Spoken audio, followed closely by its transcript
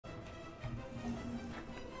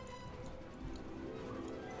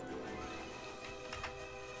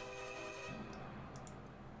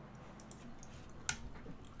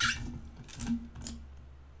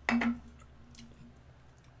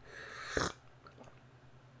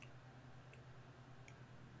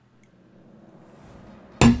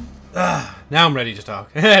Now I'm ready to talk.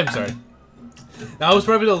 I'm sorry. That was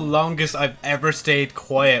probably the longest I've ever stayed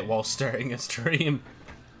quiet while starting a stream.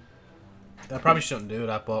 I probably shouldn't do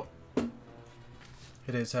that, but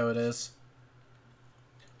it is how it is.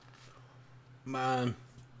 Man.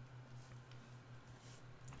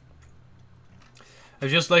 I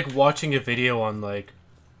was just like watching a video on like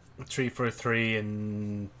 343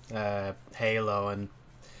 and Halo, and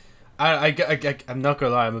I'm not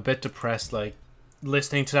gonna lie, I'm a bit depressed like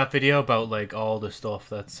listening to that video about like all the stuff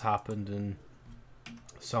that's happened and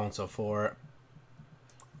so on and so forth.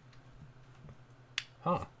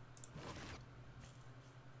 Huh.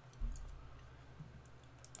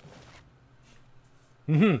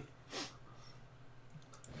 Mm-hmm.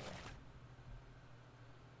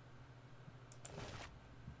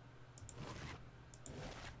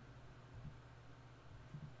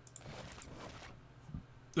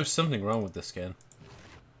 There's something wrong with this skin.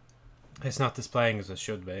 It's not displaying as it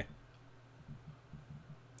should be.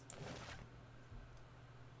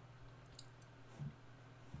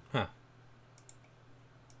 Huh.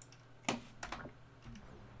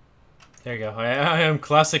 There you go. I am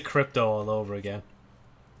classic crypto all over again.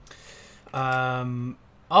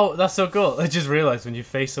 Oh, that's so cool. I just realized when you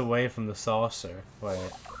face away from the saucer. Wait.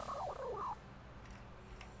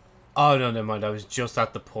 Oh, no, never mind. I was just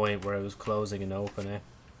at the point where it was closing and opening.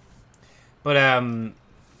 But,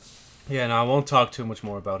 yeah, no, I won't talk too much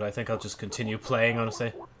more about it. I think I'll just continue playing,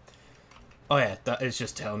 honestly. Oh, yeah, that is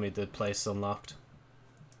just telling me the place is unlocked.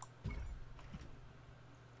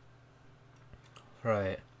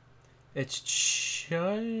 Right. It's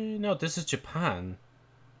China? No, this is Japan.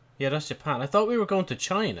 Yeah, that's Japan. I thought we were going to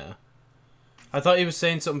China. I thought he was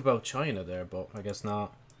saying something about China there, but I guess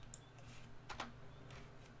not.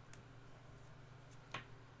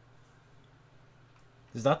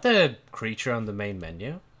 Is that the creature on the main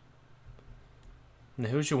menu? And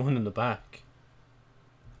who's your one in the back?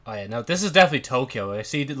 Oh yeah, now this is definitely Tokyo. I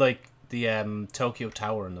see like the Tokyo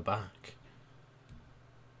Tower in the back.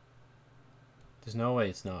 There's no way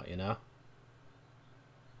it's not, you know?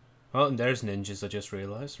 Oh, and there's ninjas, I just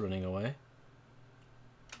realized, running away.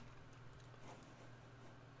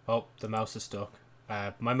 Oh, the mouse is stuck.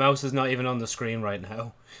 My mouse is not even on the screen right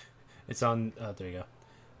now. It's on... Oh, there you go.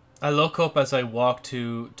 I look up as I walk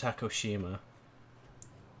to Takoshima.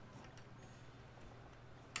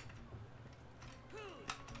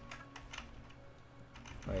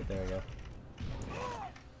 Right, there we go.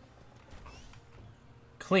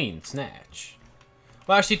 Clean snatch.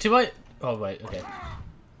 Well, actually, do I... Oh, wait, okay.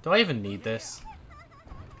 Do I even need this?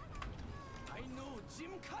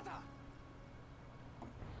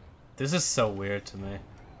 This is so weird to me.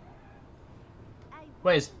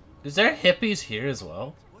 Wait, is there hippies here as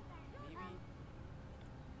well?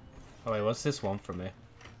 Oh wait, what's this one for me?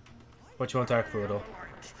 What you want, Dark Poodle?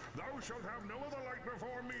 Thou shalt have no other light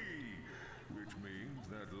before me, which means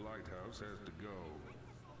that lighthouse has to go.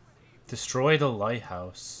 Destroy the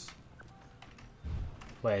lighthouse.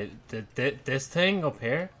 Wait, this thing up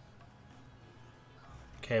here?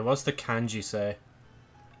 Okay, what's the kanji say?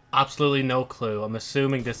 Absolutely no clue. I'm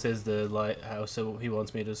assuming this is the lighthouse that he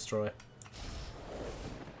wants me to destroy.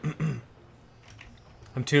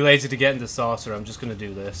 I'm too lazy to get in the saucer. I'm just gonna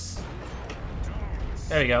do this.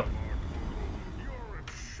 There we go. You're a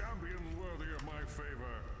champion worthy of my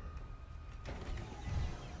favor.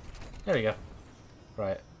 There we go.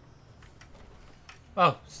 Right.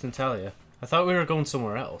 Oh, it's Natalia. I thought we were going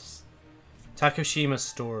somewhere else. Takoshima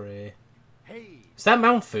story. Hey. Is that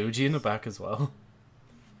Mount Fuji in the back as well?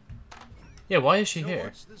 Yeah, why is she here?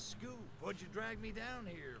 What's the scoop? What'd you drag me down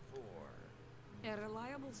here for? A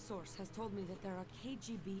reliable source has told me that there are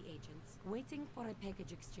KGB agents waiting for a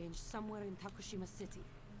package exchange somewhere in Takushima City.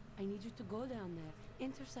 I need you to go down there,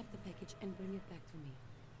 intercept the package, and bring it back to me.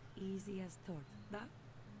 Easy as tort. That?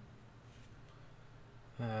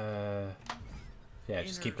 Yeah,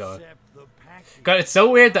 just keep going. The package. God, it's so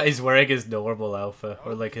weird that he's wearing his normal outfit,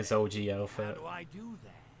 or like his OG outfit. How do I do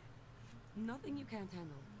that? Nothing you can't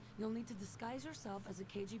handle. You'll need to disguise yourself as a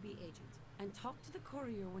KGB agent and talk to the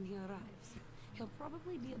courier when he arrives. He'll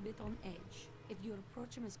probably be a bit on edge. If you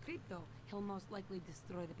approach him as crypto, he'll most likely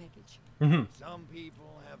destroy the package. Some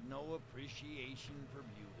people have no appreciation for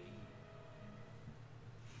beauty.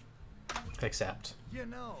 Accept. You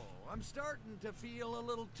know, I'm starting to feel a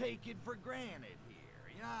little taken for granted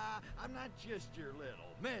here. Yeah, I'm not just your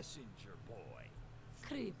little messenger boy.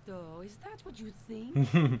 Crypto, is that what you think?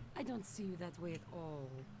 I don't see you that way at all.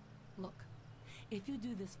 Look, if you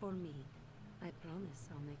do this for me, I promise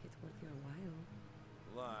I'll make it worth your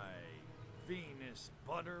while. Like Venus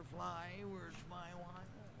butterfly worth my while?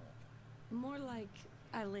 More like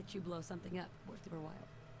I'll let you blow something up worth your while.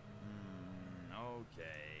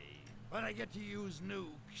 Okay. But I get to use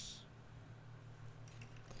nukes.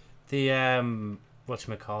 The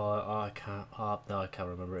whatchamacallit, oh I can't, oh no I can't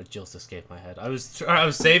remember, it just escaped my head. I was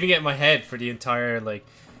saving it in my head for the entire like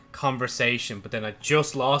conversation, but then I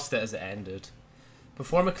just lost it as it ended.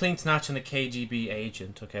 Perform a clean snatch on a KGB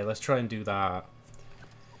agent. Okay, let's try and do that.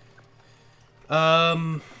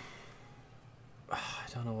 I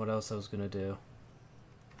don't know what else I was gonna do.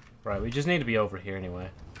 Right, we just need to be over here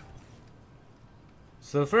anyway.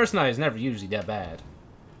 So the first night is never usually that bad.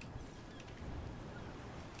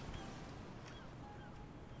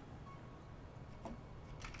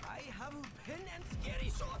 I have a pen and scary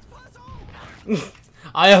short puzzle.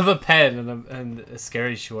 I have a pen and a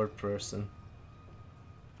scary short person.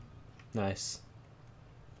 Nice.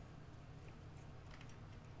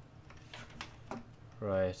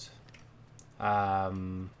 Right.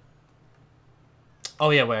 Oh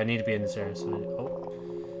yeah, wait, I need to be in this area. So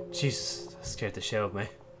oh. Jesus, that scared the shit out of me.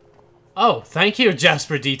 Oh, thank you,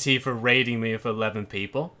 Jasper DT, for raiding me with 11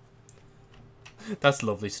 people. That's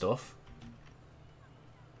lovely stuff.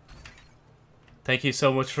 Thank you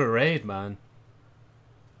so much for a raid, man.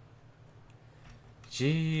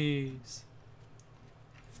 Jeez.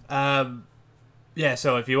 Yeah,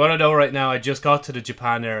 so if you want to know right now, I just got to the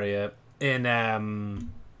Japan area in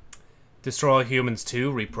Destroy All Humans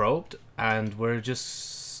 2 Reprobed, and we're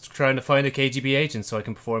just trying to find a KGB agent so I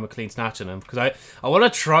can perform a clean snatch on him, because I want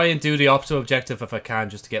to try and do the optimal objective if I can,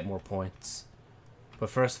 just to get more points. But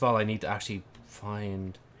first of all, I need to actually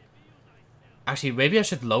find... Actually, maybe I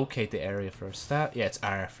should locate the area first. That, yeah, it's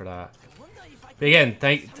R for that. But again,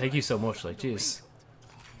 thank you so much, like, jeez.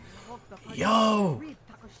 Yo!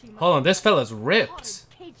 Hold on, this fella's ripped.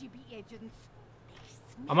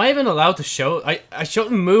 Am I even allowed to show... I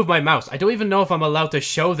shouldn't move my mouse. I don't even know if I'm allowed to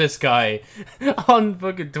show this guy on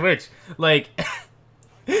fucking Twitch. Like...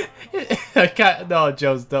 I can't... No,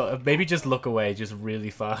 Joe, don't, maybe just look away just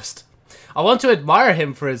really fast. I want to admire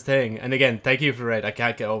him for his thing. And again, thank you for it. I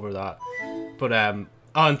can't get over that. But, oh,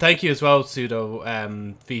 and thank you as well, Pseudo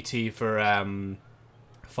VT, for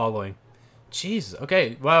following. Jeez,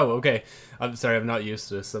 okay, wow, okay. I'm sorry, I'm not used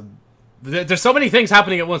to this. There's so many things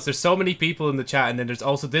happening at once. There's so many people in the chat, and then there's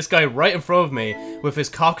also this guy right in front of me with his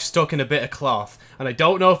cock stuck in a bit of cloth. And I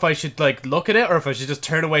don't know if I should, like, look at it or if I should just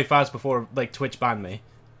turn away fast before, like, Twitch ban me.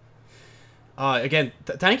 Again,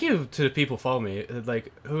 thank you to the people following me.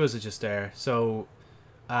 Like, who was it just there? So,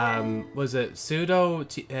 was it Pseudo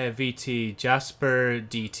VT, Jasper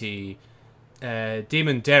DT,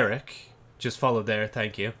 Demon Derek? Just followed there,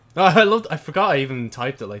 thank you. Oh, I forgot I even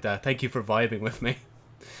typed it like that. Thank you for vibing with me.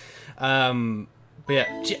 But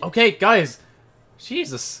yeah, okay, guys.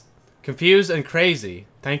 Jesus. Confused and crazy.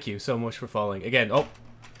 Thank you so much for following. Again, oh.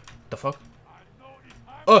 The fuck?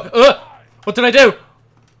 What did I do?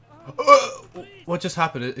 What just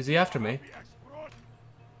happened? Is he after me?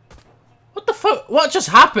 What the fuck? What just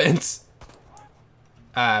happened?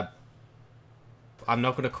 I'm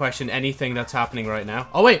not going to question anything that's happening right now.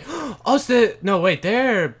 Oh, wait. Oh, it's the... No, wait.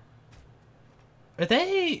 They're... Are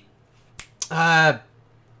they... Are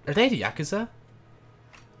they the Yakuza?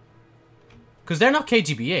 Because they're not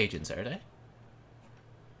KGB agents, are they?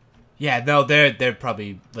 Yeah, no, they're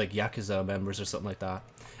probably, like, Yakuza members or something like that.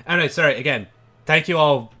 Anyway, sorry, again. Thank you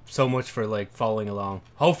all so much for, like, following along.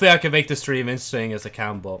 Hopefully I can make the stream interesting as I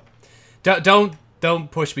can, but... Don't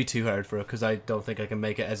push me too hard for it, because I don't think I can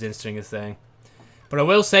make it as interesting a thing. But I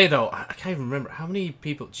will say, though, I can't even remember how many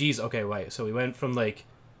people... Jeez, okay, wait. So we went from, like,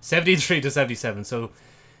 73 to 77. So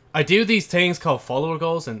I do these things called follower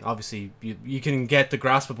goals, and obviously you can get the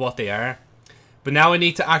grasp of what they are. But now I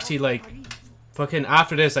need to actually, like... Fucking,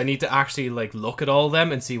 after this, I need to actually, like, look at all of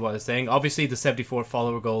them and see what it's saying. Obviously, the 74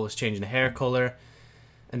 follower goal is changing the hair color.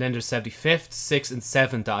 And then there's 75th, 6th, and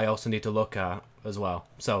 7th that I also need to look at as well.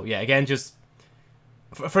 So, yeah, again, just...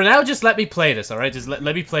 For now, just let me play this, alright? Just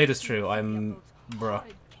let me play this through. Bruh.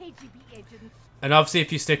 And obviously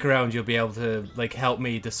if you stick around you'll be able to like help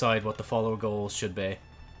me decide what the follower goals should be.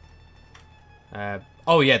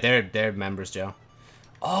 Oh yeah, they're members, Joe.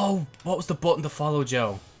 Oh, what was the button to follow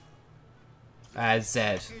Joe?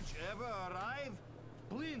 Z.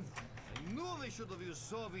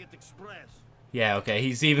 Yeah, okay,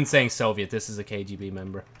 he's even saying Soviet. This is a KGB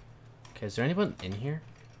member. Okay, is there anyone in here?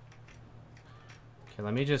 Okay,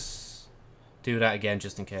 let me just do that again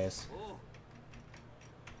just in case.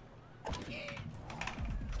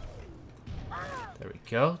 There we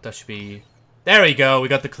go. That should be... There we go. We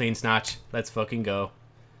got the clean snatch. Let's fucking go.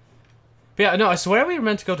 But yeah, no, I swear we were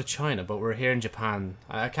meant to go to China, but we're here in Japan.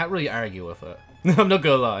 I can't really argue with it. I'm not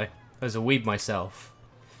gonna lie. As a weeb myself.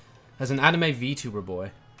 As an anime VTuber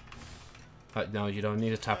boy. No, you don't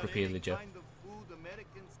need to tap repeatedly, Joe.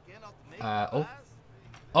 Oh.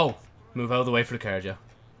 Oh. Move out of the way for the carriage, yeah.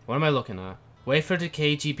 What am I looking at? Wait for the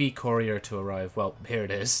KGB courier to arrive. Well, here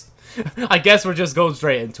it is. I guess we're just going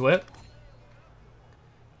straight into it.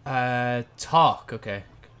 Talk. Okay.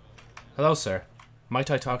 Hello, sir.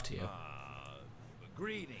 Might I talk to you?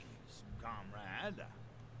 Greetings, comrade.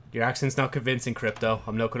 Your accent's not convincing, Crypto.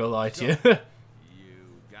 I'm not gonna lie to you. You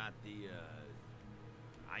got the,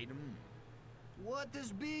 item? What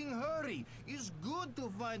is being hurry? Is good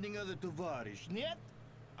to finding other tovarish, net?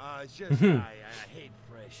 It's just I hate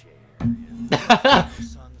fresh air. You know,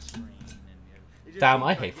 sunscreen and it just Damn,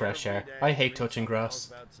 I feels hate like fresh every air. day I hate reading touching grass.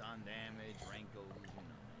 about sun damage, wrinkles,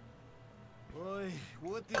 you know. Boy,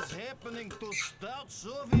 what is happening to stout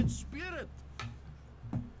Soviet spirit?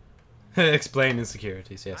 Explain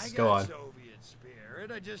insecurities, yes. I got Go on. Soviet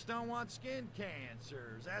spirit. I just don't want skin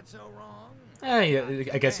cancer. Is that so wrong? Yeah,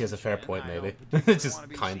 I guess he has a fair point, I maybe. don't particularly Just wanna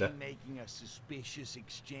be kinda. seen making a suspicious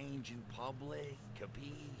exchange in public.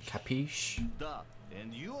 Capiche? Capiche? Da,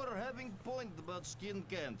 and you are having point about skin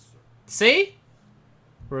cancer. See?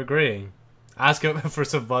 We're agreeing. Ask him for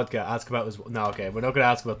some vodka. Ask about his... No, okay. We're not gonna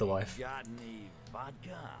ask about the wife. Got any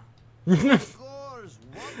vodka? Of course,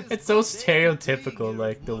 what is It's so the day of stereotypical, being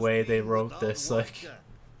like, if the must way be they wrote without this, like... vodka?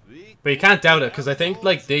 We But you can't doubt it, because I think,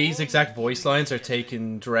 like, these exact voice lines are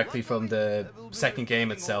taken directly from the second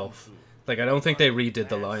game itself. Like, I don't think they redid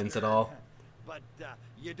the lines at all. But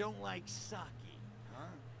you don't like sake, huh?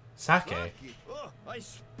 Sake? Sake. Oh, I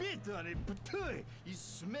spit on it, but he's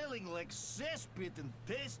smelling like cesspit and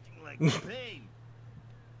tasting like pain.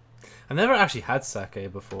 I've never actually had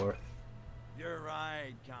sake before. You're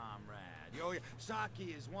right, comrade. Oh, yeah.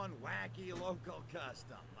 Sake is one wacky local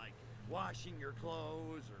custom, like washing your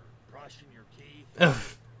clothes or brushing your teeth.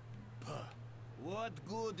 Ugh. What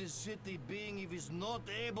good is city being if he's not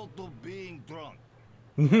able to being drunk?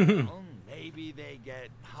 Well, maybe they get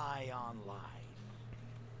high on life.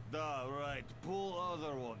 Da, right, pull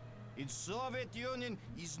other one. In Soviet Union,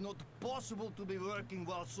 it's not possible to be working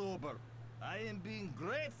while sober. I am being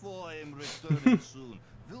grateful I am returning soon.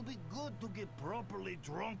 Will be good to get properly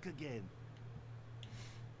drunk again.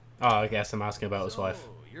 Oh, I guess I'm asking about his wife. So,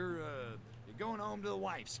 you're going home to the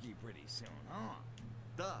wife ski pretty soon, huh?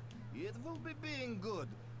 Da, it will be being good.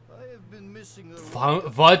 I have been missing her.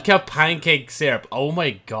 Vodka pancake syrup. Oh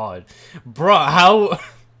my god. Bro,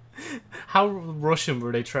 how Russian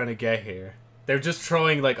were they trying to get here? They're just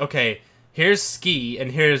throwing like, okay, here's ski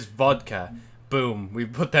and here's vodka. Boom, we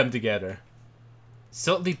put them together.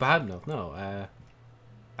 Subtly bad enough. No,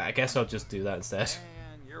 I guess I'll just do that instead.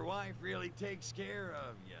 And your wife really takes care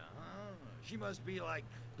of you, huh? She must be like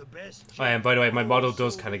the best. Oh, yeah, and by the way, my model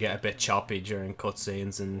does kind of get a bit choppy during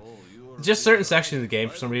cutscenes and just certain sections of the game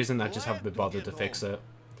for some reason I just haven't been bothered to fix it.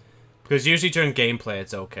 Because usually during gameplay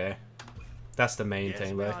it's okay. That's the main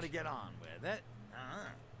thing, we like. ought to get on with it, huh?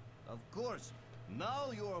 Of course.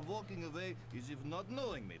 Now you are walking away as if not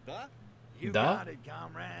knowing me, da? You Da? got it,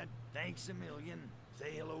 comrade. Thanks a million.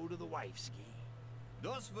 Say hello to the wife ski.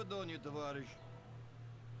 До свидания, товарищ.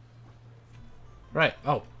 Right,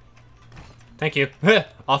 oh. Thank you.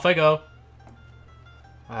 Off I go.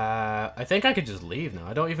 I think I could just leave now.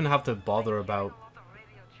 I don't even have to bother about...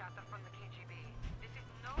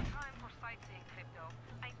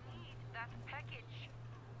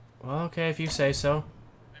 Well, okay, if you say so.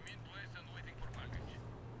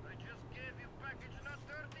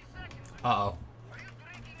 Uh-oh.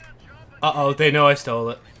 Uh-oh, they know I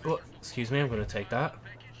stole it. Oh, excuse me, I'm gonna take that.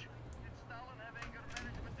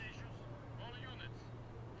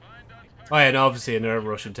 Oh yeah, no, obviously another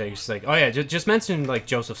Russian thing. She's like, oh yeah, just mention like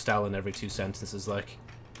Joseph Stalin every 2 sentences, like.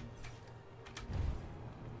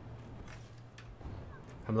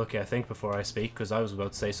 I'm lucky, I think, before I speak, because I was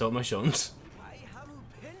about to say something I shouldn't. I have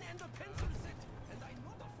a pen and a pencil set, and I'm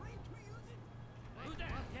not afraid to use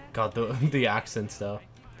it. God, the accents though.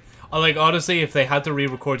 Oh, like honestly, if they had to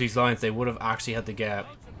re-record these lines, they would have actually had to get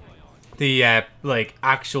the like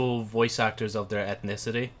actual voice actors of their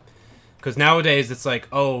ethnicity. Because nowadays it's like,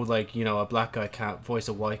 oh, like, you know, a black guy can't voice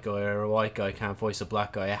a white guy or a white guy can't voice a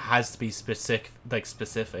black guy. It has to be specific,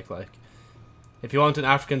 like. If you want an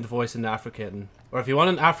African to voice an African, or if you want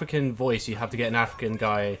an African voice, you have to get an African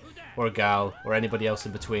guy or gal or anybody else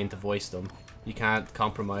in between to voice them. You can't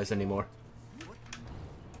compromise anymore.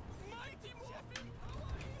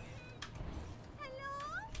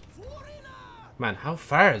 Man, how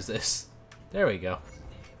far is this? There we go.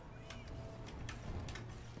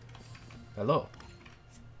 Hello.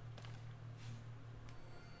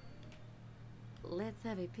 Let's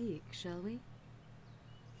have a peek, shall we?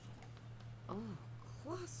 Oh,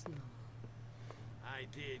 классно. I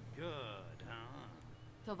did good, huh?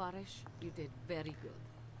 Tovarish, you did very good.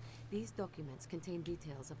 These documents contain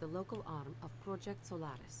details of the local arm of Project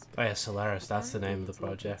Solaris. Oh yeah, Solaris, that's the name of the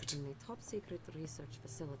Apparently, it's located project. in a top-secret research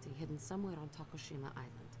facility hidden somewhere on Tokushima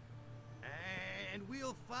Island. And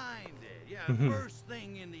we'll find it. Yeah, first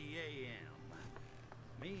thing in the AM.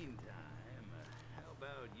 Meantime, how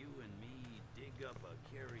about you and me dig up a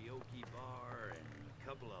karaoke bar and a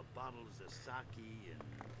couple of bottles of sake and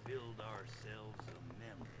build ourselves a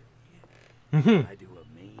memory? I do a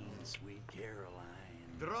mean, sweet Caroline.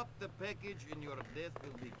 Drop the package and your death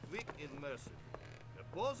will be quick and merciful.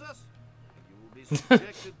 Oppose us, you will be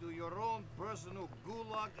subjected to your own personal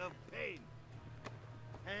gulag of pain.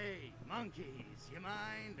 Hey, monkeys, you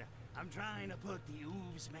mind? I'm trying to put the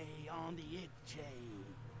oobs me on the itchy.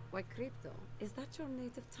 Why, Crypto, is that your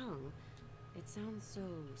native tongue? It sounds so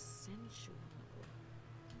sensual.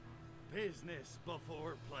 Business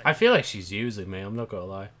before play. I feel like she's using me, I'm not gonna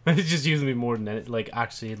lie. She's just using me more than it, like,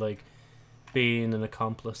 actually, like, being an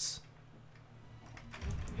accomplice.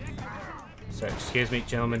 Sorry, excuse me,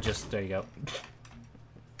 gentlemen, just, there you go.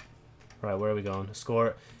 Right, where are we going?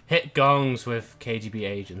 Score. Hit gongs with KGB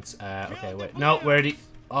agents. Okay, wait. No, where did he...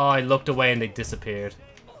 Oh, I looked away and they disappeared.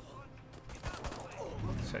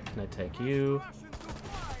 Sorry, can I take you?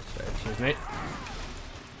 Sorry, excuse me.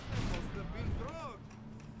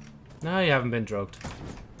 No, you haven't been drugged.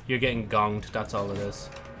 You're getting gonged, that's all it is.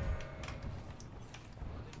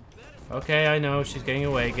 Okay, I know, she's getting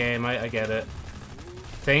away, game, I get it.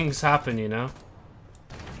 Things happen, you know?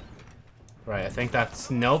 Right, I think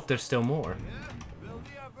that's... Nope, there's still more.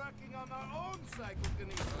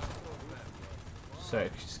 Sorry,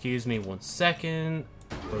 excuse me 1 second.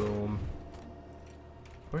 Boom.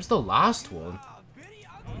 Where's the last one?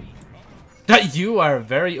 That you are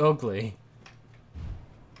very ugly.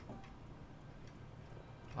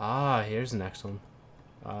 Ah, here's the next one.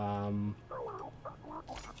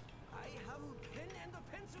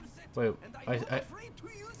 Wait,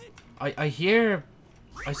 I hear...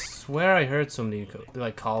 I swear I heard somebody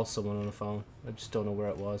like call someone on the phone. I just don't know where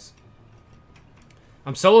it was.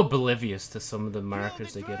 I'm so oblivious to some of the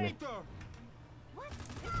markers they give me.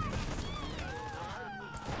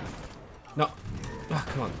 No. Oh,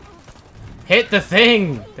 come on. Hit the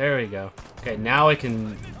thing! There we go. Okay, now I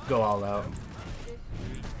can go all out.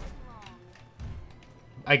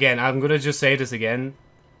 Again, I'm gonna just say this again.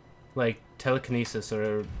 Like, telekinesis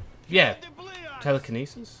or... Yeah,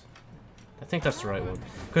 telekinesis? I think that's the right one.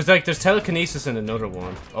 Because, like, there's telekinesis in another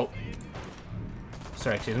one. Oh.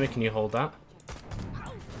 Sorry, excuse me, can you hold that?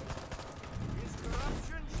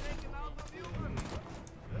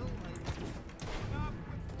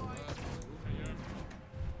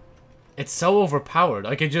 It's so overpowered.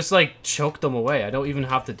 I could just, like, choke them away. I don't even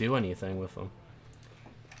have to do anything with them.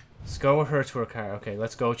 Let's go with her to her car. Okay,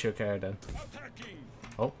 let's go to your car then.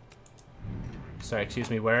 Oh. Sorry, excuse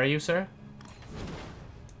me. Where are you, sir?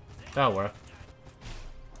 That'll work.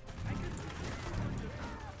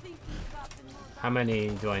 How many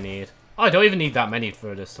do I need? Oh, I don't even need that many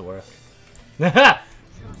for this to work. Oh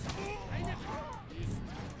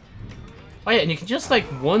yeah, and you can just, like,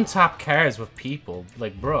 one-tap cars with people.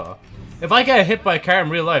 Like, bruh. If I get hit by a car in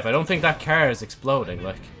real life, I don't think that car is exploding,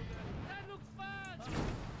 like.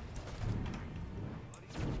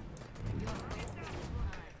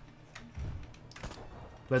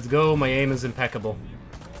 Let's go, my aim is impeccable.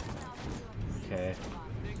 Okay.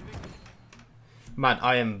 Man,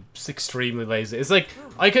 I am extremely lazy. It's like,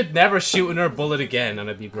 I could never shoot another bullet again and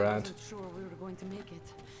I'd be I grand. wasn't sure we were going to make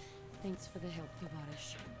it. Thanks for the help,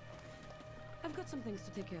 Tovarish. I've got some things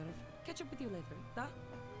to take care of. Catch up with you later. Da?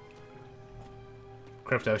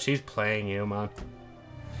 Crypto, she's playing you, man.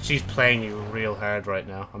 She's playing you real hard right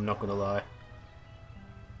now, I'm not gonna lie.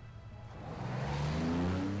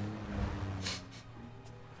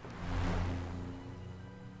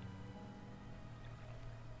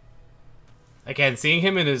 Again, seeing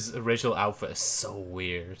him in his original outfit is so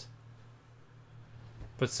weird.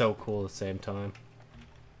 But so cool at the same time.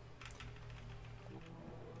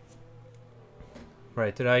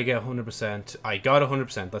 Right, did I get 100%? I got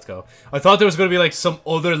 100%, let's go. I thought there was going to be like some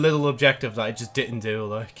other little objective that I just didn't do,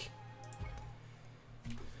 like.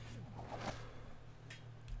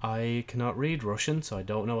 I cannot read Russian, so I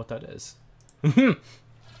don't know what that is. Is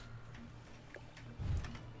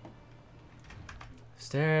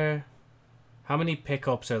there... How many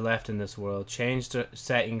pickups are left in this world? Change the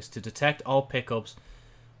settings to detect all pickups.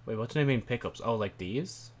 Wait, what do I mean pickups? Oh, like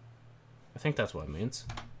these? I think that's what it means.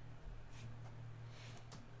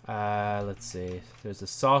 Let's see. There's the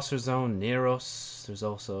saucer zone near us. There's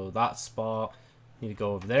also that spot. Need to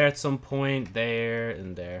go over there at some point. There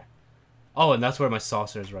and there. Oh, and that's where my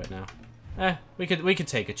saucer is right now. we could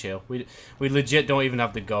take a chill. We legit don't even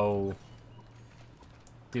have to go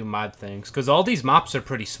do mad things, because all these maps are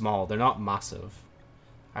pretty small. They're not massive.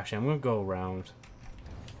 Actually, I'm gonna go around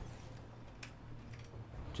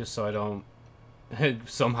just so I don't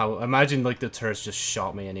somehow imagine like the turrets just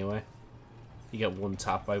shot me anyway. You get one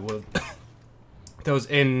tap by wood. Those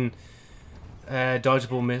in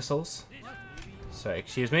dodgeable missiles. Sorry,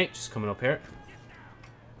 excuse me. Just coming up here.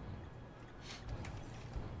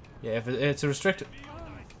 Yeah, if it's a restricted.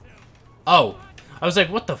 Oh, I was like,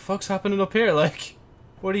 what the fuck's happening up here? Like,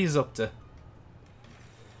 what are you up to?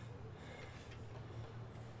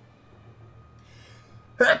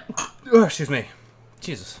 Oh, excuse me.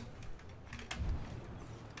 Jesus.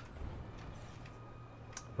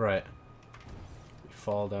 Right. We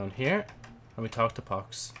fall down here, and we talk to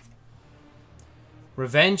Pox.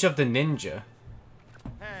 Revenge of the Ninja.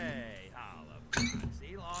 Hey, Holla.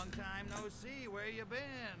 See, long time no see. Where you been?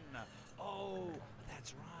 Oh,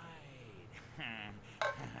 that's right.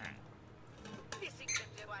 Listen,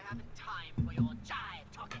 Crypto, I haven't time for your jive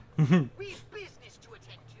talking. We've business to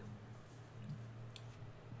attend to.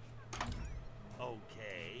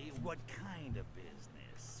 Okay, what kind of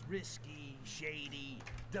business? Risky, shady?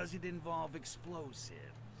 Does it involve explosives?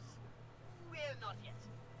 Well, not yet.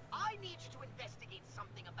 I need you to investigate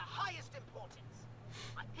something of the highest importance.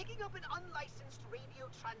 I'm picking up an unlicensed radio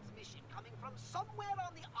transmission coming from somewhere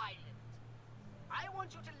on the island. I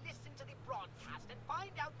want you to listen to the broadcast and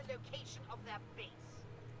find out the location of their base.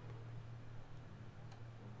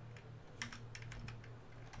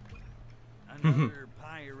 Another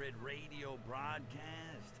pirate radio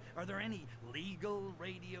broadcast? Are there any legal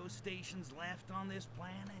radio stations left on this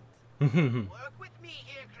planet? Work with me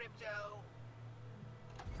here, Crypto.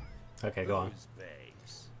 Okay, go on. Whose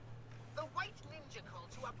base? The White Ninja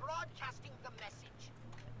cult who are broadcasting the message.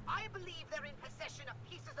 I believe they're in possession of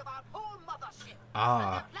pieces of our whole mothership.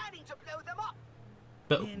 And they're planning to blow them up.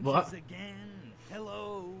 But Ninjas what? again.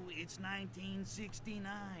 Hello, it's 1969.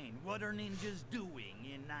 What are ninjas doing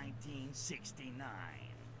in 1969?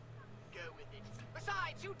 Go with it.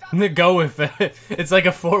 Besides, you done Go with it. It's like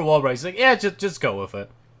a four-wall race. Like, yeah, just go with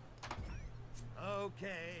it.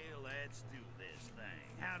 Okay, let's do this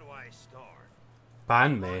thing. How do I start?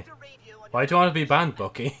 Ban me. Why do you want to be banned,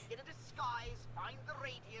 Bucky? in a disguise, find the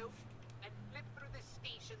radio, and flip through the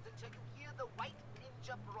stations until you hear the White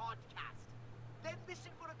Ninja broadcast. Then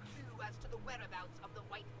listen for a clue as to the whereabouts of the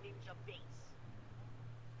White Ninja base.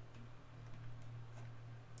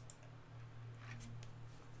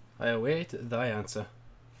 I await thy answer.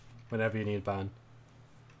 Whenever you need ban.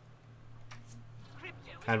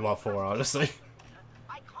 Crypto is And what for, honestly?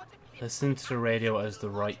 I caught a clip Listen to the radio as the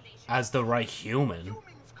right human.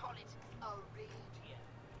 humans call it a radio.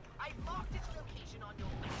 I marked its location on your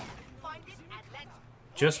map. Find it and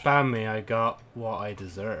let's Just ban me, I got what I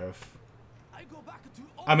deserve.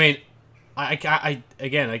 I mean, I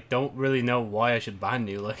again, I don't really know why I should ban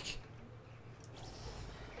you, like.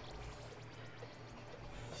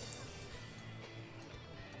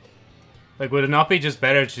 Like, would it not be just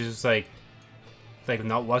better to just, like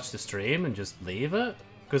not watch the stream and just leave it?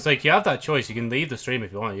 Because, like, you have that choice. You can leave the stream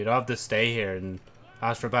if you want. You don't have to stay here and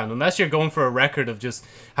ask for a ban. Unless you're going for a record of just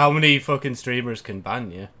how many fucking streamers can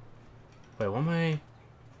ban you. Wait, what am I...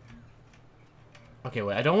 Okay,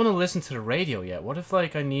 wait, I don't want to listen to the radio yet. What if,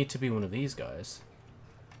 like, I need to be one of these guys?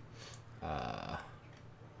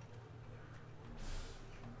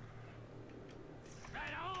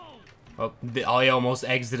 Oh, I almost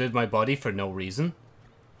exited my body for no reason.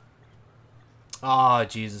 Ah,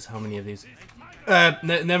 Jesus, how many of these?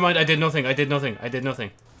 Never mind, I did nothing, I did nothing, I did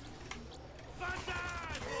nothing.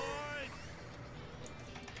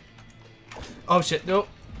 Oh shit, no.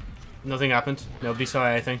 Nothing happened. Nobody saw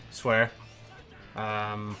anything, swear.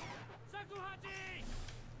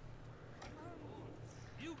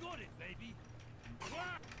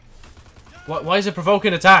 Why is it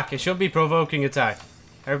provoking attack? It shouldn't be provoking attack.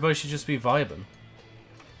 Everybody should just be vibing.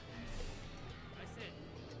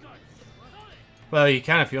 Well, you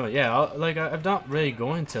can if you want. Yeah, like, I'm not really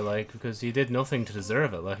going to, like, because you did nothing to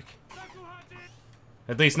deserve it, like.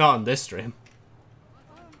 At least not on this stream.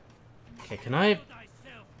 Okay, can I...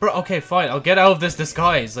 Bro, okay, fine. I'll get out of this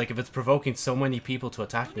disguise, like, if it's provoking so many people to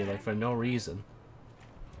attack me, like, for no reason.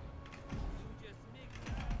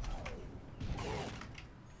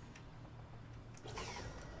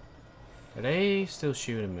 Are they still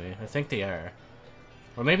shooting me? I think they are.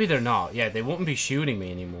 Or maybe they're not. Yeah, they wouldn't be shooting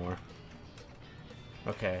me anymore.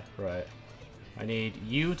 Okay, right. I need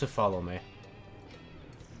you to follow me.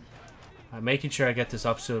 I'm making sure I get this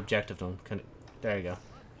opposite objective done. There you go.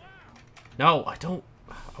 No, I don't...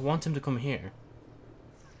 I want him to come here.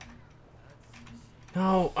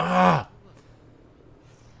 No. Ah.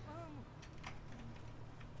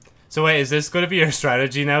 So wait, is this going to be your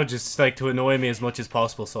strategy now? Just like to annoy me as much as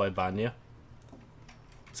possible so I ban you?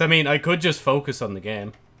 So I mean, I could just focus on the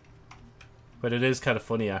game. But it is kind of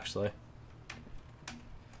funny actually.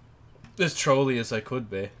 As trolly as I could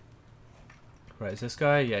be. Right, is this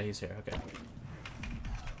guy? Yeah, he's here. Okay.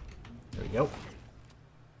 There we go.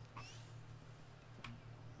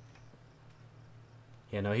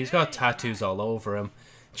 Yeah, no, he's got tattoos all over him.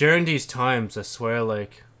 During these times, I swear,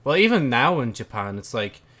 like... Well, even now in Japan, it's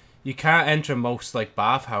like... You can't enter most, like,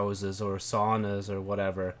 bathhouses or saunas or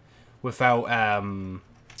whatever without,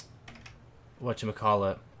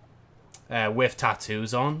 whatchamacallit, with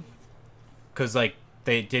tattoos on. Because, like,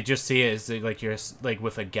 they just see it as, like, you're, like,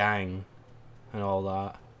 with a gang and all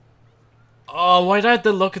that. Oh, why did I have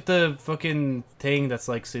to look at the fucking thing that's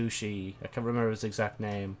like sushi? I can't remember his exact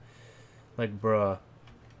name. Like, bruh.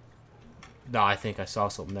 No, I think I saw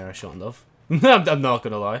something there I shouldn't have. I'm not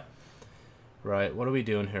gonna lie. Right, what are we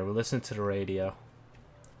doing here? We're listening to the radio.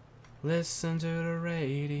 Listen to the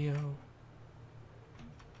radio.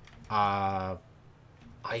 I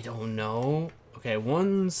don't know. Okay,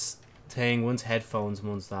 one's thing, one's headphones,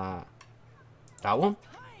 one's that. That one?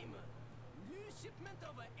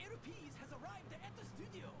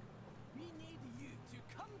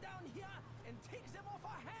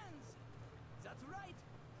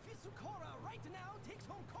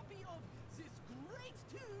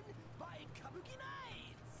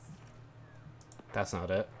 That's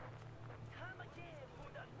not it.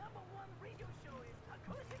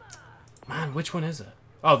 Man, which one is it?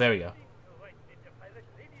 Oh, there we go.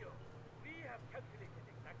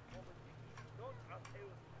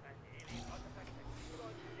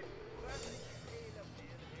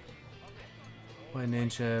 When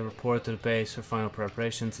Ninja report to the base for final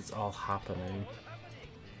preparations, it's all happening.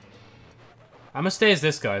 I'm gonna stay as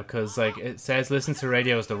this guy because, like, it says listen to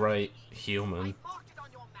radio as the right human.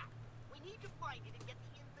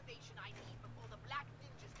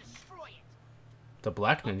 The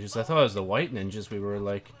black ninjas? I thought it was the white ninjas we were,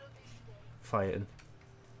 like, fighting.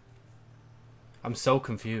 I'm so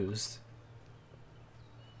confused.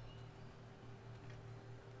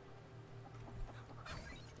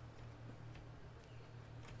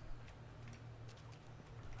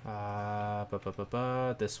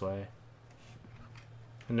 This way.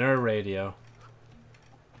 Another radio.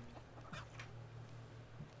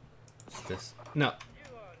 What's this? No.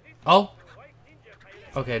 Oh!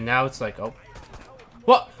 Okay, now it's like, oh.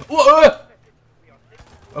 What? Whoa!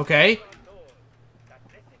 Okay.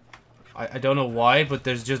 I don't know why, but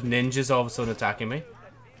there's just ninjas all of a sudden attacking me.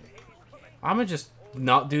 I'm gonna just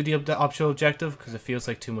not do the optional objective because it feels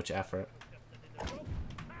like too much effort.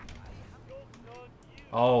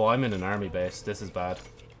 Oh, I'm in an army base. This is bad.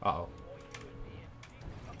 Uh-oh.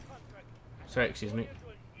 Sorry, excuse me.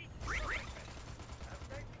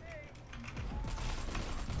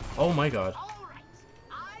 Oh my god.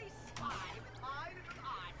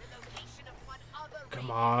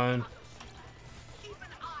 Come on.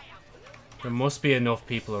 There must be enough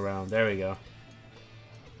people around. There we go.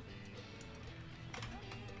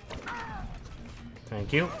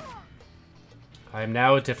 Thank you. I am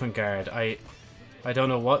now a different guard. I don't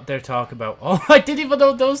know what they're talking about. Oh, I didn't even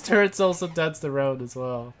know those turrets also danced around as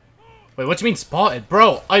well. Wait, what do you mean spotted?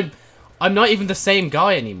 Bro, I'm not even the same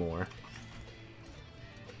guy anymore.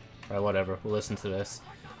 Alright, whatever. We'll listen to this.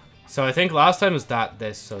 So I think last time was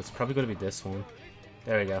this, so it's probably going to be this one.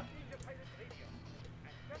 There we go.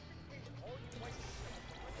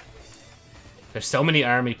 There's so many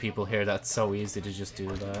army people here that's so easy to just do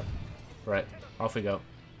that. Right, off we go.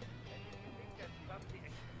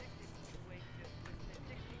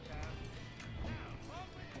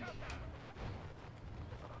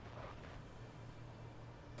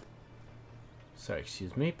 Sorry,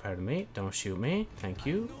 excuse me, pardon me. Don't shoot me. Thank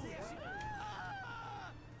you.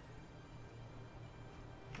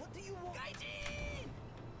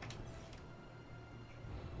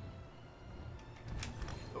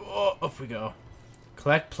 Oh, up we go.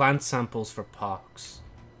 Collect plant samples for pox.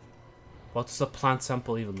 What does a plant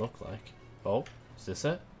sample even look like? Oh, is this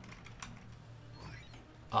it?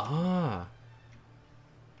 Ah.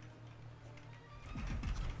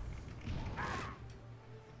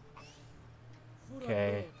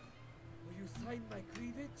 Okay.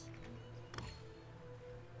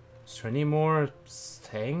 Is there any more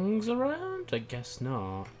things around? I guess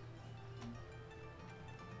not.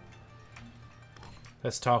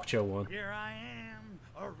 Let's talk to one. Here I am,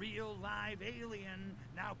 a real live alien.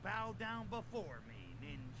 Now bow down before me,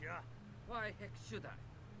 ninja. Why heck should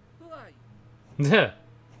I? Who are you? Yeah.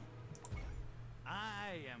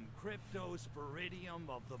 I am Crypto sporidium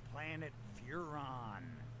of the planet Furon.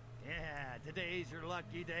 Yeah, today's your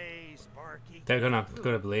lucky day, Sparky. They're gonna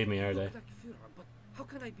believe me, are they? Look like Furon, but how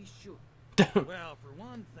can I be sure? Well, for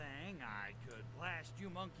one thing, I could blast you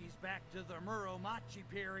monkeys back to the Muromachi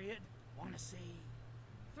period. Wanna see?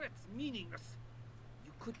 Threats meaningless.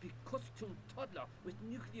 You could be costume toddler with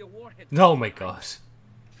nuclear warheads. Oh my god.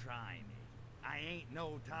 Try me. I ain't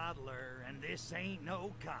no toddler, and this ain't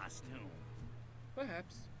no costume.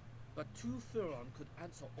 Perhaps, but two Furon could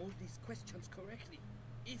answer all these questions correctly.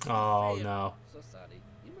 If you Oh fail, no. so sorry,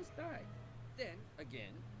 you must die. Then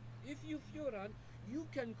again, if you Furon, you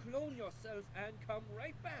can clone yourself and come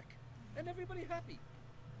right back, and everybody happy.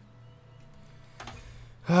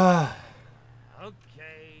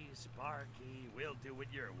 Okay, Sparky, we'll do it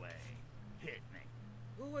your way. Hit me.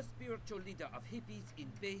 Who was spiritual leader of hippies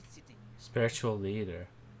in Bay City? Spiritual leader.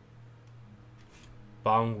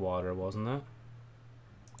 Bongwater, wasn't it?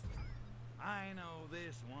 I know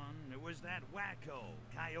this one. It was that wacko,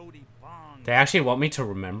 Coyote Bong. They actually want me to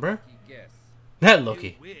remember? Lucky guess. That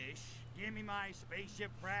lucky. You wish. Give me my spaceship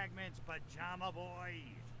fragments, Pajama Boy.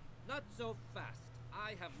 Not so fast.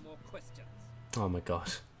 I have more questions. Oh my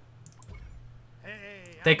god.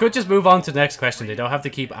 Hey, They could just move on to the next question. They don't have to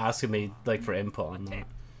keep asking me like for input on that.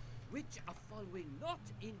 Which are following not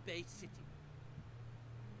in Bay City?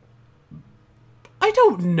 I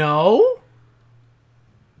don't know.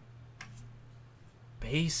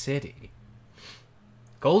 Bay City.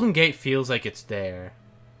 Golden Gate feels like it's there.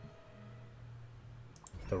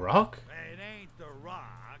 The Rock? it ain't the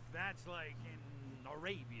Rock. That's like in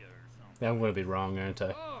Arabia or something. I'm gonna be wrong, aren't I?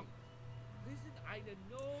 Wrong. This is an island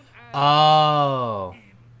known as Oh.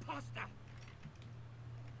 Imposter.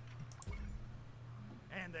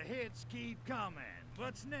 And the hits keep coming.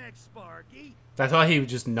 What's next, Sparky? I thought he would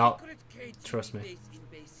just not Secret KGB trust me. base in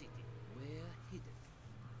Bay City. Where hidden?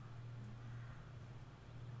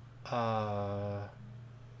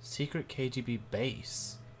 Secret KGB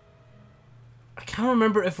base. I can't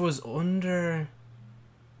remember if it was under.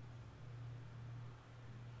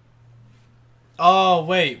 Oh,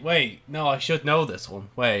 wait. No, I should know this one.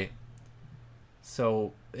 Wait.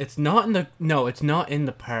 So, it's not in the... No, it's not in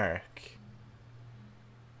the park.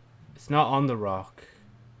 It's not on the rock.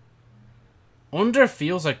 Under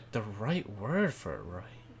feels like the right word for it, right?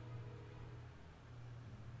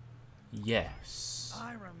 Yes.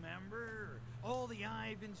 I remember all the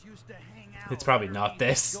Ivans used to hang out. It's probably not underneath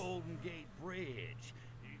this. the Golden Gate Bridge.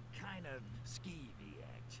 Kind of skeevy,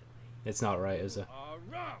 actually. It's not right, is it? Are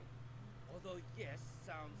wrong. Although yes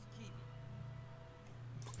sounds kiwi.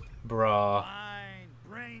 Bruh. Fine,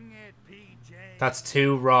 bring it, PJ. That's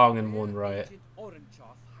two wrong and one Where right. Agent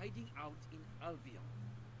Orangeoff hiding out in Albion.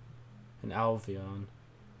 In Albion.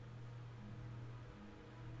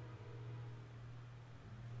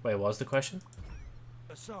 Wait, what was the question?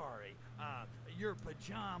 Sorry, your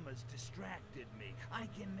pajamas distracted me. I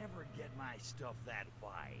can never get my stuff that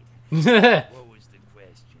wide. What was the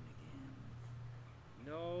question again?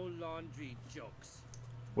 No laundry jokes.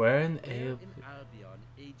 Where in Where in Albion? Albion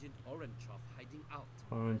Agent Orangeoff hiding out?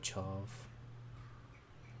 Orangeoff.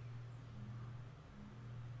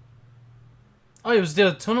 Oh, it was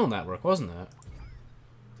the tunnel network, wasn't it?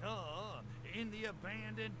 Duh, in the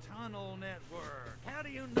abandoned tunnel network. How do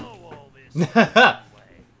you know all this? Anyway?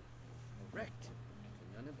 Correct.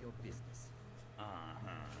 None of your business. Uh-huh.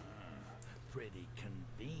 Pretty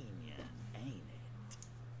convenient, ain't it?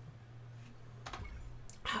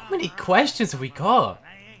 How many questions have we got?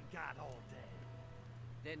 I ain't got all day.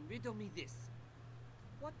 Then riddle me this.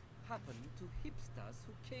 What happened to hipsters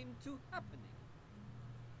who came to happening?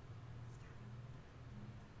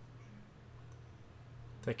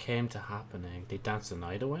 That came to happening. They danced the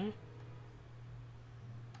night away?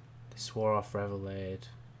 They swore off Revelade.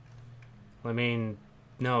 I mean,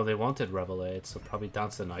 no, they wanted Revelade, so probably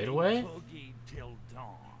dance the night away? Boogie till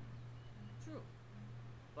dawn. True.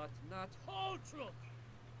 But not whole truth.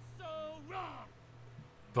 So wrong.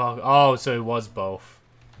 Oh, so it was both.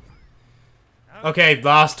 Okay,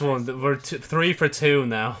 last one. We're 3 for 2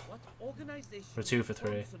 now. What organization Or 2 for 3.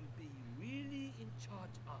 would Bronson be really in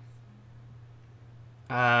charge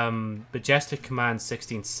of? Majestic Command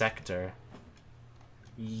 16th Sector.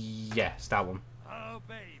 Yes, that one. Oh,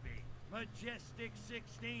 baby. Majestic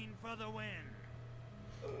 16 for the win.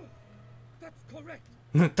 That's correct.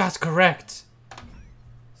 That's correct.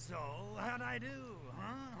 So, how'd I do?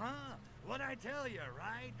 Huh? What'd I tell you,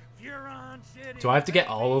 right? Furon City. Do I have to get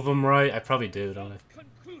all of them right? I probably do, don't I?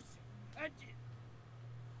 Conclusive.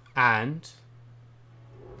 And...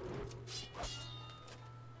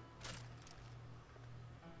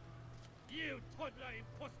 You toddler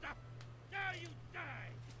imposter! Now you die!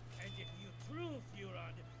 And if you true,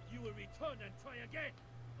 Furon, you will return and try again,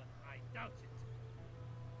 but I doubt it.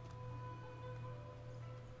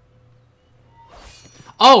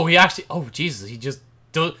 Oh, he actually... Oh, Jesus, he just...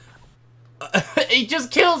 he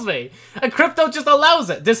just kills me! And Crypto just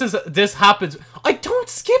allows it! This happens... I don't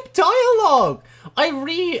skip dialogue! I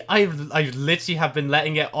literally have been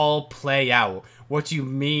letting it all play out. What do you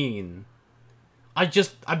mean? I'm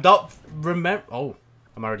not... Remember... Oh,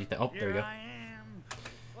 I'm already... Oh, there we go. I am.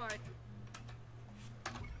 What?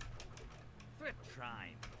 Quit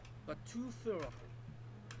trying. But too thorough.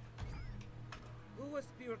 Who was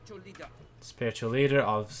spiritual leader? Spiritual leader,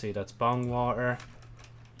 obviously that's Bongwater.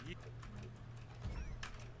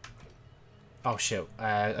 Oh shit,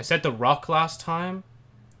 I said the Rock last time.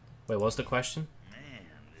 Wait, what's the question? Man,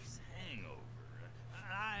 this hangover.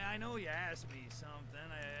 I know you asked me something.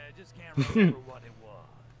 I just can't remember what it was.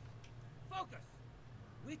 Focus.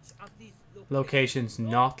 Which of these Locations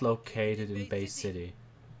not located in Bay City.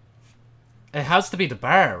 It has to be the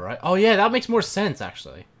bar, right? Oh yeah, that makes more sense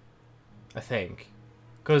actually. I think.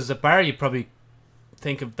 Because the bar, you probably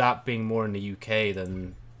think of that being more in the UK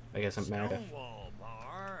than, I guess, America. Stonewall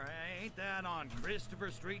Bar? Ain't that on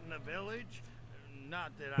Christopher Street in the Village?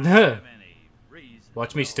 Not that I have any reason.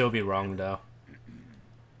 Watch me still be wrong, though.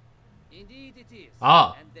 Indeed it is.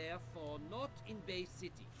 Ah. And therefore not in Bay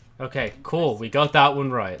City. Okay, cool. We got that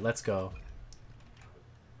one right. Let's go.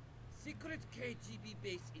 Secret KGB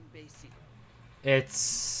base in Bay City.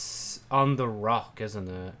 It's on the Rock, isn't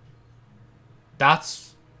it? That's...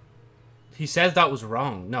 He said that was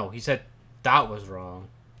wrong. No, he said that was wrong.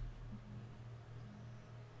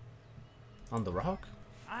 On the Rock?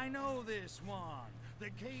 I know this one. The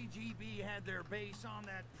KGB had their base on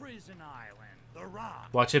that prison island, the Rock.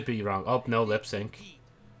 Watch it be wrong. Oh, no lip sync.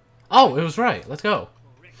 Oh, it was right. Let's go.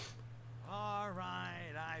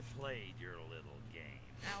 Alright, I played your little game.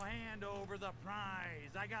 Now hand over the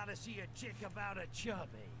prize. I gotta see a chick about a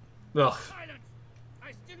chubby. Ugh. Silence!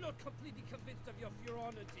 I'm still not completely convinced of your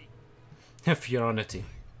furonity. Furonity.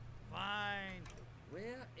 Fine.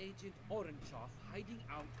 Where Agent Orangeoff hiding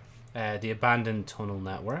out? The abandoned tunnel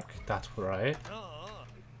network. That's right.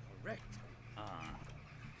 Correct.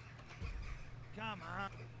 Come on.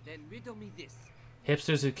 Then riddle me this.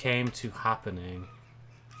 Hipsters who came to happening.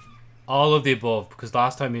 All of the above, because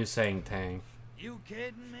last time he was saying thing. You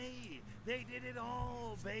kidding me? They did it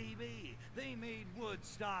all, baby. They made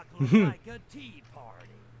Woodstock look like a tea party.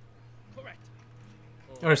 Correct.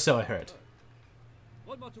 Or so I heard.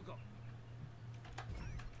 One more to go.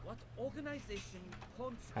 What organization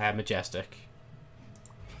wants... Majestic.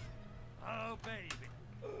 Oh, baby.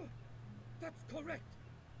 That's correct.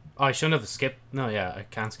 Oh, I shouldn't have skipped. No, yeah, I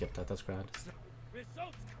can't skip that. That's grand.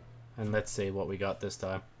 Results. And let's see what we got this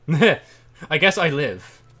time. I guess I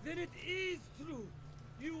live. Then it is true.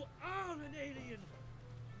 You are an alien.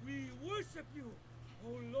 We worship you,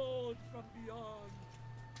 O Lord from beyond.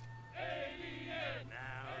 Alien!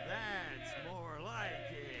 Now that's more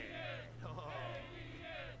like it. Oh.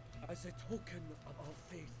 As a token of our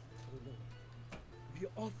faith, O Lord, we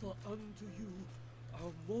offer unto you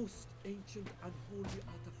our most ancient and holy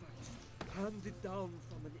artifacts, handed down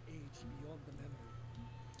from an age beyond the memory.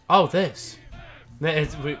 Oh, this.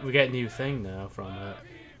 We get a new thing now from it.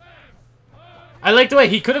 I like the way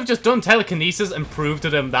he could have just done telekinesis and proved to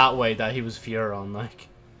them that way that he was Furon, like.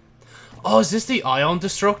 Oh, is this the Ion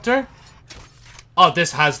Destructor? Oh,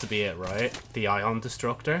 this has to be it, right? The Ion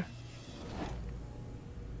Destructor.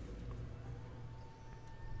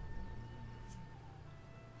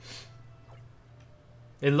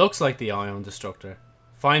 It looks like the Ion Destructor.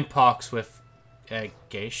 Find Pox with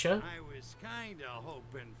Geisha? I was kinda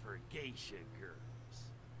hoping for geisha girls.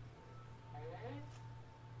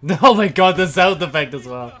 Oh my god, the sound effect as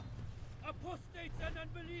well. Apostates and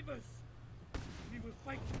unbelievers! We will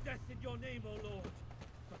fight to death in your name, O Lord.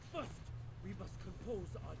 But first, we must compose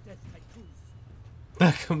our death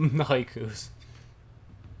haikus. Haikus.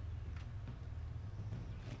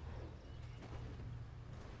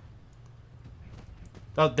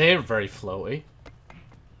 Oh, they're very floaty.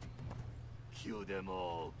 Kill them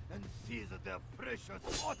all and seize their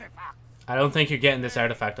precious artifacts. I don't think you're getting this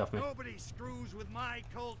artifact off me. Nobody screws with my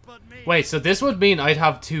cult but me. Wait, so this would mean I'd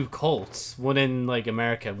have two cults. One in, like,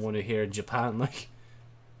 America and one here in Japan, like...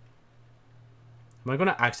 Am I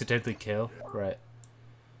gonna accidentally kill? Right.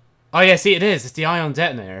 Oh yeah, see, it is. It's the ion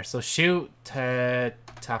detonator. So shoot, tap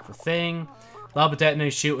the thing. Lob a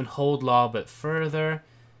detonator, shoot and hold lob it further.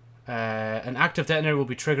 An active detonator will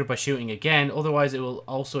be triggered by shooting again. Otherwise, it will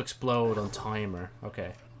also explode on timer.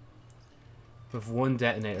 Okay. With one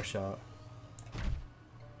detonator shot.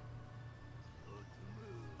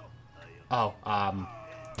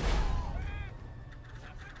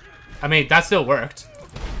 I mean, that still worked.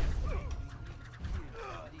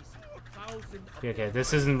 Okay,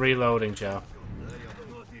 this isn't reloading, Joe.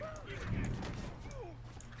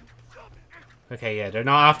 Okay, yeah, they're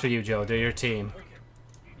not after you, Joe. They're your team.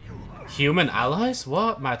 Human allies?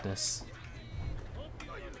 What madness?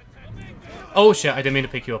 Oh shit, I didn't mean to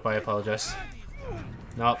pick you up. I apologize.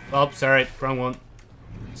 No, oh, sorry, wrong one.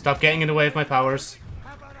 Stop getting in the way of my powers.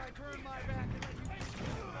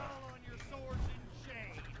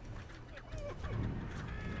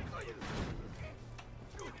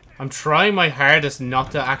 I'm trying my hardest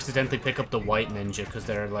not to accidentally pick up the white ninja because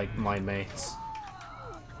they're like my mates.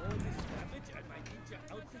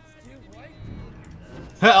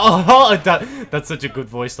 Oh, that's such a good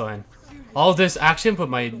voice line. All this action, but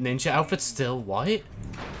my ninja outfit's still white?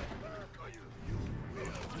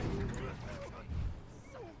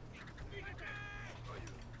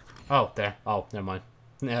 Oh, there. Oh, never mind.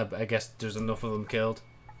 Yeah, I guess there's enough of them killed.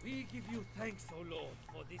 We give you thanks, O Lord,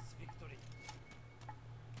 for this victory.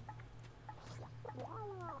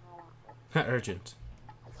 Urgent.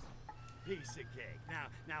 Piece of cake.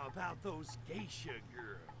 Now about those geisha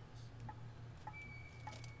girls.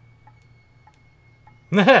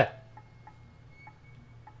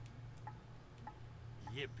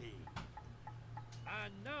 Yippee.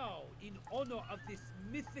 And now, in honor of this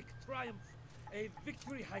mythic triumph, a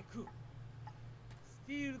victory haiku.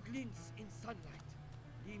 Steel glints in sunlight,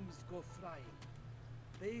 limbs go flying,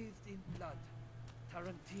 bathed in blood,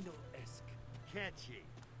 Tarantino-esque. Catchy.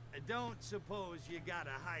 Don't suppose you got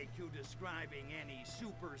a haiku describing any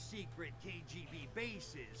super secret KGB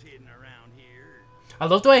bases hidden around here? I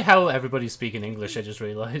love the way how everybody's speaking English, I just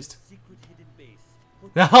realized. Secret hidden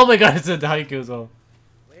base. Oh my god, it's a haiku as well.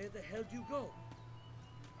 Where the hell do you go?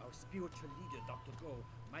 Our spiritual leader, Dr. Go,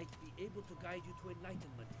 might be able to guide you to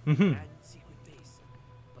enlightenment and secret base.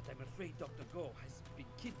 But I'm afraid Dr. Go has been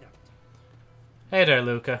kidnapped. Hey there,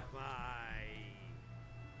 Luca.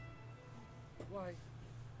 Why?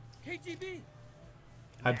 KGB?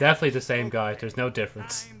 I'm definitely the same guy, there's no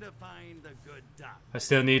difference. Time to find the good doc. I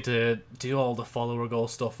still need to do all the follower goal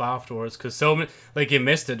stuff afterwards, because so many, like, you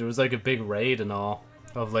missed it, there was like a big raid and all,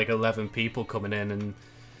 of like 11 people coming in, and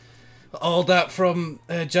all that from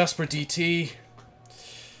Jasper DT.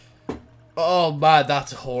 Oh man,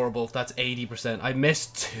 that's horrible, that's 80%. I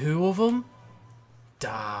missed 2 of them?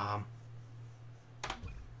 Damn.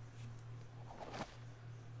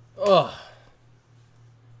 Ugh.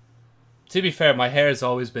 To be fair, my hair has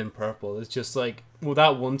always been purple. It's just like, well,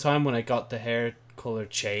 that one time when I got the hair color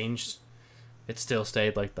changed, it still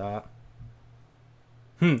stayed like that.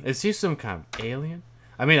 Is he some kind of alien?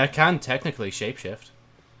 I mean, I can technically shapeshift.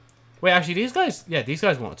 Wait, actually, these guys, yeah, these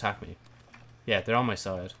guys won't attack me. Yeah, they're on my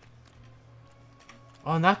side.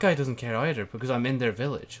 Oh, and that guy doesn't care either because I'm in their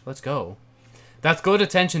village. Let's go. That's good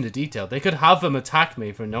attention to detail. They could have them attack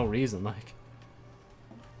me for no reason, like.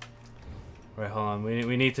 Right, hold on.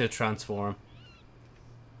 We need to transform.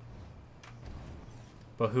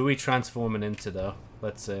 But who are we transforming into, though?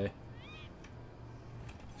 Let's see.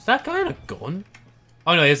 Is that guy on a gun?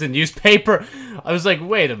 Oh, no, he has a newspaper. I was like,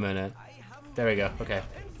 wait a minute. There we go. Okay.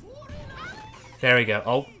 There we go.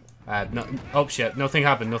 Oh. No, oh, shit. Nothing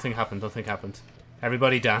happened. Nothing happened. Nothing happened.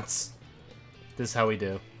 Everybody dance. This is how we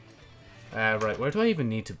do. Right. Where do I even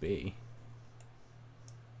need to be?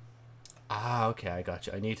 Ah, okay, I got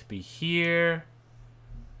you. I need to be here.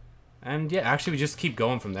 And yeah, actually, we just keep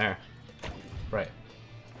going from there. Right.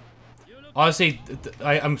 Honestly,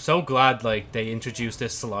 I'm so glad, like, they introduced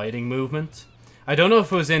this sliding movement. I don't know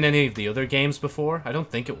if it was in any of the other games before. I don't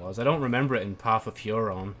think it was. I don't remember it in Path of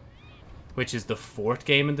Furon, which is the 4th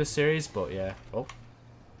game in this series, but yeah. Oh.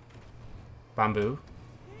 Bamboo.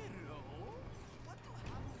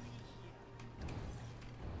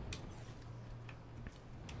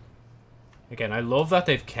 Again, I love that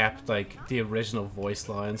they've kept, like, the original voice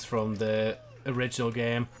lines from the original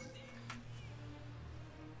game.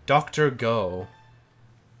 Dr. Go.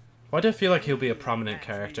 Why do I feel like he'll be a prominent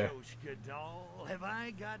character? Have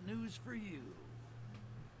I got news for you?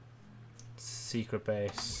 Secret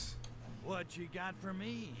base. What you got for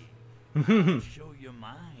me? I'll show you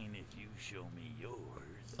mine if you show me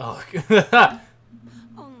yours. Oh.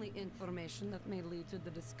 Only information that may lead to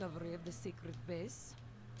the discovery of the secret base.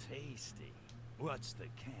 Tasty. What's the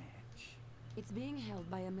catch? It's being held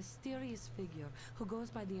by a mysterious figure who goes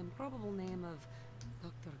by the improbable name of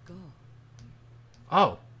Dr. Go.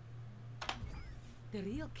 Oh. The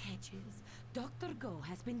real catch is Dr. Go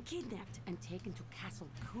has been kidnapped and taken to Castle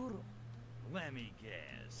Kuro. Let me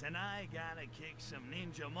guess, and I gotta kick some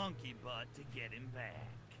ninja monkey butt to get him back.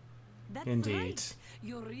 That's Indeed. right.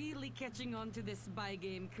 You're really catching on to this spy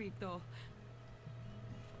game, Crypto.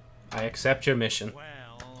 I accept your mission.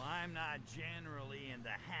 Well, I'm not generally in the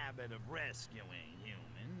habit of rescuing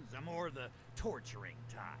humans. I'm more the torturing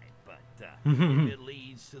type, but if it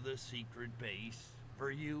leads to the secret base, for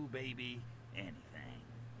you, baby, anything.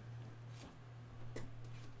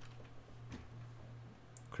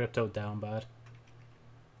 Crypto down bad.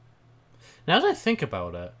 Now that I think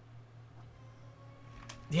about it,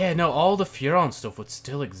 yeah, no, all the Furon stuff would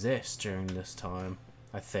still exist during this time,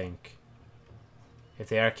 I think. If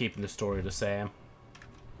they are keeping the story the same.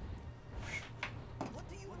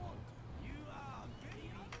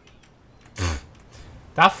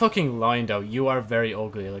 That fucking line though, you are very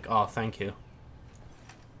ugly, like, oh, thank you.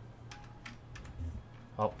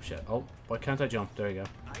 Oh, shit. Oh, why can't I jump? There you go.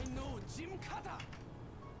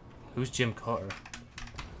 Who's Jim Cutter?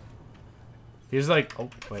 He's like, oh,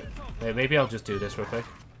 wait, maybe I'll just do this real quick.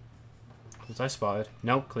 Was I spotted?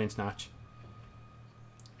 Nope, clean snatch.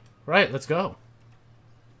 Right, let's go.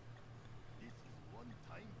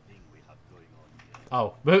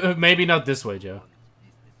 Oh, but maybe not this way, Joe.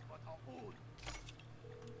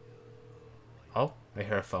 Oh, I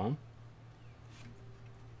hear a phone.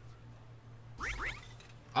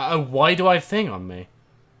 Why do I have thing on me?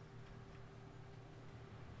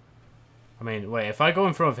 I mean, wait, if I go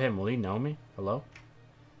in front of him, will he know me? Hello?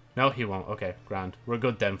 No, he won't. Okay, grand. We're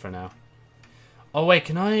good then for now. Oh, wait,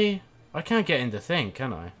 can I... I can't get in the thing,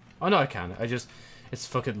 can I? Oh, no, I can. I just... It's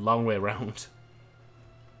fucking long way around.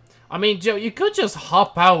 I mean, Joe, you could just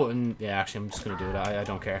hop out and... Yeah, actually, I'm just gonna do that. I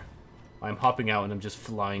don't care. I'm hopping out and I'm just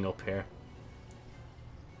flying up here.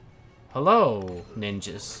 Hello,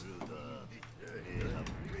 ninjas.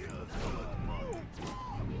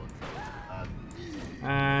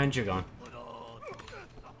 And you're gone.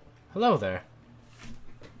 Hello there.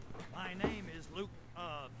 My name is Luke,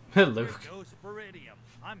 Luke.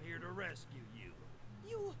 I'm here to rescue you.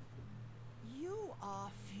 You are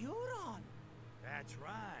Furon. That's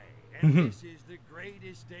right. And this is the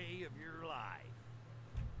greatest day of your life.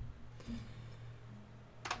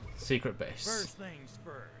 Secret base. First things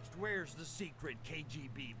first, where's the secret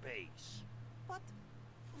KGB base? But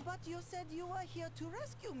you said you were here to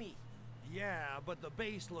rescue me. Yeah, but the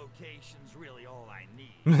base location's really all I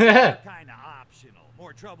need. Kinda optional.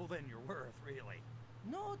 More trouble than you're worth, really.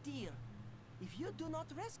 No, dear. If you do not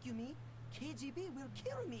rescue me, KGB will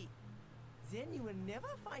kill me. Then you will never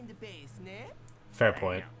find the base, ne? Fair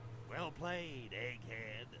point. Well played,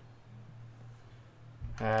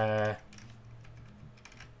 egghead.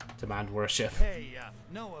 Demand worship. Hey,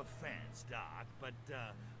 no offense, Doc, but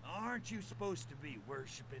aren't you supposed to be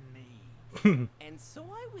worshiping me? And so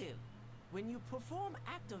I will. When you perform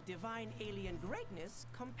act of divine alien greatness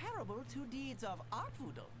comparable to deeds of art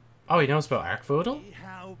voodoo. Oh, he knows about Arc Voodoo?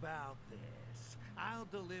 How about this? I'll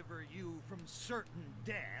deliver you from certain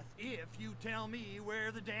death if you tell me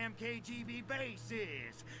where the damn KGB base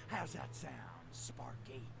is. How's that sound,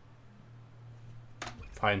 Sparky?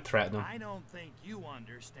 Fine, threaten him. I don't think you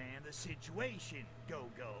understand the situation,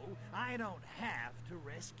 Go-Go. I don't have to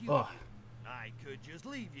rescue you. I could just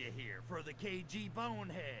leave you here for the KG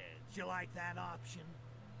boneheads. You like that option?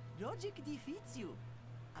 Logic defeats you.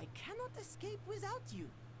 I cannot escape without you.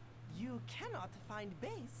 You cannot find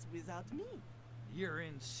base without me. You're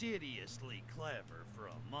insidiously clever for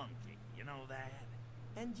a monkey, you know that?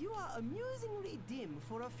 And you are amusingly dim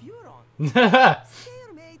for a Furon.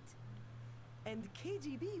 Scare, mate. And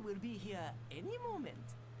KGB will be here any moment.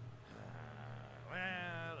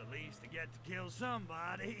 Well, at least I get to kill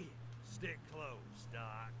somebody. Stick close,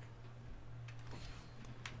 Doc.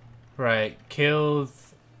 Right, kill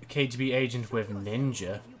KGB agent with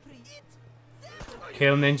ninja.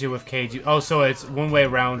 Kill ninja with KGB. Oh, so it's one way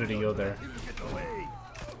around or the other.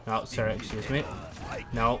 Oh, sorry, excuse me.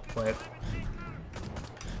 No, wait.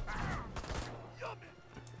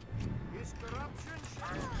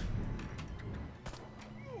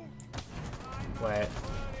 Wait.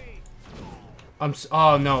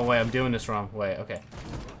 Oh no, wait, I'm doing this wrong. Wait, okay.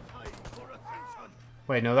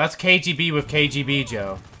 Wait, no, that's KGB with KGB,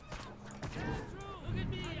 Joe.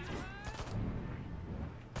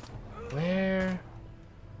 Where?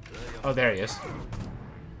 Oh, there he is.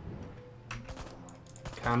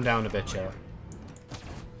 Calm down a bit, Joe.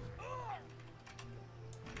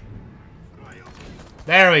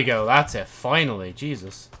 There we go, that's it, finally,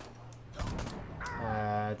 Jesus.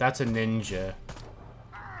 That's a ninja.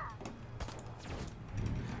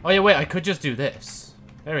 Oh yeah, wait, I could just do this.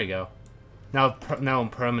 There we go. Now I'm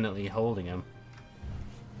permanently holding him.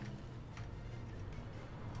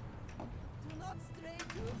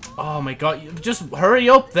 Oh my god, just hurry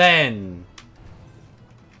up then!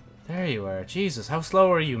 There you are. Jesus, how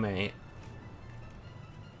slow are you, mate?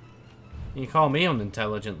 You call me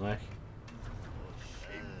unintelligent, like.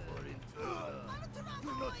 Shame for intruder. Do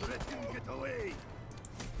not let him get away.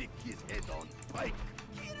 Stick his head on spike.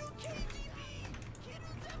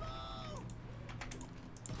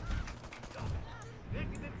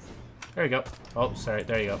 There you go. Oh, sorry.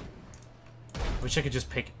 There you go. Wish I could just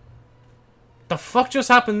pick. The fuck just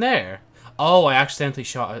happened there? Oh, I accidentally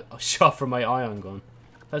shot a shot from my ion gun.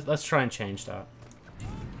 Let's try and change that.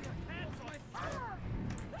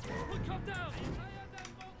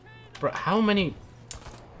 Bro, how many?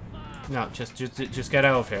 No, just get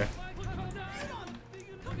out of here.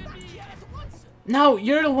 No,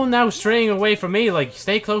 you're the one now straying away from me. Like,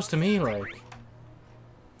 stay close to me, like.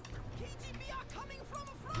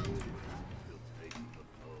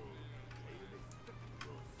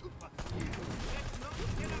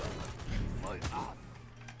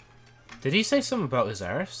 Did he say something about his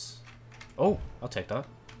arse? Oh, I'll take that.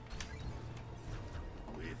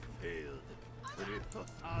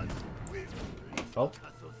 Oh,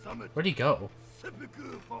 where'd he go?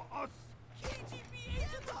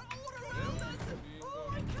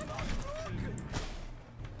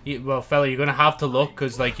 Well, fella, you're gonna have to look,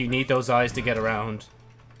 because, like, you need those eyes to get around.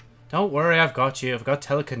 Don't worry, I've got you. I've got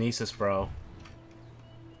telekinesis, bro.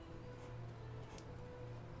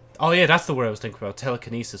 Oh, yeah, that's the word I was thinking about.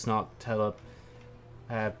 Telekinesis, not telepathy?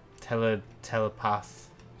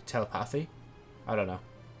 I don't know.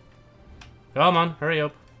 Come on, hurry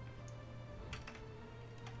up.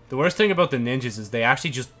 The worst thing about the ninjas is they actually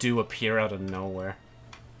just do appear out of nowhere.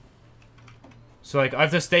 So, like, I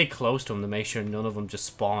have to stay close to them to make sure none of them just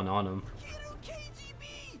spawn on him.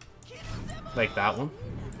 Like that one.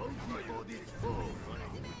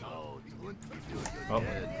 Oh,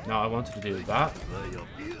 no, I wanted to do that.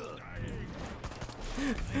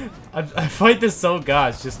 I find this so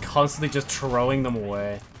gosh, just constantly just throwing them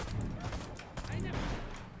away.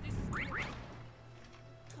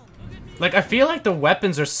 Like, I feel like the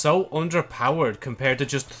weapons are so underpowered compared to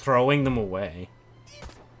just throwing them away.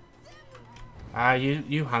 Ah,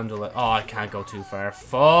 you handle it. Oh, I can't go too far.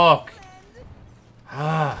 Fuck!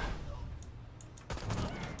 Ah.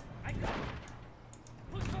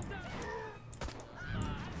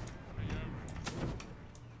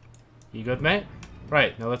 You good, mate?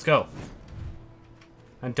 Right, now let's go.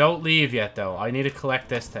 And don't leave yet, though. I need to collect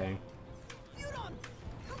this thing.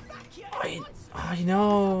 I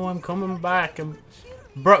know, I'm coming back.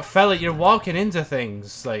 Bro, fella, you're walking into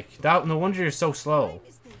things. Like, that. No wonder you're so slow.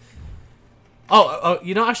 Oh,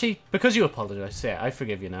 you know, actually, because you apologize, yeah, I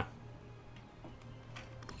forgive you now.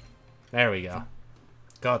 There we go.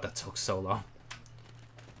 God, that took so long.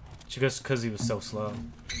 Just because he was so slow.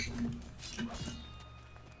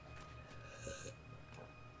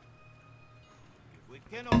 We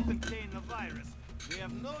cannot contain the virus. We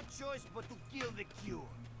have no choice but to kill the cure.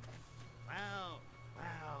 Wow,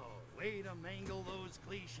 way to mangle those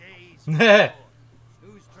cliches.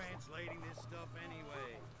 Who's translating this stuff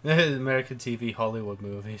anyway? American TV Hollywood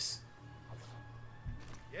movies.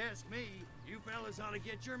 Yes, me. You fellas ought to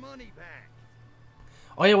get your money back.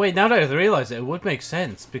 Oh yeah, wait, now that I realize it, it would make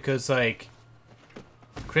sense, because, like,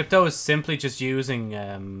 Crypto is simply just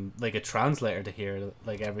using, like, a translator to hear,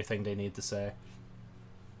 like, everything they need to say.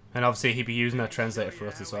 And obviously he'd be using that translator for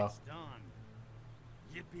us as well.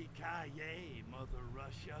 Yippee-ki-yay, Mother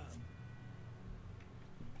Russia.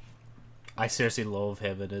 I seriously love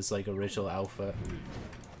him in his, like, original outfit.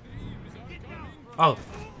 Oh,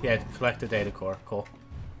 yeah, collect the data core. Cool.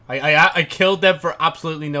 I killed them for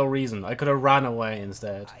absolutely no reason. I could have ran away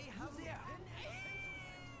instead.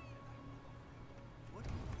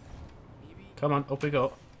 Come on, up we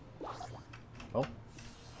go. Oh,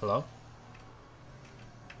 hello?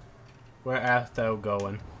 Where art thou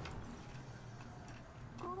going?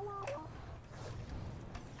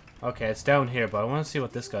 Okay, it's down here, but I want to see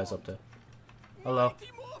what this guy's up to. Hello.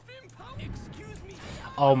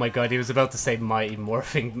 Oh my god, he was about to say Mighty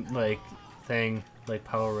Morphing, like, thing. Like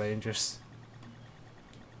Power Rangers.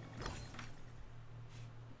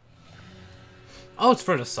 Oh, it's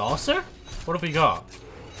for the saucer? What have we got?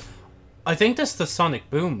 I think that's the Sonic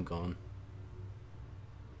Boom gun.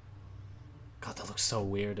 God, that looks so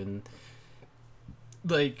weird and,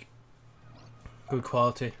 like, good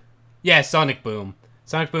quality. Yeah, Sonic Boom.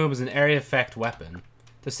 Sonic Boom is an area effect weapon.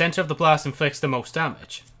 The center of the blast inflicts the most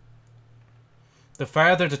damage. The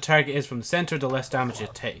farther the target is from the center, the less damage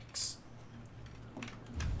it takes.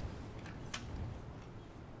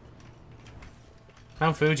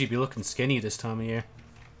 Mount Fuji be looking skinny this time of year.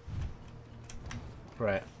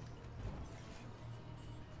 Right.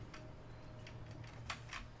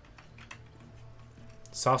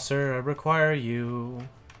 Saucer, I require you.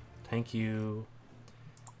 Thank you.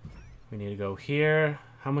 We need to go here.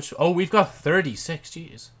 How much? Oh, we've got 36.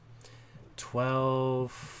 Jeez.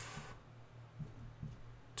 12.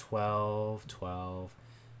 12. 12.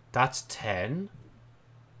 That's 10.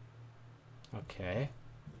 Okay.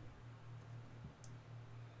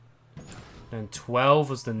 And 12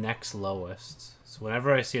 was the next lowest. So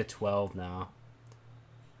whenever I see a 12 now...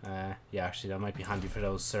 yeah, actually, that might be handy for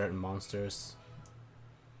those certain monsters.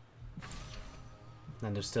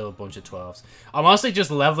 And there's still a bunch of 12s. I'm honestly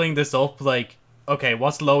just leveling this up, like... Okay,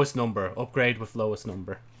 what's lowest number? Upgrade with lowest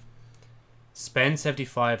number. Spend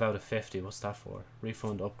 75 out of 50. What's that for?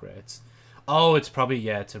 Refund upgrades. Oh, it's probably,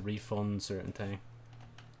 yeah, to refund certain thing.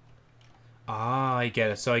 Ah, I get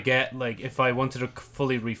it. So I get, like, if I wanted to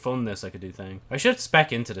fully refund this, I could do thing. I should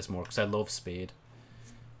spec into this more, because I love speed.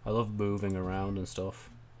 I love moving around and stuff.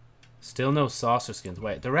 Still no saucer skins.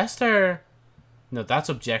 Wait, the rest are... No, that's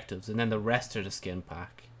objectives, and then the rest are the skin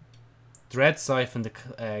pack. Dread Siphon,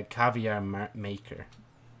 the Caviar Maker.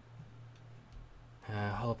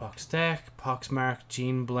 Holobox Deck, Poxmark,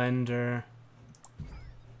 Gene Blender.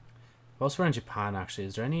 Whilst we're in Japan, actually,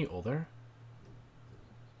 is there any other?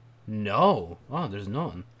 No. Oh, there's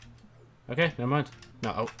none. Okay, never mind.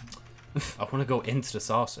 No, I want to go into the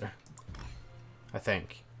saucer. I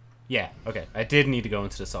think. Yeah, okay. I did need to go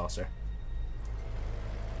into the saucer.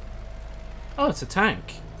 Oh, it's a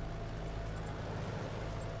tank.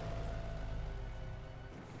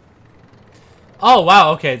 Oh,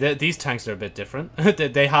 wow, okay. These tanks are a bit different.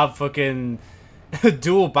 They have fucking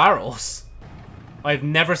dual barrels. I've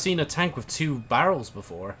never seen a tank with 2 barrels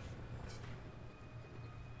before.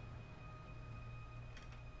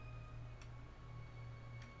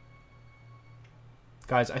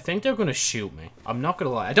 Guys, I think they're going to shoot me. I'm not going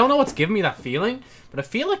to lie. I don't know what's giving me that feeling, but I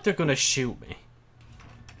feel like they're going to shoot me.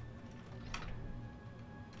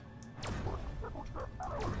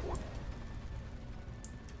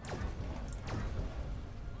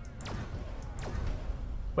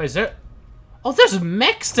 Wait, is there... Oh, there's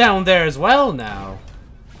mechs down there as well now.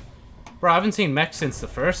 Bro, I haven't seen mechs since the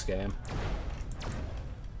first game.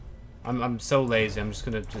 I'm so lazy. I'm just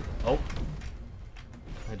gonna... Oh.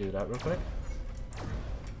 Can I do that real quick?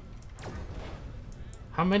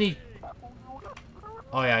 How many...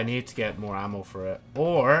 Oh yeah, I need to get more ammo for it.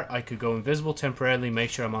 Or I could go invisible temporarily, make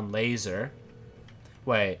sure I'm on laser.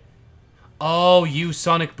 Wait. Oh, use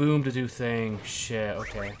Sonic Boom to do thing. Shit,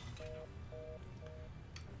 okay.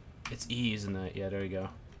 It's E, isn't it? Yeah, there we go.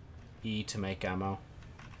 E to make ammo.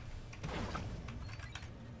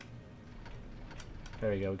 There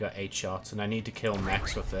we go, we got 8 shots, and I need to kill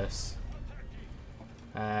mechs with this.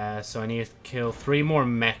 So I need to kill 3 more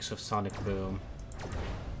mechs with Sonic Boom.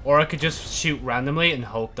 Or I could just shoot randomly and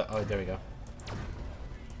hope that... Oh, there we go.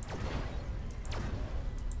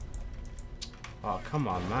 Oh, come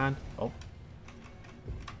on, man. Oh.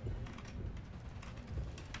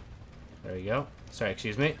 There we go. Sorry,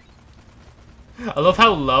 excuse me. I love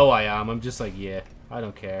how low I am. I'm just like, yeah, I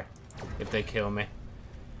don't care if they kill me.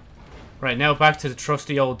 Right, now back to the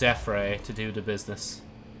trusty old Death Ray to do the business.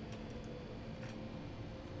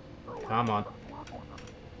 Come on.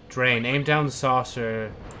 Drain. Aim down the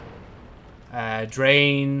saucer.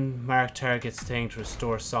 Drain. Mark target's thing to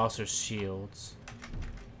restore saucer shields.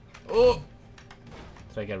 Oh!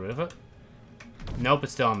 Did I get rid of it? Nope,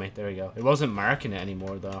 it's still on me. There we go. It wasn't marking it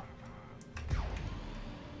anymore, though.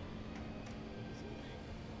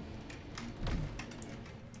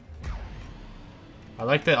 I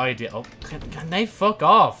like the idea. Oh, can they fuck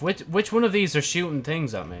off? Which one of these are shooting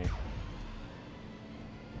things at me?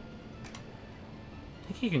 I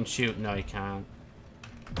think you can shoot. No, you can't.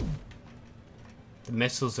 The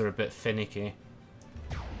missiles are a bit finicky.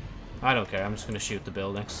 I don't care. I'm just going to shoot the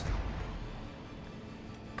buildings.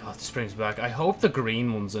 God, this brings back. I hope the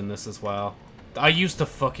green one's in this as well. I used to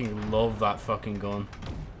fucking love that fucking gun.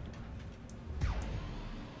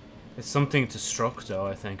 It's something to struck, though,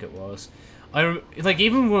 I think it was. Like,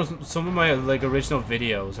 even with some of my, like, original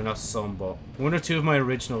videos, or not some, but 1 or 2 of my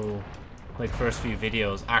original, like, first few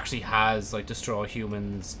videos actually has, like, Destroy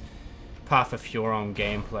Humans, Path of Furon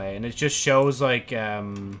gameplay, and it just shows, like,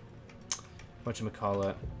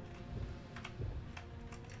 whatchamacallit?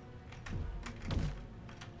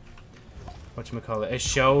 It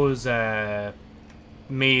shows,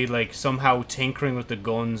 me, like, somehow tinkering with the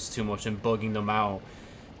guns too much and bugging them out.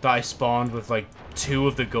 That I spawned with, like, 2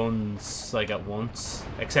 of the guns, like, at once.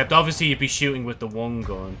 Except, obviously, you'd be shooting with the one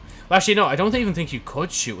gun. Well, actually, no, I don't even think you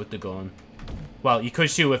could shoot with the gun. Well, you could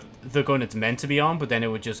shoot with the gun it's meant to be on, but then it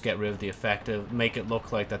would just get rid of the effect of make it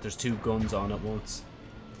look like that there's 2 guns on at once.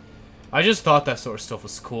 I just thought that sort of stuff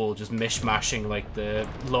was cool, just mishmashing, like, the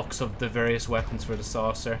looks of the various weapons for the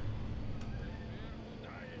saucer.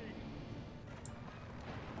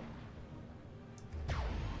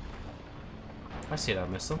 I see that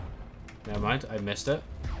missile. Never mind, I missed it.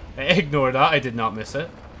 Ignore that, I did not miss it.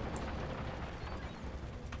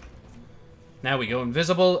 Now we go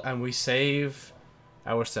invisible and we save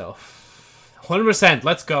ourselves. 100%,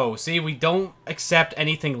 let's go. See, we don't accept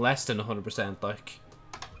anything less than 100%. Like,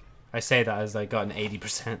 I say that as I got an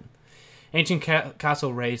 80%. Ancient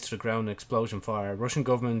castle razed to the ground in explosion fire. Russian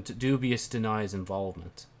government dubious denies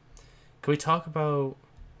involvement. Can we talk about...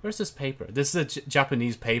 Where's this paper? This is a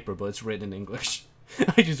Japanese paper, but it's written in English.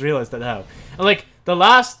 I just realized that now. And, like, the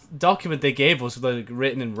last document they gave was, like,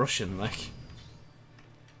 written in Russian, like...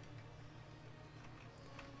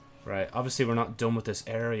 Right, obviously we're not done with this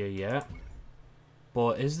area yet.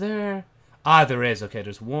 But is there... Ah, there is. Okay,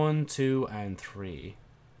 there's 1, 2, and 3.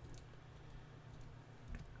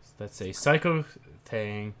 So let's say psycho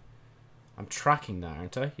thing. I'm tracking that,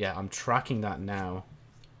 aren't I? Yeah, I'm tracking that now.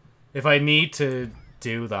 If I need to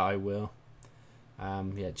do that, I will.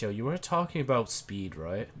 Yeah, Joe, you were talking about speed,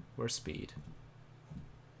 right? Where's speed?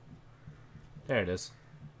 There it is.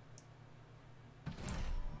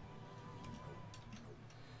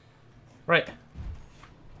 Right.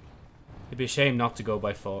 It'd be a shame not to go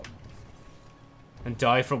by foot. And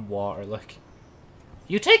die from water, like.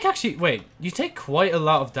 You take actually... Wait, you take quite a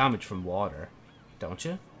lot of damage from water, don't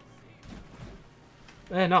you?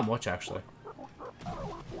 Eh, not much, actually.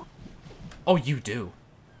 Oh, you do.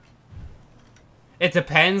 It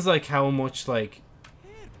depends, like, how much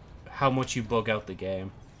you bug out the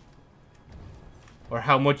game. Or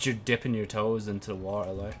how much you're dipping your toes into the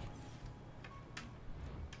water, like.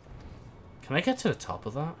 Can I get to the top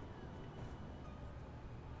of that?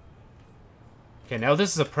 Okay, now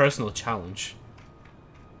this is a personal challenge.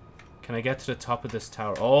 Can I get to the top of this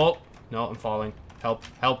tower? Oh! No, I'm falling. Help,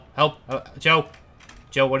 help, help! Joe!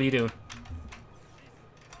 Joe, what are you doing?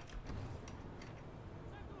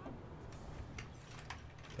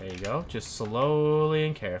 There you go. Just slowly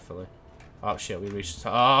and carefully. Oh shit, we reached the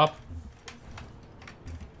top.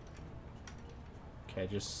 Okay,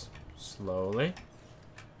 just slowly.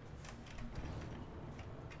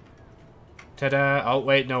 Ta-da! Oh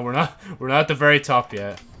wait, no, we're not at the very top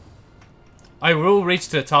yet. I will reach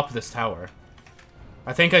to the top of this tower.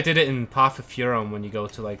 I think I did it in Path of Furon when you go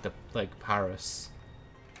to like Paris.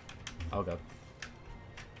 Oh god.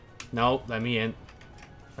 No, let me in.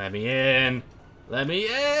 Let me in. Let me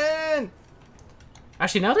in!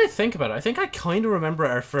 Actually, now that I think about it, I think I kind of remember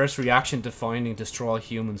our first reaction to finding Destroy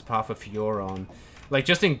Humans Path of Furon. Like,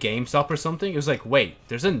 just in GameStop or something. It was like, wait,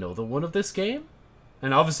 there's another one of this game?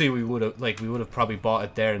 And obviously we would have probably bought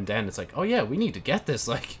it there and then. It's like, oh yeah, we need to get this,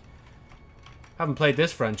 like... Haven't played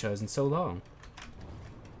this franchise in so long.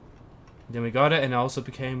 Then we got it, and it also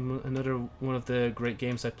became another one of the great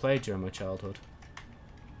games I played during my childhood.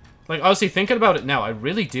 Like, honestly, thinking about it now, I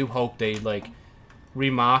really do hope they, like,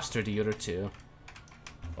 remaster the other two.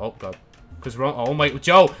 Oh, God. Because we're on... Oh, my...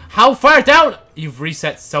 Joe, how far down? You've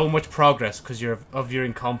reset so much progress because of your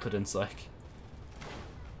incompetence, like.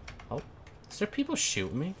 Oh. Is there people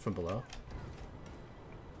shooting me from below?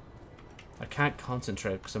 I can't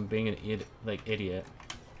concentrate because I'm being an idiot.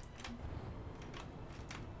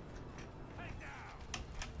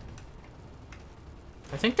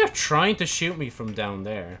 I think they're trying to shoot me from down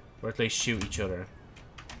there. Or at least shoot each other.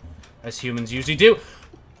 As humans usually do.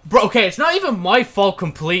 Bro, okay, it's not even my fault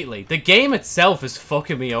completely. The game itself is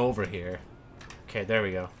fucking me over here. Okay, there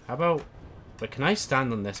we go. How about... Wait, can I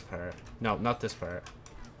stand on this part? No, not this part.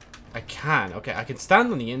 I can. Okay, I can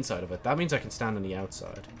stand on the inside of it. That means I can stand on the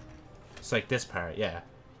outside. It's like this part, yeah.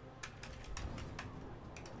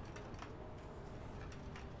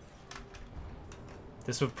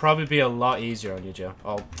 This would probably be a lot easier on you, Joe.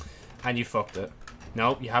 Oh, and you fucked it.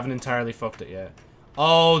 No, you haven't entirely fucked it yet.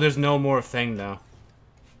 Oh, there's no more thing now.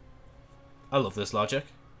 I love this logic.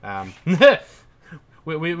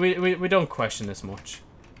 We don't question this much.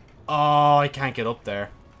 Oh, I can't get up there.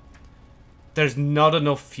 There's not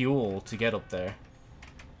enough fuel to get up there.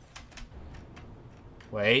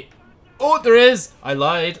 Wait. Oh, there is! I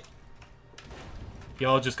lied.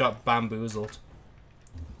 Y'all just got bamboozled.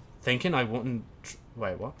 Thinking I wouldn't...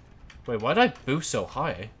 Wait, what? Wait, why did I boost so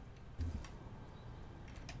high?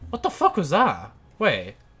 What the fuck was that?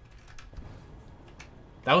 Wait.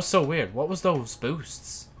 That was so weird. What was those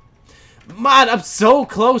boosts? Man, I'm so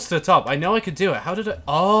close to the top. I know I could do it. How did I...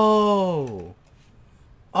 Oh.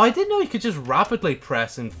 I didn't know you could just rapidly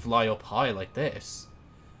press and fly up high like this.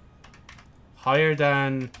 Higher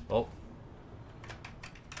than... Oh.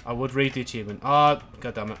 I would read the achievement. Oh,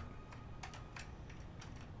 god damn it.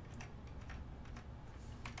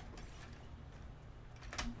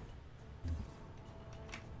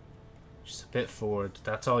 Just a bit forward.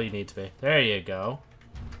 That's all you need to be. There you go.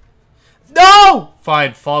 No! No!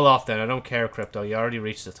 Fine, fall off then. I don't care, Crypto. You already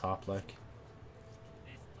reached the top, like.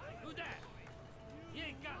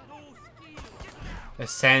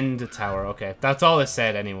 Ascend the tower. Okay, that's all it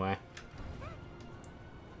said anyway.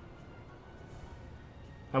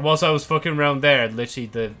 And whilst I was fucking around there, literally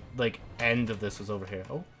the, like, end of this was over here.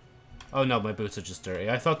 Oh. Oh no, my boots are just dirty.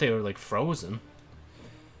 I thought they were, like, frozen.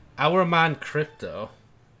 Our man Crypto.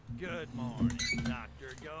 Good morning,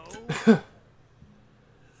 Dr. Go.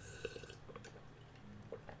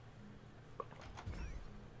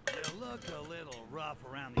 You look a little rough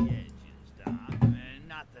around the edges, Doc.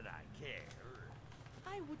 Not that I care.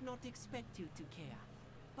 I would not expect you to care.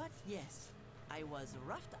 But yes, I was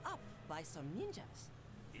roughed up by some ninjas.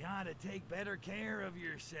 You ought to take better care of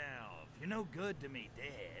yourself. You're no good to me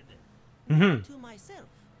dead. To myself.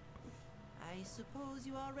 I suppose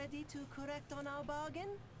you are ready to correct on our bargain?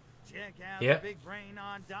 Check out Yep. the big brain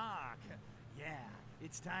on Doc. Yeah,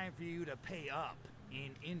 it's time for you to pay up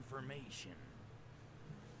in information.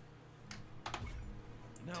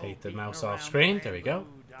 No Take the beating mouse around off screen. the There we go.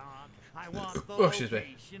 bamboo, Doc. I want the Oh, excuse me.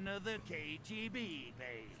 location of the KGB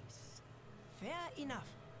base. Fair enough.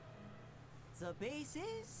 The base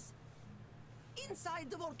is inside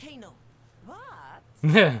the volcano. But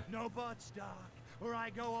No buts, Doc, or I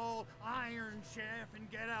go all Iron Chef and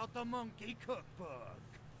get out the monkey cookbook.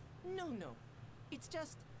 no. It's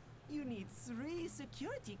just you need 3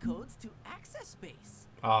 security codes to access base.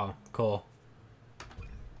 Oh, cool.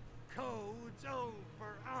 Codes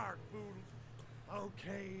over art food.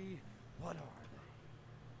 Okay, what are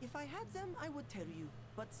they? If I had them, I would tell you.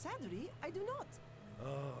 But sadly, I do not.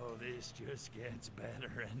 Oh, this just gets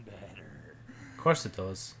better and better. Of course it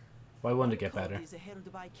does. Why wouldn't it get One better? code is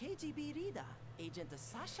held by KGB reader, Agent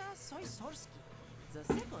Sasha Soysorsky. The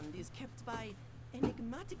second is kept by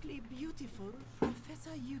enigmatically beautiful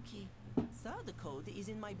Professor Yuki. Third code is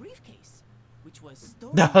in my briefcase, which was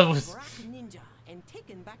stolen That by was- Black Ninja and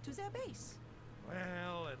taken back to their base.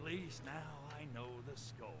 Well, at least now I know the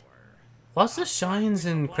score. What's the shines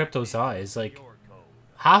in Black Crypto's Ninja eyes? Like, your code.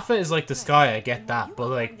 half it is like the sky, I get that, but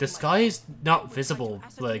like, the sky is not visible,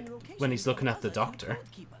 like, when he's looking at the doctor.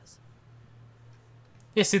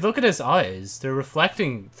 Yeah, see, look at his eyes. They're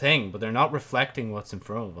reflecting thing, but they're not reflecting what's in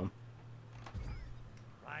front of him.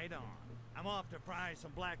 Right on. I'm off to pry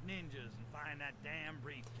some black ninjas and find that damn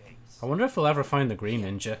briefcase. I wonder if we'll ever find the green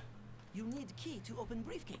ninja. You need key to open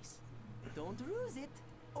briefcase. Don't lose it.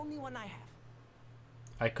 Only one I have.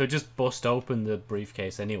 I could just bust open the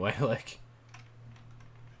briefcase anyway, like.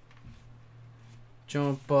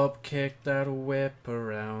 Jump up, kick that whip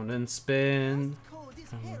around and spin. Code is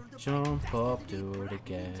held by Jump dastardly up, do it Black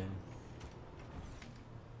again.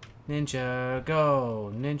 Ninja,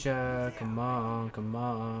 go! Ninja, come on, come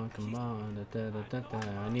on, come on. Da, da, da, da,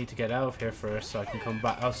 da. I need to get out of here first so I can come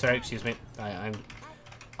back. Oh, sorry, excuse me.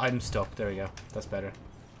 I'm stuck. There we go. That's better.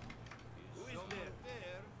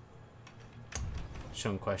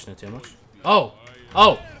 Shouldn't question it too much. Oh!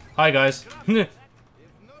 Oh! Hi, guys.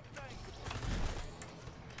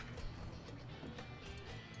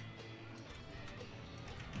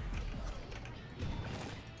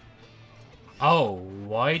 Oh,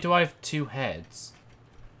 why do I have 2 heads?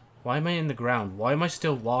 Why am I in the ground? Why am I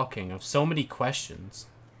still walking? I have so many questions.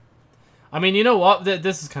 I mean, you know what?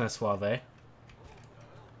 This is kind of suave.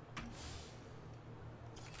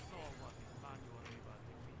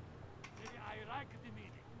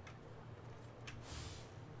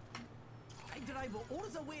 I drive all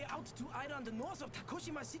the way out to island north of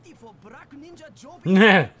Takoshima City for Black Ninja job.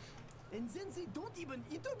 We're And then they don't even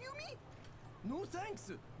interview me? No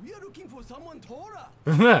thanks. We are looking for someone taller.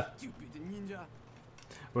 Stupid ninja.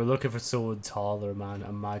 looking for someone taller, man.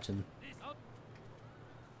 Imagine.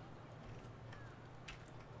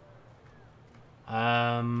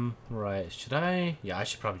 Right. Should I? Yeah, I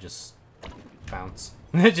should probably just bounce.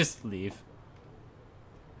 Just leave.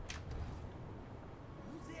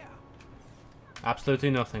 Who's there? Absolutely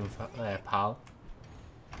nothing, pal.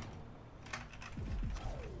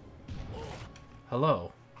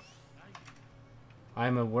 Hello.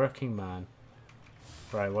 I'm a working man.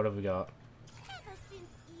 Right, what have we got? Ever since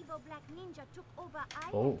evil Black Ninja took over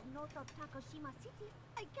Oh. island north of Takoshima City,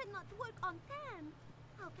 I cannot work on tan.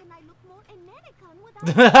 How can I look more American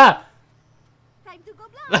without time to go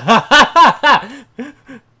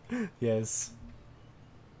blind? Yes.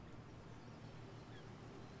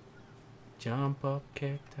 Jump up,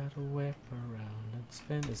 kick that whip around and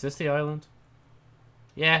spin. Is this the island?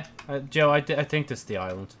 Yeah, Joe, I think this is the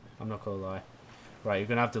island. I'm not gonna lie. Right, you're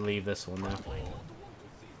gonna have to leave this one now.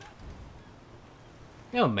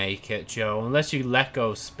 You'll make it, Joe. Unless you let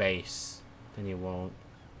go of space, then you won't.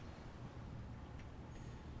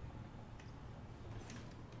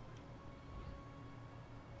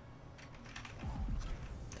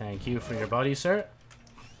 Thank you for your body, sir.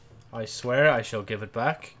 I swear I shall give it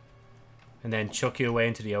back. And then chuck you away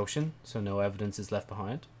into the ocean, so no evidence is left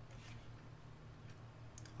behind.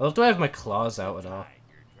 I love the way I have my claws out at all.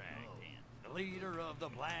 The leader of the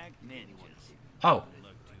Black Ninjas. Oh.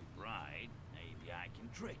 Look too bright. Maybe I can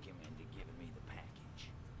trick him into giving me the package.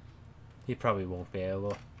 He probably won't be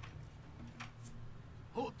able.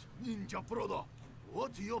 Hot ninja brother,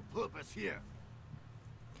 what's your purpose here?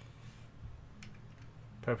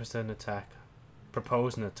 Purpose an attack.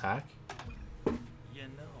 Propose an attack. You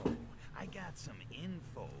know, I got some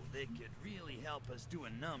info that could really help us do a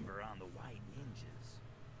number on the White Ninjas.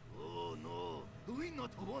 Oh no, we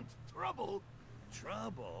not want trouble.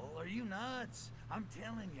 Trouble? Are you nuts? I'm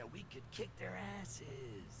telling you, we could kick their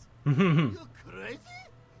asses. You crazy?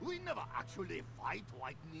 We never actually fight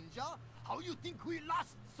White Ninja. How you think we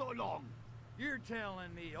last so long? You're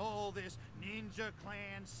telling me all this Ninja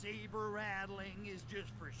Clan saber rattling is just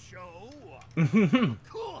for show? Of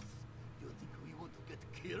course. You think we want to get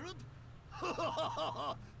killed?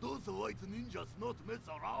 Those White Ninjas not mess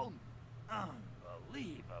around.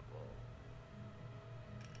 Unbelievable.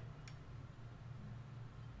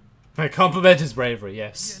 I compliment his bravery,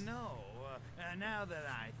 yes. You know, now that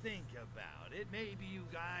I think about it, maybe you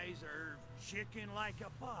guys are chicken like a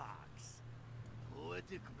fox.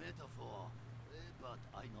 Poetic metaphor, but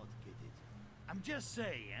I not get it. I'm just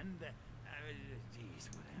saying that... geez,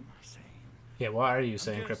 what am I saying? Yeah, what are you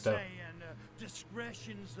saying, I'm just Crypto? saying,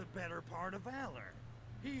 discretion's the better part of valor.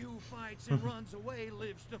 He who fights and runs away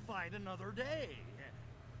lives to fight another day.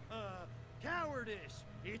 Cowardice,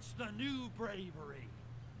 it's the new bravery.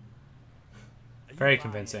 Very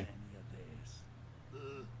convincing.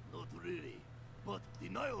 Not really. But the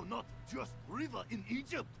Nile not just river in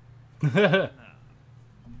Egypt.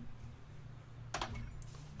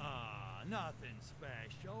 Nothing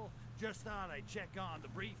special. Just thought I'd check on the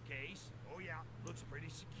briefcase. Oh yeah, looks pretty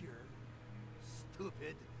secure.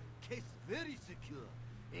 Stupid. Case very secure.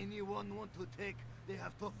 Anyone want to take, they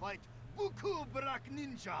have to fight Buku Black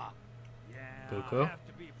Ninja. Yeah, Buku? I have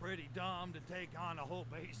to be pretty dumb to take on a whole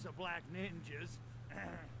base of black ninjas.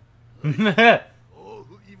 Oh,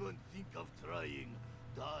 who even think of trying?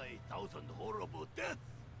 Die 1,000 horrible deaths.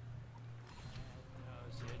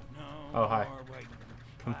 Oh, hi.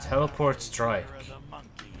 From Teleport Strike.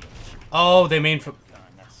 Oh, they mean from...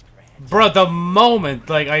 Bro, the moment,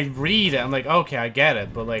 like, I read it, I'm like, okay, I get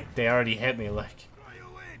it. But, like, they already hit me, like...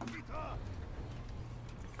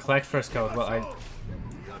 Collect first code. Well, I...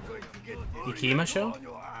 Ikima show?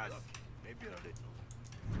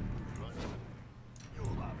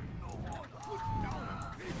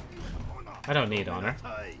 I don't need honor.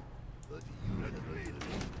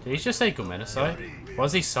 Did he just say Gomenasai? What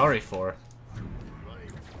was he sorry for?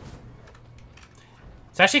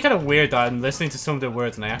 It's actually kind of weird that I'm listening to some of the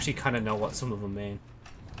words and I actually kind of know what some of them mean.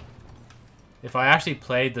 If I actually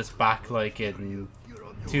played this back like in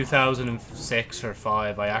 2006 or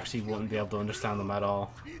 5, I actually wouldn't be able to understand them at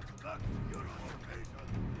all.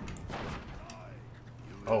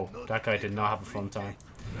 Oh, that guy did not have a fun time.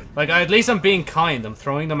 Like, at least I'm being kind. I'm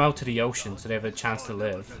throwing them out to the ocean so they have a chance to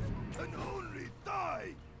live.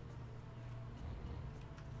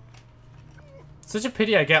 Such a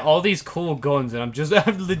pity I get all these cool guns and I'm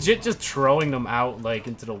legit just throwing them out, like,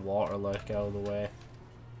 into the water, like, out of the way.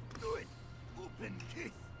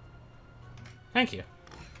 Thank you.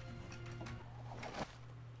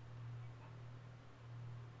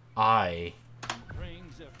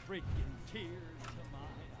 Brings a freaking tear to my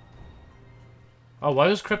eye. Oh, why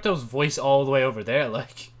was Crypto's voice all the way over there,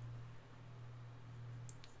 like?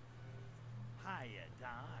 Hiya,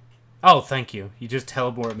 Doc. Oh, thank you. You just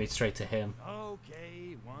teleported me straight to him.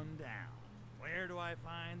 Okay, one down. Where do I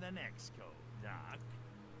find the next code, Doc?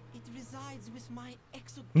 It resides with my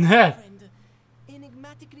ex-girlfriend,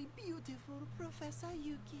 enigmatically beautiful Professor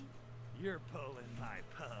Yuki. You're pulling my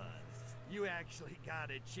puss. You actually got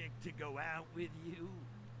a chick to go out with you?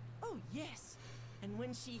 Oh, yes. And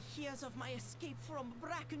when she hears of my escape from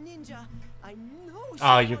Black Ninja, I know she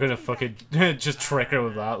Oh, you're gonna wants me fucking back. just trick her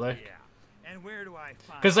with that, like. Yeah. And where do I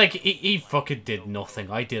find... Because, like, he fucking did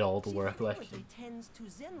nothing. I did all the She work, like. frequently tends to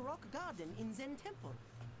Zen Rock Garden in Zen Temple.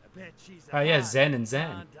 I bet she's a Oh, yeah, hot Zen and one,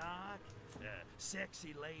 Zen. huh, Doc?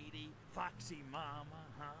 Sexy lady, foxy mama,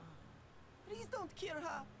 huh? Please don't kill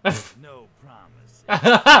her. No promise.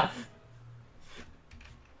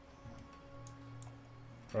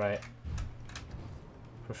 Right.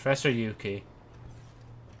 Professor Yuki.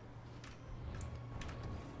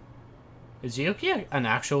 Is Yuki an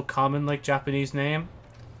actual common, like, Japanese name?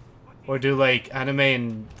 Or do, like, anime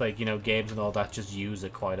and, like, you know, games and all that just use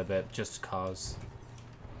it quite a bit, just cause?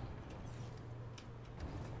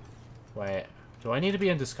 Wait, do I need to be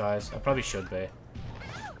in disguise? I probably should be.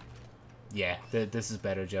 Yeah, this is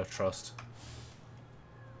better, Joe. Trust.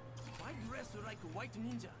 If I dress like a white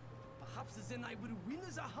ninja, perhaps then I will win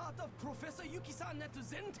the heart of Professor Yuki-san at the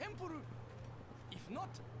Zen Temple. If not,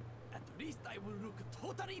 at least I will look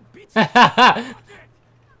totally bitchy.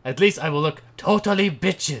 At least I will look totally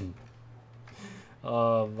bitchin'.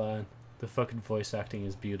 Oh man, the fucking voice acting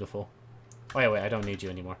is beautiful. Oh yeah, wait, I don't need you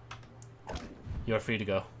anymore. You're free to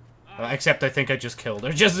go. Except I think I just killed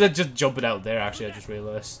her. Just jumping out there. Actually, I just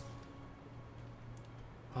realized.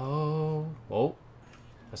 Oh,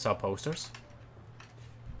 I saw posters.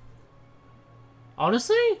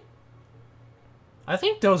 Honestly, I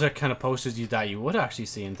think those are kind of posters that you would actually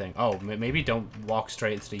see in thing. Oh, maybe don't walk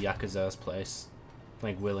straight into the Yakuza's place,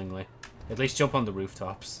 like willingly. At least jump on the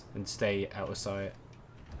rooftops and stay out of sight.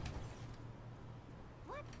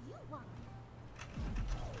 What you want?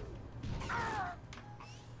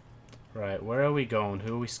 Right, where are we going?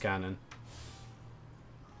 Who are we scanning?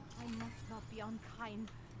 I must not be unkind.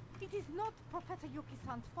 It is not Professor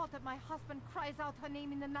Yuki-san's fault that my husband cries out her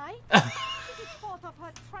name in the night. It is fault of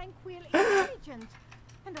her tranquil intelligence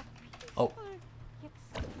and a peaceful yet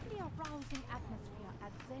simply arousing atmosphere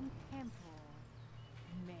at Zen Temple.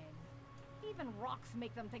 Men, even rocks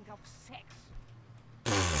make them think of sex.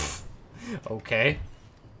 Okay,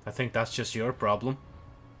 I think that's just your problem.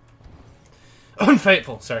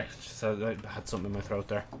 Unfaithful. Sorry, just, I had something in my throat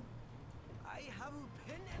there. I have a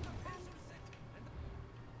pen and a pencil set.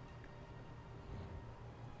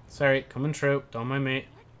 Sorry, coming through. Don't mind me.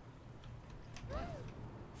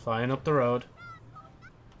 Flying up the road.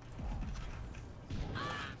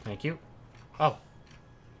 Thank you. Oh.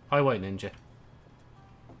 Hi, White Ninja.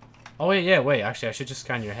 Oh, wait, yeah, wait. Actually, I should just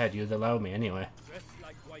scan your head. You'd allow me anyway. Dress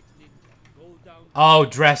like white ninja. Go down. Oh,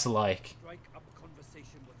 dress like. Strike up a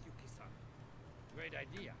conversation with Yuki-san. Great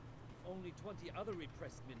idea. If only 20 other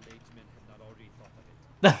repressed middle-aged men had not already thought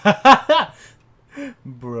of it.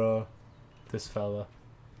 Bruh. This fella.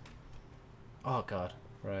 Oh, God.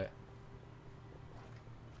 Right.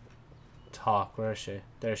 Talk. Where is she?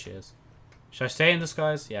 There she is. Should I stay in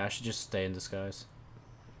disguise? Yeah, I should just stay in disguise.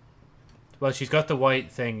 Well, she's got the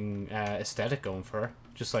white thing aesthetic going for her.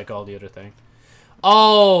 Just like all the other thing.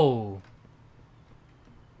 Oh!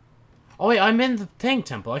 Oh, wait, I'm in the thing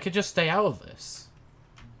temple. I could just stay out of this.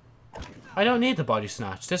 I don't need the body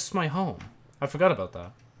snatch. This is my home. I forgot about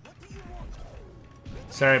that.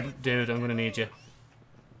 Sorry, dude. I'm gonna need you.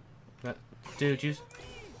 Dude, you...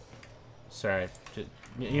 Sorry.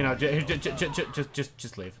 You know,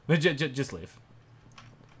 just leave. Just leave.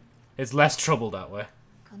 It's less trouble that way.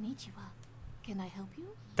 Konnichiwa. Can I help you?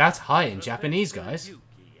 That's hi in Japanese, guys.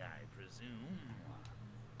 Yuki, I presume.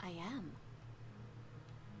 I am.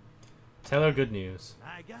 Tell her good news.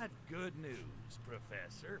 I got good news,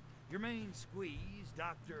 Professor. Your main squeeze,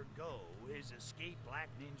 Dr. Go, has escaped Black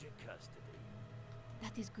Ninja custody.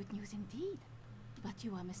 That is good news indeed. But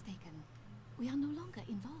you are mistaken. We are no longer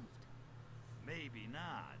involved. Maybe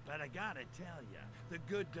not, but I gotta tell ya, the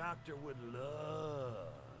good doctor would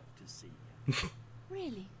love to see you.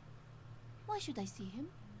 Really? Why should I see him?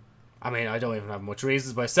 I mean, I don't even have much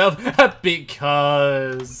reasons myself.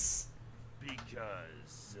 Because...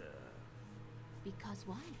 Because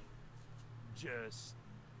why? Just...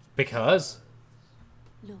 Because?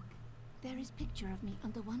 Look, there is picture of me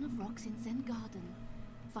under one of rocks in Zen Garden.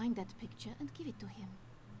 Find that picture and give it to him.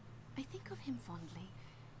 I think of him fondly,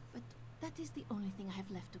 but that is the only thing I have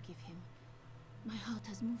left to give him. My heart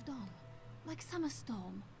has moved on, like summer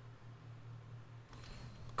storm.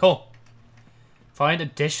 Cool. Find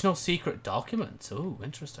additional secret documents. Ooh,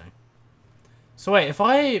 interesting. So wait, if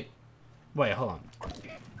I... Wait, hold on.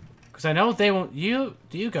 Because I know they won't...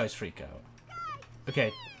 Do you guys freak out?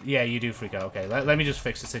 Okay, yeah, you do freak out. Okay, let me just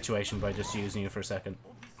fix the situation by just using you for a second.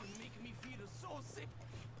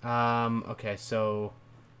 Okay, so...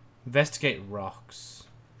 Investigate rocks.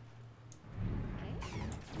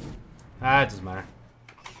 Ah, it doesn't matter.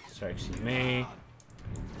 Sorry, excuse me.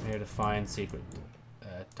 I'm here to find secret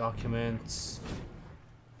documents.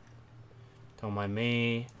 Don't mind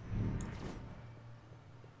me.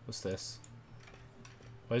 What's this?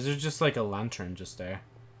 Why is there just like a lantern just there?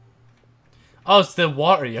 Oh, it's the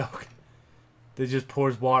water yoke. It just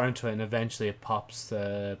pours water into it and eventually it pops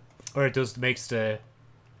the... Or it just makes the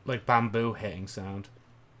like bamboo hitting sound.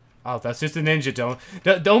 Oh, that's just a ninja.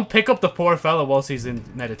 Don't pick up the poor fella whilst he's in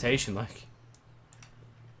meditation, like.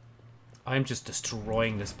 I'm just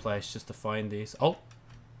destroying this place just to find these. Oh.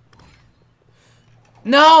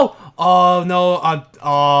 No! Oh, no.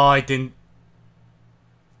 I didn't.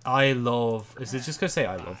 I love... Is it just gonna say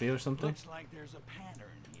I love you or something? Looks like there's a pattern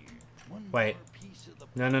here. One Wait. more piece of the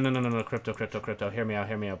No, crypto. Hear me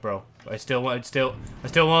out, bro. I still want to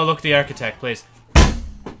look at the architect, please.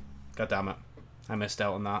 God damn it. I missed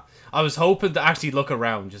out on that. I was hoping to actually look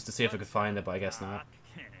around just to see if I could find it, but I guess not.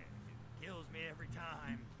 Kills me every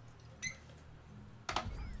time.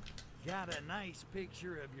 Got a nice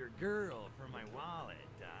picture of your girl for my wallet,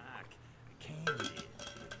 Doc. Candid,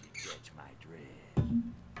 if you catch my drift.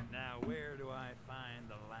 Now where do I find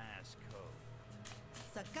the last code?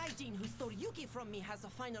 The gaijin who stole Yuki from me has a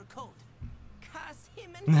final code. Curse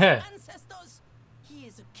him and his ancestors. He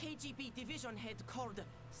is a KGB division head called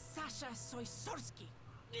Sasha Soysorski.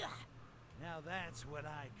 Now that's what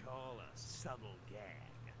I call a subtle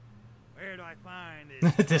gag. Where do I find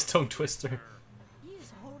it? This tongue twister. He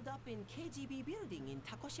is holed up in KGB building in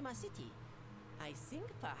Takoshima City. I think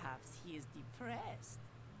perhaps he is depressed.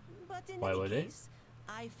 But in any case,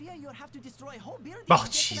 I fear you'll have to destroy whole building. Oh,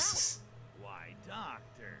 Jesus. Why,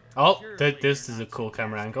 Doctor? Oh, this is a cool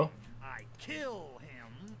camera angle. I kill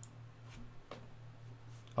him.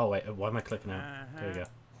 Oh, wait. Why am I clicking out? There we go.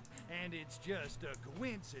 And it's just a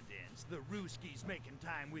coincidence the Ruski's making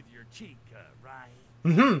time with your chica, right?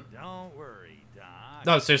 Mm-hmm. Don't worry, Doc.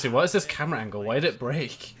 No, seriously, what is this camera angle? Why did it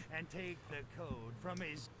break? And take the code from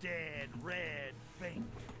his dead red fingers.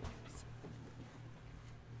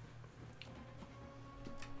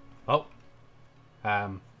 Oh.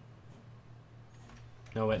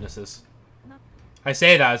 No witnesses. I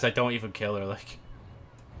say that as I don't even kill her, like.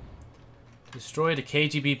 Destroy the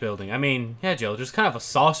KGB building. I mean, yeah, Joe, there's kind of a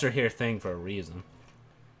saucer here thing for a reason.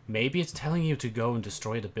 Maybe it's telling you to go and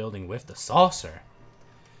destroy the building with the saucer.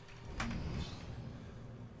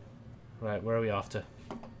 Right, where are we off to?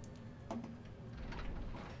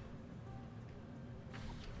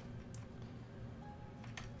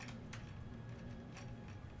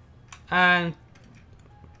 And...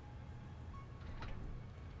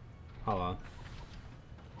 hold on.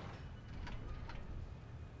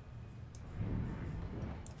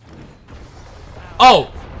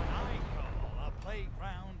 Oh!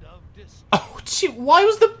 Oh, gee, why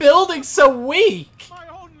was the building so weak? My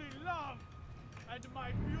only love and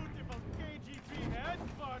my beautiful KGB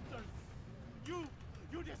headquarters. You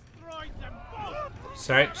destroyed them both.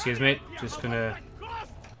 Sorry, excuse me. Just gonna...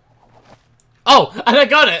 oh! And I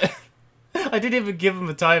got it! I didn't even give him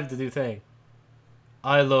the time to do thing.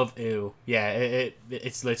 I love you. Yeah,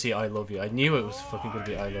 it's literally I love you. I knew it was fucking gonna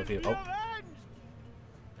be I love you. Oh.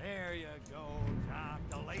 There you go,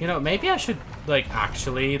 Doc. You know, maybe I should, like,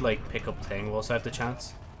 actually, like, pick up thing whilst I have the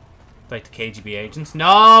chance. Like the KGB agents.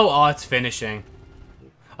 No! Oh, it's finishing.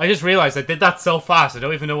 I just realized I did that so fast. I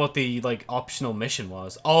don't even know what the, like, optional mission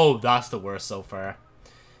was. Oh, that's the worst so far.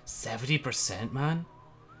 70%, man?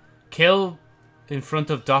 Kill in front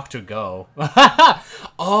of Dr. Go.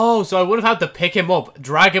 Oh, so I would have had to pick him up,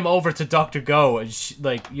 drag him over to Dr. Go, and,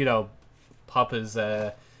 like, you know, pop his,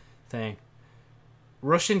 thing.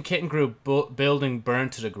 Russian kitten group building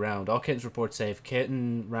burned to the ground. All kittens report safe.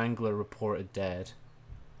 Kitten wrangler reported dead.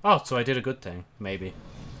 Oh, so I did a good thing. Maybe.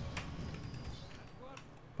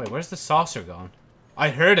 Wait, where's the saucer gone? I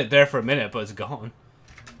heard it there for a minute, but it's gone.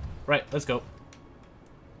 Right, let's go.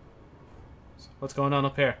 What's going on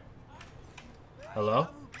up here? Hello?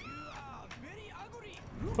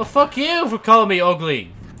 Well, fuck you for calling me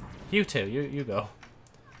ugly. You two, you go.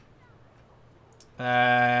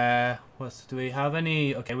 What do we have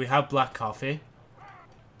any? Okay, we have black coffee.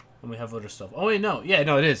 And we have other stuff. Oh wait, no. Yeah,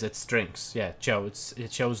 no, it is. It's drinks. Yeah, Joe,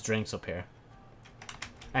 it shows drinks up here.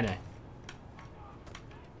 Anyway.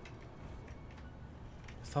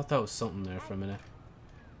 I thought that was something there for a minute.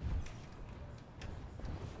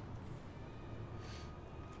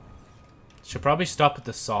 Should probably stop at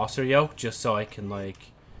the saucer yoke just so I can,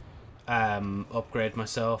 like, upgrade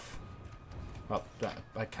myself. Oh,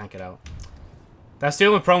 I can't get out. That's the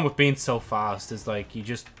only problem with being so fast, is, like, you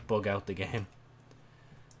just bug out the game.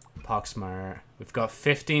 Poxmart. We've got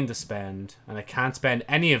 15 to spend, and I can't spend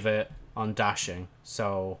any of it on dashing,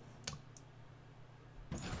 so...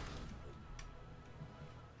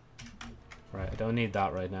 Right, I don't need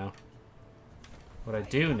that right now. What I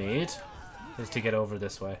do need is to get over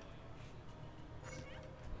this way.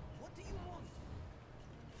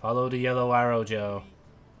 Follow the yellow arrow, Joe.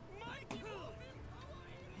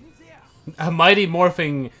 A mighty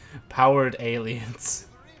morphing powered aliens.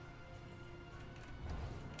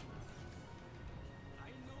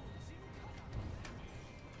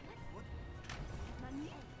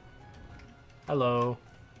 Hello.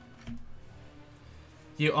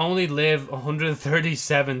 You only live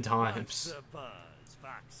 137 times.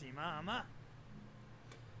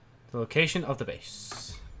 The location of the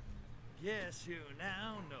base. Guess who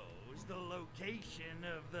now knows is the location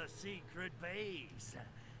of the secret base.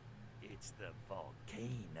 It's the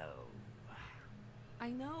volcano. I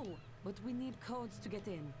know, but we need codes to get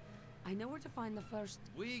in. I know where to find the first...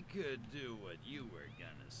 We could do what you were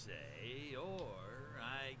gonna say, or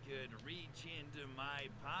I could reach into my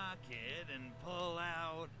pocket and pull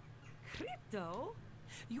out... Crypto?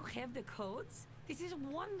 You have the codes? This is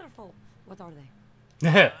wonderful. What are they?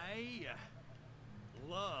 I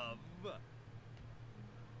love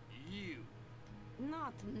you.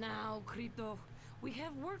 Not now, Crypto. We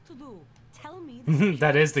have work to do. Tell me the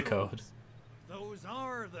That is the codes. code. Those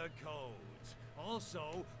are the codes.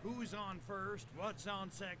 Also, who's on first, what's on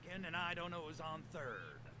second, and I don't know who's on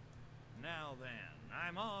third. Now then,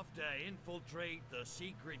 I'm off to infiltrate the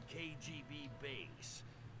secret KGB base.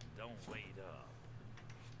 Don't wait up.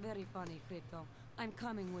 Very funny, Crypto. I'm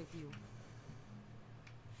coming with you.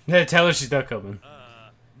 Yeah, tell her she's not coming.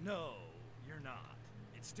 No, you're not.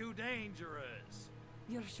 It's too dangerous.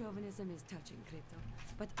 Your chauvinism is touching, Crypto.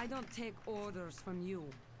 But I don't take orders from you.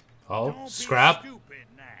 Oh, Don't scrap. be stupid,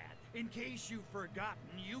 Nat. In case you've forgotten,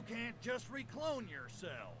 you can't just reclone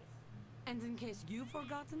yourself. And in case you've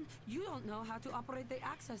forgotten, you don't know how to operate the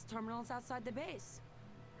access terminals outside the base.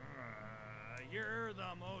 You're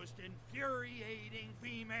the most infuriating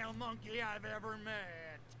female monkey I've ever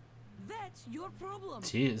met. That's your problem.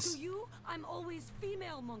 Jeez. To you, I'm always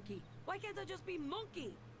female monkey. Why can't I just be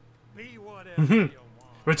monkey? Be whatever you want.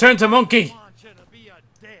 Return to monkey. I want you to be a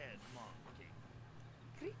dead monkey.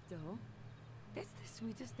 Crypto? That's the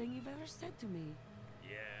sweetest thing you've ever said to me.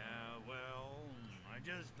 Yeah, well, I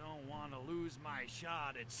just don't want to lose my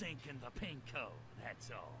shot at sinking the pink code, that's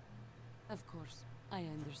all. Of course, I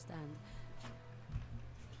understand.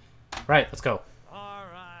 Right, let's go. All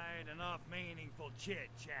right, enough meaningful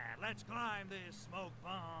chit-chat. Let's climb this smoke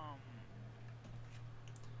bomb.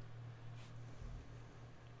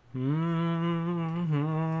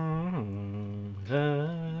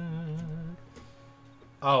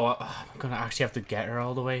 Oh, I'm gonna actually have to get her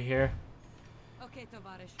all the way here. Okay,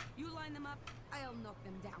 Tovarish, you line them up, I'll knock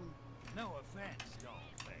them down. No offense,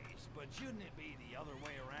 Dollface, but shouldn't it be the other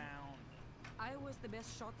way around? I was the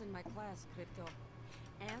best shot in my class, Crypto.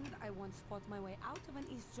 And I once fought my way out of an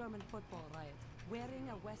East German football riot, wearing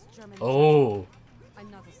a West German Oh. jacket.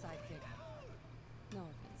 I'm not a sidekick. No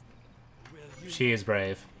offense. She is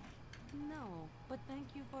brave. No, but thank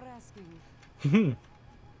you for asking.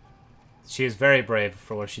 She is very brave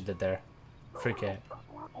for what she did there. Freak out.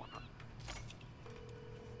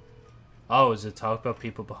 Oh, is it talk about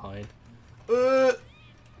people behind?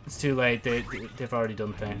 It's too late. They've already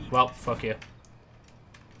done thing. Well, fuck you.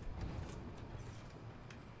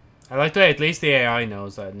 I like that at least the AI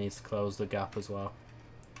knows that it needs to close the gap as well.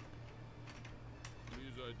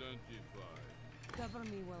 Please identify. Cover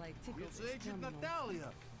me while I tickle It's this Agent terminal. Natalia.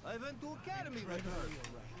 I went to academy with her.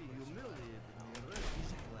 She humiliated me in rest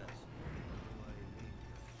class.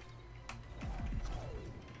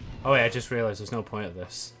 Oh wait, I just realized there's no point of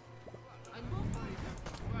this.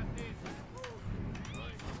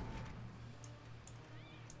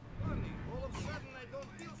 Funny, all of a sudden I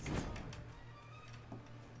don't feel so.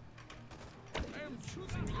 I am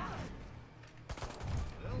choosing life.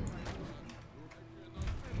 Well,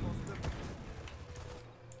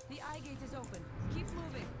 The eye gate is open. Keep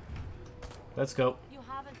moving. Let's go. You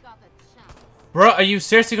haven't got a chance. Bro, are you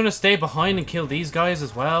seriously gonna stay behind and kill these guys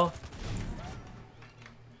as well?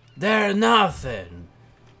 They're nothing.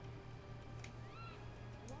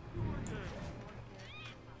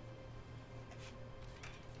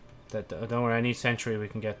 Don't worry, any century we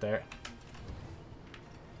can get there.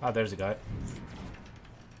 Ah, there's a guy.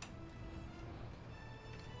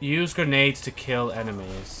 Use grenades to kill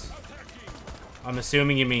enemies. I'm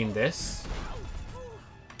assuming you mean this.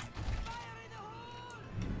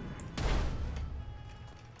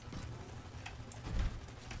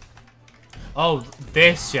 Oh,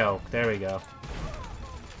 this joke. There we go.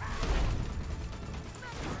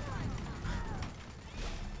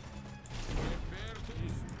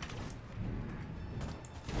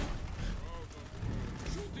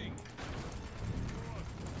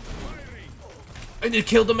 I need to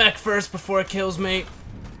kill the mech first before it kills me.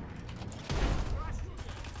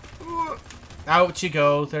 Out you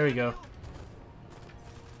go. There we go.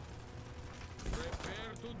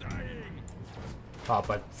 Oh,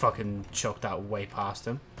 I fucking chucked that way past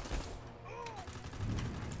him.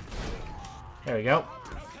 There we go.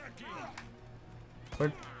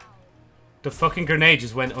 Where? The fucking grenade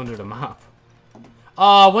just went under the map.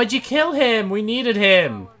 Oh, why'd you kill him? We needed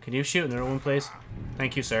him. Can you shoot another one, please?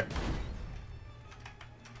 Thank you, sir.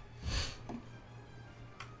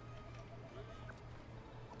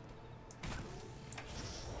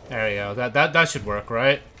 There you go. That should work,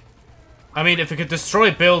 right? I mean, if it could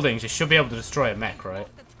destroy buildings, it should be able to destroy a mech, right?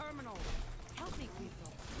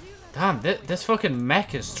 Damn, this fucking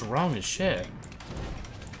mech is strong as shit.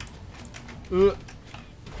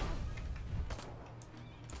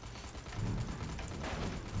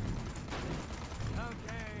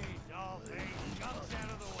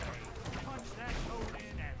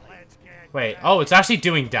 Wait, oh, it's actually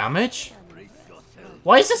doing damage?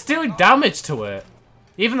 Why is this doing damage to it?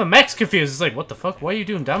 Even the mech's confused. It's like, what the fuck? Why are you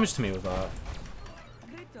doing damage to me with that?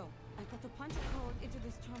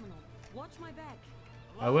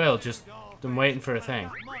 I will, just I'm waiting for a thing.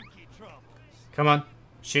 Come on,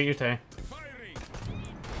 shoot your thing.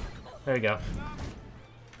 There you go.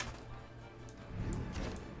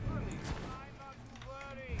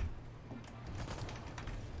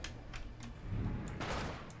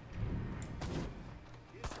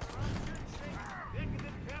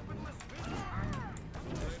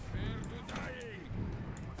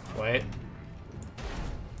 Wait.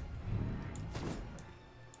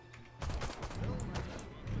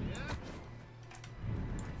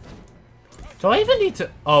 Do I even need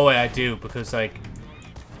to... Oh, wait, I do, because, like...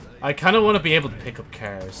 I kind of want to be able to pick up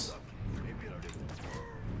cars.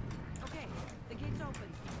 Okay, the gate's open.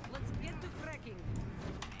 Let's get to cracking.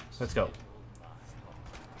 Let's go.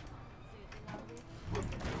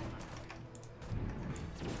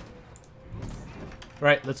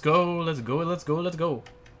 Right, let's go, let's go, let's go, let's go.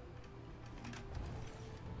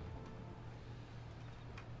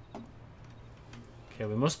 Okay,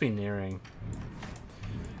 we must be nearing.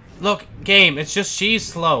 Look, game, it's just she's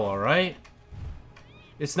slow, alright?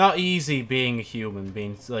 It's not easy being a human,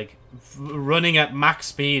 being, like, running at max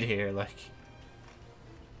speed here, like...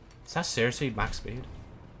 Is that seriously max speed?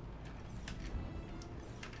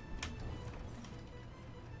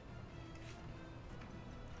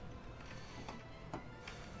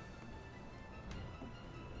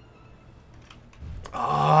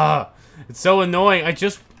 Ah, it's so annoying. I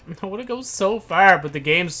want to go so far, but the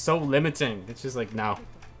game's so limiting. It's just like, no.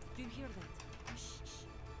 Do you hear that? Shh, shh.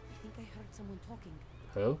 I think I heard someone talking.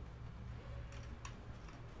 Who?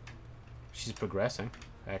 She's progressing.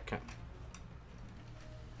 I can't.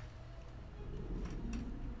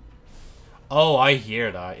 Oh, I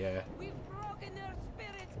hear that, yeah. We've broken their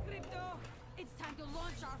spirits, Crypto. It's time to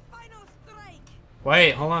launch our final strike.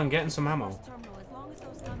 Wait, hold on, getting some ammo. Terminal, as long as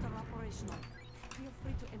those guns are operational. Feel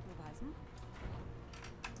free to improvise, hmm?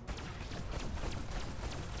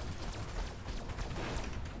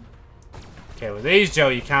 Okay, with these, Joe,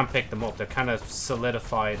 you can't pick them up. They're kind of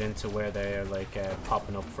solidified into where they're, like,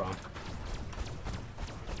 popping up from.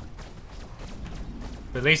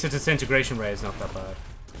 But at least the disintegration rate is not that bad.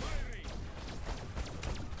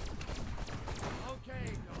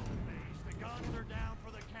 Okay, Goldface, the guns are down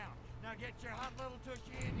for the count. Now get your hot little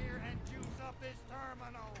tushy in here and juice up this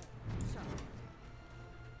terminal.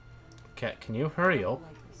 Okay, can you hurry up?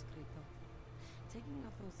 Like this, Crypto. Taking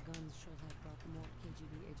off those guns should have brought more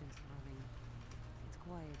KGB agents running. It's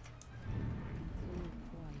quiet. Too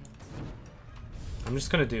quiet. I'm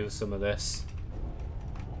just gonna do some of this.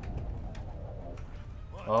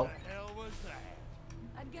 What the hell was that?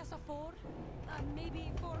 I'd guess a 4.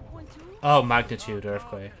 Maybe 4.2. Oh, magnitude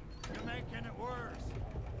earthquake. You're making it worse.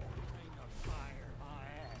 Ring of fire, my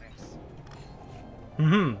ass.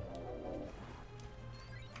 Mm-hmm.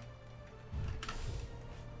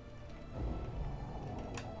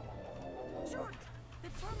 Short! The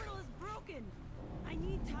terminal is broken. I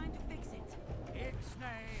need time to fix it.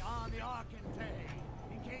 Ixnay on the Arcantay.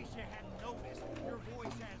 In case you hadn't noticed, your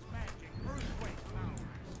voice has magic earthquake powers.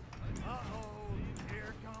 Uh-oh,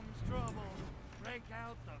 here comes trouble. Break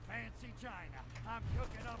out the fancy china. I'm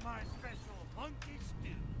cooking up my special monkey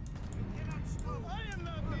stew. You cannot stop. I am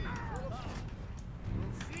not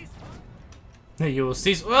the... You will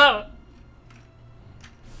see. Ah!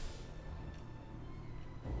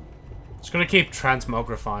 Just gonna keep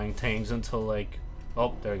transmogrifying things until, like...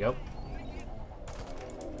 Oh, there we go.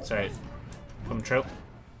 Sorry. Coming true.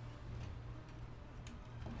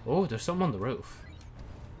 Oh, there's something on the roof.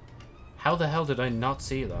 How the hell did I not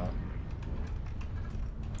see that?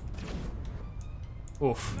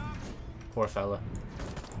 Oof. Poor fella.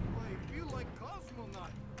 I feel like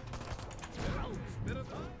cosmonaut.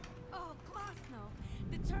 Oh, Glasno!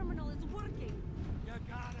 The terminal is working. You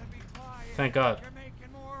gotta be quiet. Thank God. You're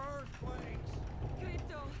making more earthquakes.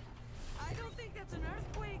 Crypto, I don't think that's an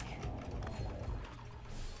earthquake.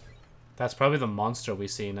 That's probably the monster we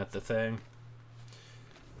seen at the thing.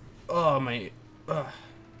 Oh, my... Ugh.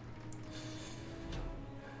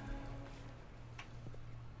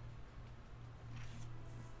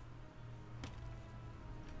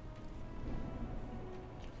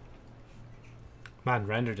 Man,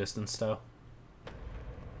 render distance though.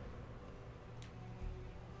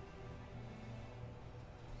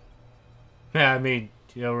 Yeah, I mean,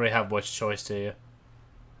 you don't really have much choice, do you?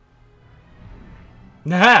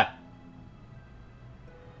 Nah!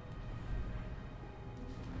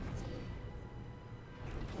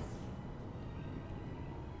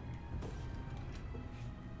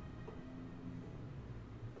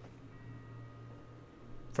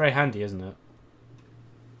 Very handy, isn't it?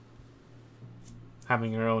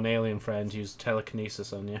 Having your own alien friend use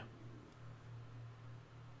telekinesis on you.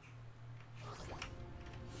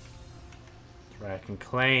 Right, I can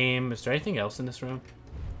claim. Is there anything else in this room?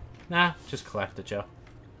 Nah, just collect it, Joe.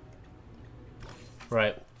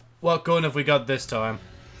 Right. What gun have we got this time?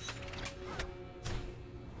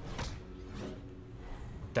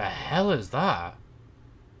 The hell is that?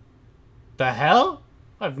 The hell?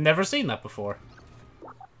 I've never seen that before.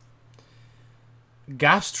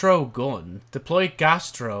 Gastro gun. Deploy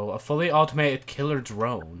Gastro, a fully automated killer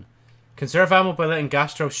drone. Conserve ammo by letting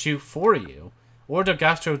Gastro shoot for you. Order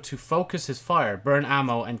Gastro to focus his fire, burn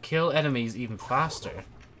ammo, and kill enemies even faster.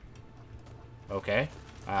 Okay.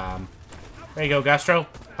 There you go, Gastro.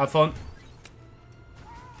 Have fun.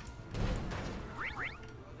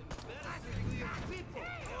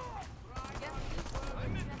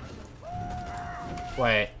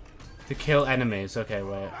 Wait. To kill enemies. Okay,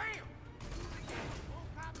 wait.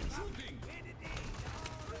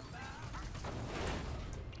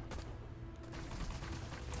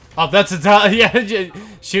 Oh, that's a yeah.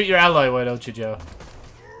 Shoot your ally, why don't you, Joe?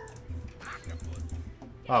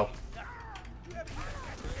 Oh.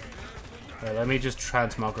 Right, let me just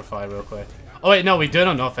transmogrify real quick. Oh wait, no, we did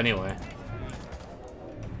enough anyway.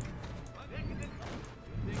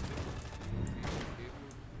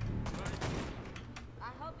 I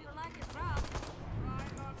hope you like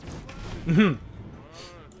it, Rob.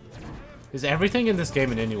 Is everything in this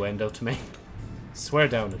game an innuendo to me? Swear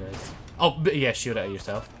down it is. Oh, yeah, shoot at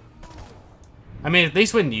yourself. I mean, at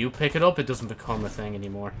least when you pick it up, it doesn't become a thing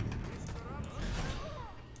anymore.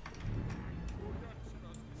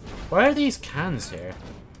 Why are these cans here?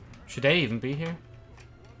 Should they even be here?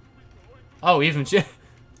 Oh, even she...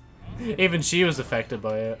 even she was affected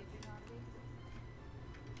by it.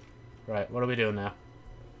 Right, what are we doing now?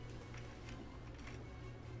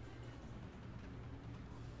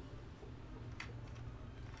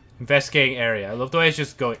 Investigating area. I love the way it's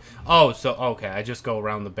just going. Oh, so, okay. I just go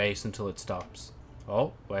around the base until it stops.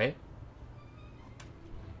 Oh, wait.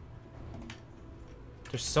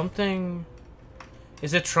 There's something...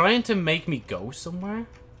 Is it trying to make me go somewhere?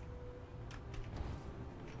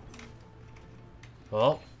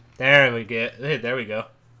 Oh, there we get. There we go.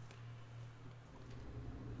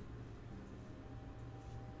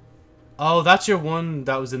 Oh, that's your one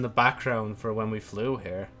that was in the background for when we flew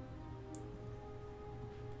here.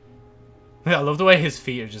 I love the way his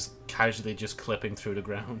feet are just casually just clipping through the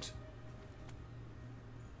ground.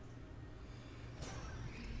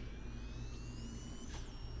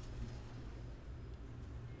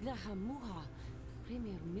 The Hamuha,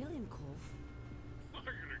 Premier Milenkov. I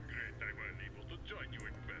regret I was unable to join you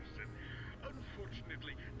in person.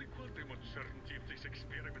 Unfortunately, the quantum uncertainty of this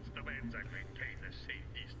experiment demands I maintain a safe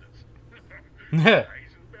distance.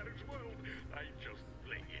 Heisenberg's world, I just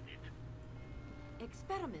play in it.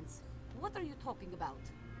 Experiments? What are you talking about?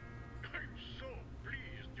 I'm so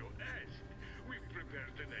pleased you asked. We've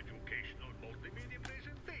prepared an educational multimedia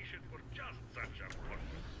presentation for just such a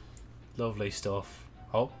purpose. Lovely stuff.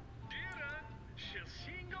 Oh. Dira,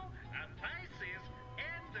 Shishingo, Antisis,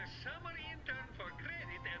 and the summer intern for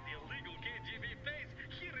credit at the illegal KGB base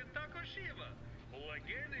here in Tokushima. Like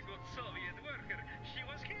good Soviet worker, she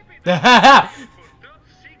was happy to for top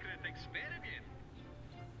secret experiment.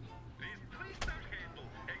 This twister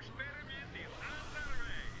handle experiment is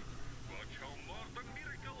underway. Watch how modern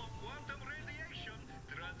miracle of quantum radiation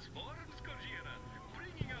transforms Kojira,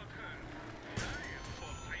 bringing out her giant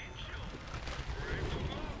potential. Ready to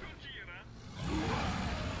go, Kojira?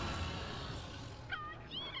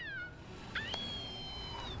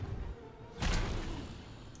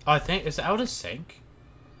 I think it's out of sync.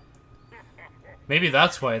 Maybe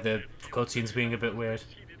that's why the cutscene's being a bit weird.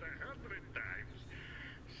 Seen it 100 times.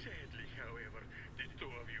 Sadly, however, the two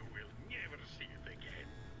of you will never see it again.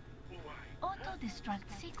 Why?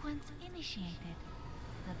 Auto-destruct sequence initiated.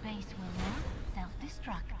 The base will now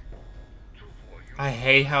self-destruct. I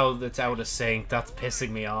hate how it's out of sync. That's pissing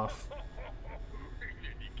me off. In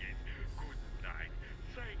any case, good night.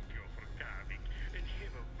 Thank you for coming, and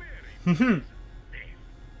have a very pleasant day.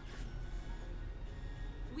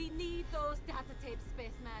 We need those data tapes,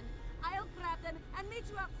 spaceman. I'll grab them and meet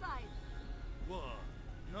you outside. What?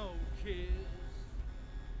 No kiss?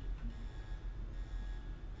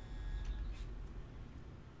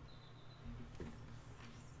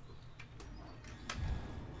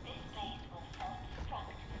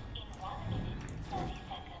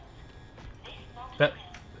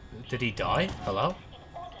 Did he die? Hello?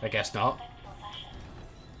 I guess not.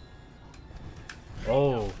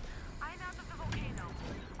 Oh. I'm out of the volcano.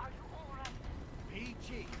 Are you all right?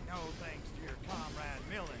 PG, no thanks to your comrade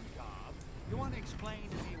Milenkov. You want to explain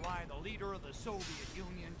to me why the leader of the Soviet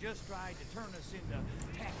Union just tried to turn us into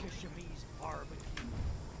Takashimi's barbecue?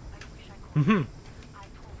 I wish I could. Mm-hmm. I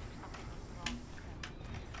told him something was wrong with them.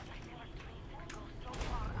 But I never dreamed it could go so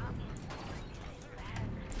far up. It's bad.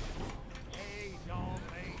 Hey,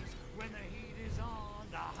 dollface, when the heat is on,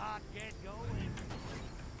 the hot get going.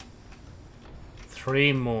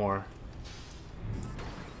 3 more.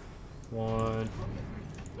 1,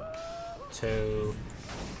 2,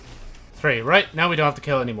 3. Right, now we don't have to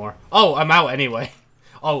kill anymore. Oh, I'm out anyway.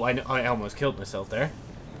 Oh, I almost killed myself there.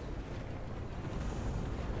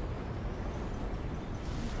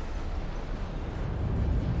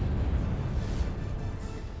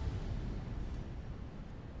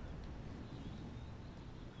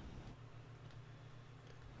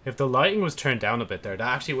 If the lighting was turned down a bit there, that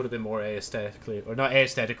actually would have been more aesthetically, or not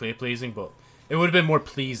aesthetically pleasing, but it would have been more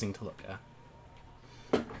pleasing to look at.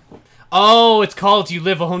 Oh, it's called You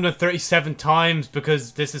Live 137 Times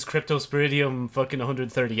because this is Cryptosporidium fucking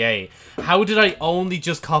 138. How did I only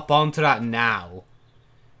just cop onto that now?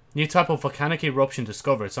 New type of volcanic eruption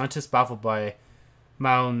discovered. Scientists baffled by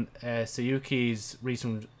Mount Sayuki's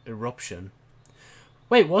recent eruption.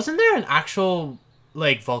 Wait, wasn't there an actual,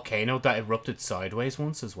 like, volcano that erupted sideways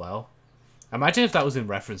once as well? Imagine if that was in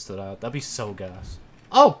reference to that. That'd be so gas.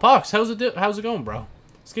 Oh, Pox, how's it going, bro?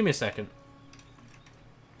 Just give me a second.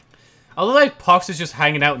 Although, like, Pox is just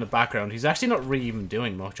hanging out in the background, he's actually not really even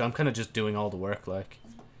doing much. I'm kind of just doing all the work, like.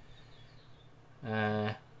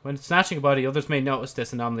 When snatching a body, others may notice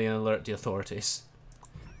this anomaly and alert the authorities.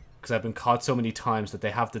 Because I've been caught so many times that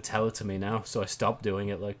they have to tell it to me now, so I stopped doing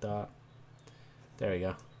it like that. There we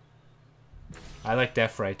go. I like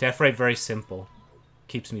Death Ray. Death Ray, very simple.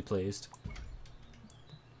 Keeps me pleased.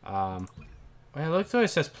 I like the way it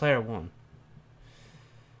says player 1.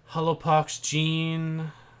 Holopox,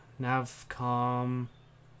 Gene, Navcom.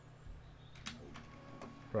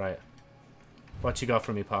 Right. What you got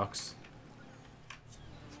for me, Pox?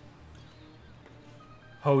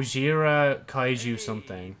 Hojira Kaiju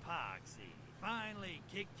something. Poxy, finally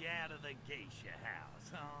kicked you out of the geisha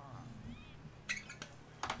house, huh?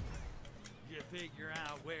 Did you figure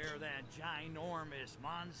out where that ginormous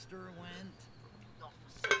monster went? Not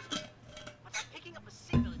for certain. But I'm picking up a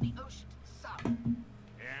signal in the ocean to the south.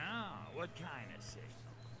 Yeah, what kind of signal?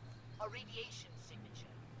 A radiation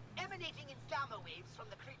signature, emanating in gamma waves from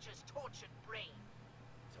the creature's tortured brain.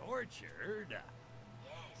 Tortured?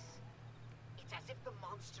 Yes. It's as if the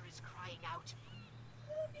monster is crying out,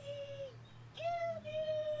 "Kill me! Kill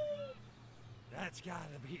me!" That's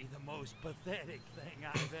gotta be the most pathetic thing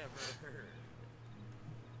I've ever heard.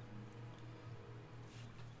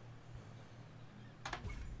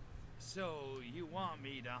 So, you want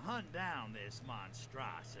me to hunt down this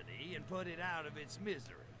monstrosity and put it out of its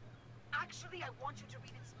misery? Actually, I want you to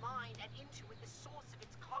read its mind and intuit the source of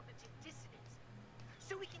its cognitive dissonance.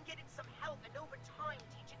 So we can get it some help and over time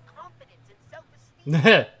teach it confidence and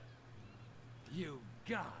self-esteem. You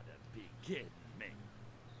gotta be kidding me.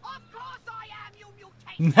 Of course I am, you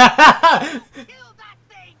mutation! Kill that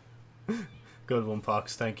thing! Good one,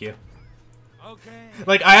 Pox. Thank you. Okay.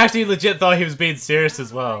 Like, I actually legit thought he was being serious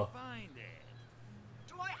as well. Find it.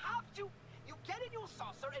 Do I have to? You get in your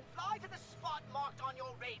saucer and fly to the spot marked on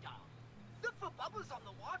your radar. Look for bubbles on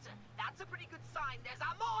the water. That's a pretty good sign there's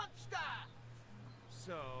a monster!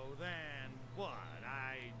 So then, what?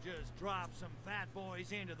 I just drop some fat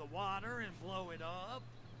boys into the water and blow it up?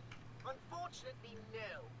 Unfortunately,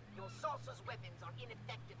 no. Your saucer's weapons are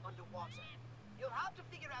ineffective underwater. You'll have to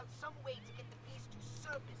figure out some way to get the beast to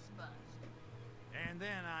surface first. And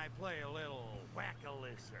then I play a little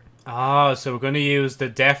whack-a-lizard. Ah, so we're going to use the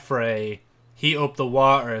Death Ray, heat up the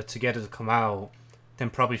water to get it to come out, then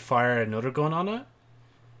probably fire another gun on it,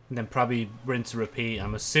 and then probably rinse and repeat,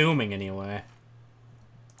 I'm assuming anyway.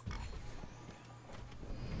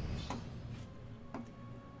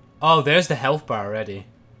 Oh, there's the health bar already.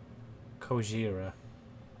 Kojira.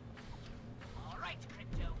 Alright,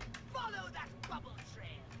 Crypto. Follow that bubble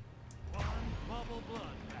trail. One bubble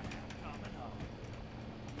bloodbath coming up.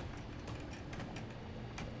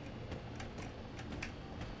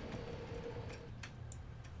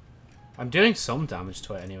 I'm doing some damage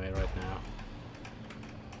to it anyway right now.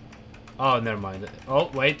 Oh, never mind.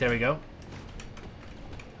 Oh, wait, there we go.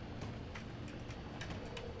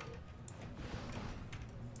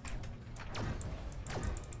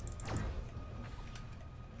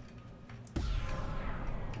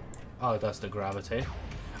 Oh, that's the gravity.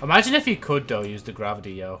 Imagine if you could, though, use the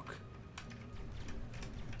gravity yoke.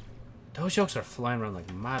 Those yokes are flying around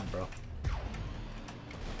like mad, bro.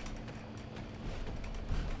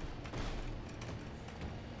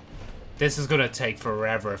 This is gonna take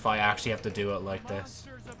forever if I actually have to do it like this.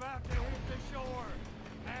 Monster's about to hit the shore.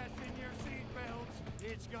 Fasten your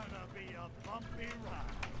seatbelts. It's gonna be a bumpy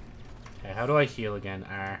ride. Okay, how do I heal again?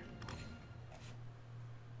 R.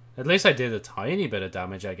 At least I did a tiny bit of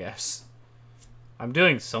damage, I guess. I'm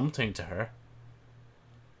doing something to her.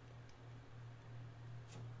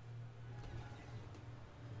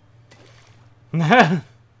 I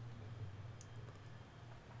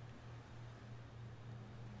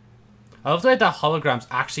love the way that hologram's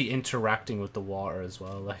actually interacting with the water as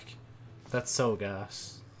well. Like, that's so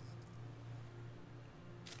gas.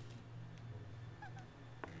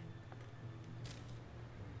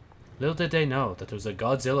 Little did they know that there's a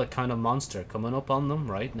Godzilla kind of monster coming up on them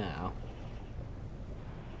right now.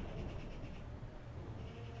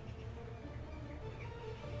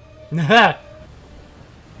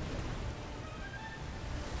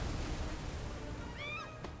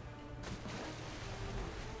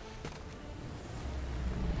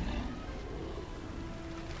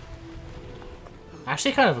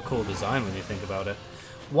 Actually kind of a cool design when you think about it.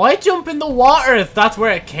 Why jump in the water if that's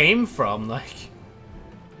where it came from? Like,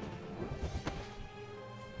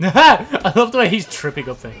 I love the way he's tripping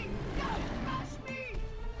up things.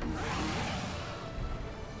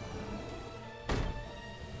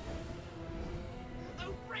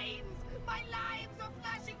 Oh, brains! My lives are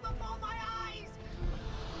flashing before my eyes!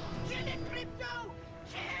 Kill it, Crypto!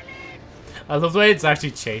 Kill it! I love the way it's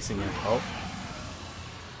actually chasing him. Oh.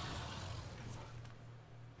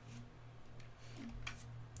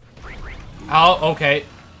 Oh, okay.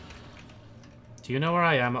 Do you know where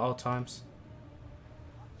I am at all times?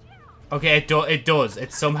 Okay, it does.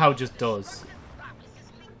 It somehow just does.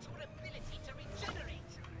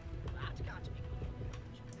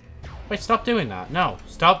 Wait, stop doing that. No.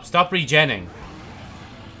 Stop regenning.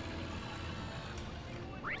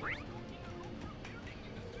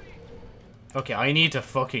 Okay, I need to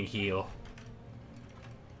fucking heal.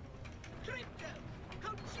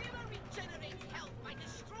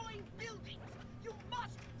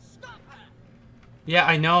 Yeah,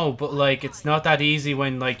 I know, but like, it's not that easy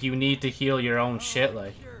when like you need to heal your own shit,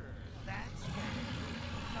 like.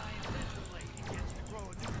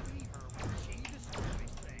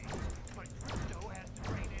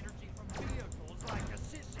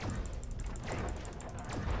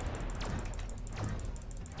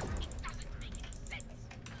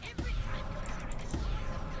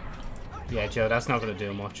 Yeah, Joe, that's not gonna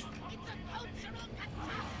do much.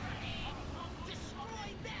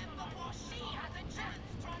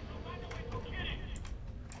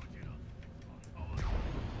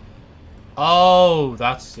 Oh,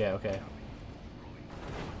 that's, yeah, okay.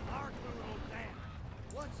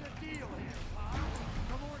 What's the deal here, Pop?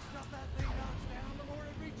 The more stuff that thing knocks down, the more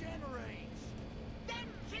it regenerates. Then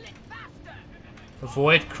kill it faster!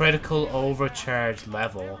 Avoid critical overcharge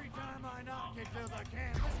level. Every time I knock it to the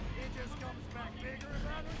canvas, it just comes back bigger and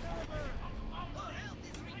better. Our health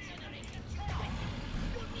is regenerating.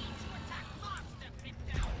 You need to attack Master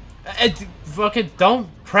Crypto. Fucking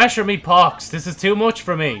don't pressure me, Pox. This is too much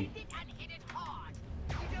for me.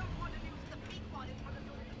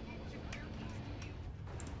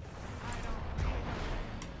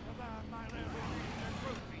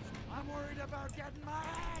 I'm worried about getting my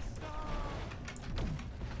ass stomped.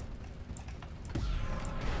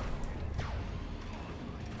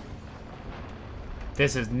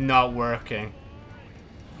 This is not working.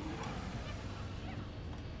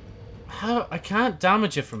 How? I can't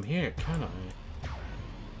damage it from here, can I?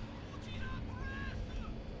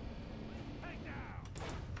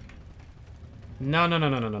 No.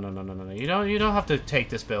 You don't have to take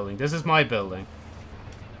this building. This is my building.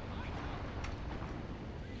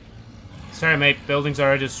 Sorry, mate. Buildings are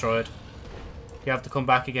already destroyed. You have to come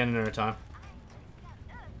back again another time.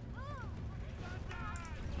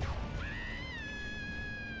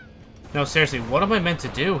 No, seriously, what am I meant to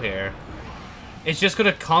do here? It's just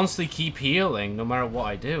gonna constantly keep healing no matter what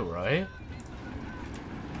I do, right?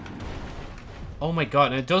 Oh my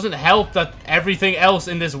god, and it doesn't help that everything else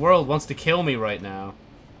in this world wants to kill me right now.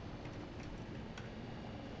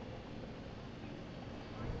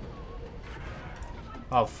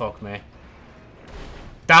 Oh, fuck me.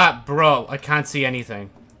 That, bro, I can't see anything.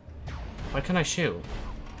 Why can't I shoot?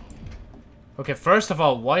 Okay, first of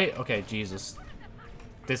all, why... Okay, Jesus.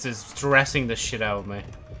 This is stressing the shit out of me.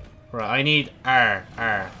 Right, I need R.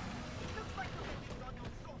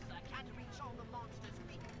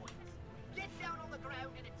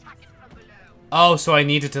 Oh, so I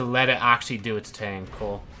needed to let it actually do its thing.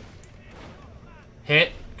 Cool.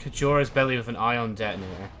 Hit Kajura's belly with an ion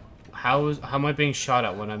detonator. How am I being shot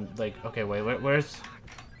at when I'm like... Okay, wait, where's...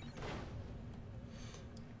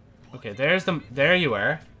 Okay, there's the... There you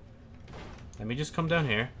are. Let me just come down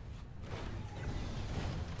here.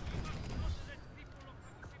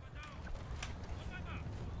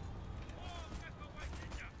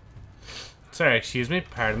 Sorry, excuse me.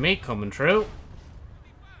 Pardon me. Coming through.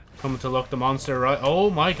 Coming to look the monster right... Oh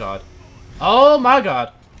my god. Oh my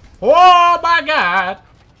god. Oh my god.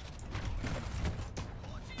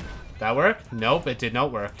 That work? Nope, it did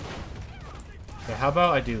not work. Okay, how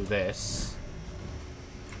about I do this?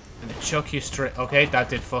 And it chuck you straight... Okay, that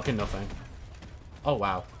did fucking nothing. Oh,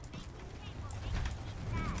 wow.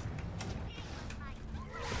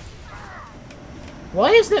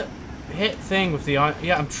 Why is the hit thing with the...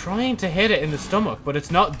 Yeah, I'm trying to hit it in the stomach, but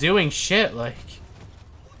it's not doing shit, like...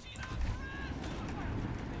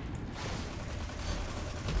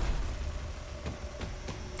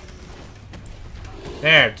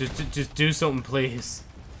 There, just do something, please.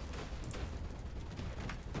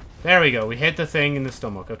 There we go. We hit the thing in the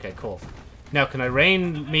stomach. Okay, cool. Now, can I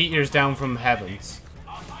rain meteors down from heavens?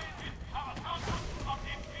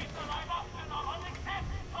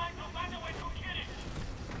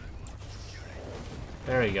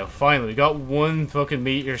 There we go. Finally, we got one fucking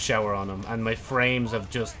meteor shower on him, and my frames have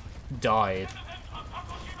just died.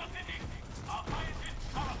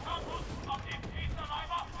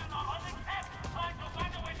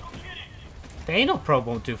 The anal probe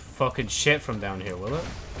won't do fucking shit from down here, will it?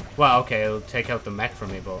 Well, okay, it'll take out the mech for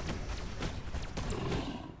me, but...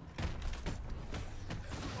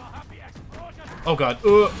 Oh god.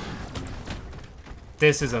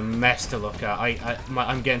 This is a mess to look at.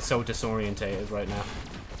 I'm getting so disorientated right now.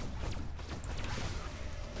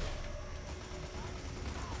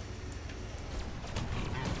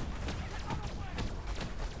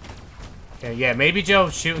 Okay, yeah, maybe Joe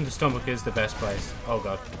shooting the stomach is the best place. Oh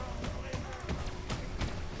god.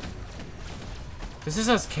 This is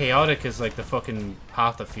as chaotic as, like, the fucking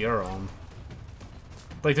Path of Furon.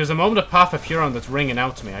 Like, there's a moment of Path of Furon that's ringing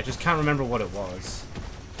out to me. I just can't remember what it was.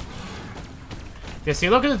 Yeah, see,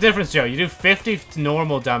 look at the difference, Joe. You do 50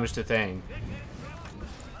 normal damage to thing.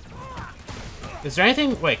 Is there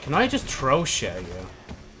anything... Wait, can I just throw shit at you?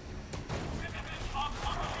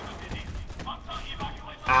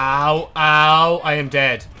 Ow, ow, I am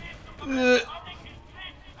dead. Ugh.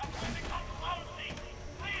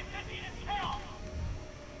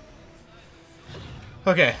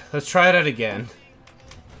 Okay, let's try it out again.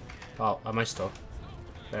 Oh, am I stuck?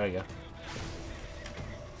 There we go.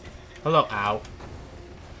 Hello, ow.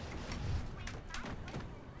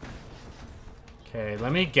 Okay,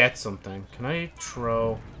 let me get something. Can I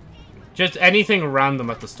throw... Just anything random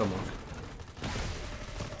at the stomach.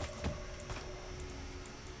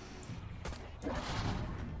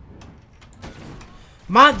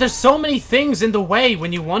 Man, there's so many things in the way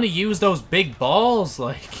when you want to use those big balls,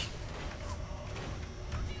 like...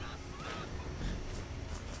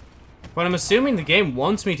 But I'm assuming the game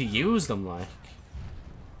wants me to use them, like...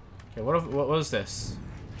 Okay, what was this?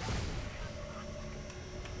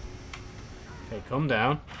 Okay, come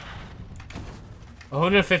down.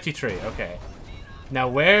 153, okay. Now,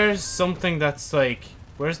 where's something that's, like...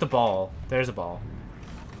 Where's the ball? There's a ball.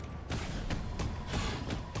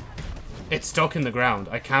 It's stuck in the ground.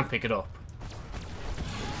 I can't pick it up.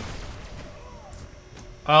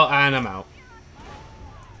 Oh, and I'm out.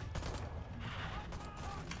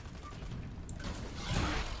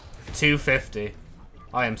 $250.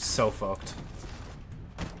 I am so fucked.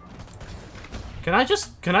 Can I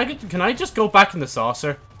just go back in the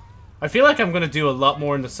saucer? I feel like I'm gonna do a lot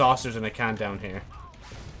more in the saucers than I can down here.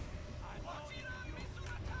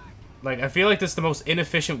 Like, I feel like this is the most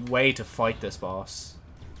inefficient way to fight this boss.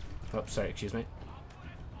 Oh, sorry, excuse me.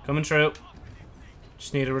 Coming through.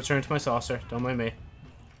 Just need to return to my saucer. Don't mind me.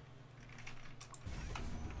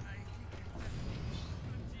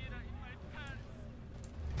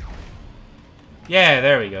 Yeah,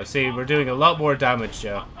 there we go. See, we're doing a lot more damage,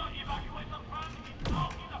 Joe.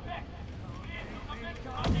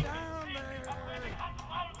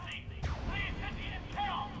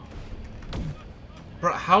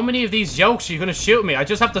 Bro, how many of these yokes are you gonna shoot me? I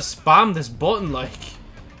just have to spam this button, like...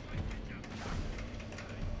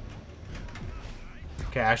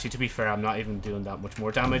 Okay, actually, to be fair, I'm not even doing that much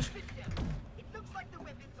more damage.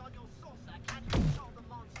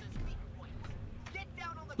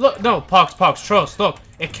 Look, no, Pox, trust, look,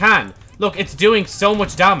 it can. Look, it's doing so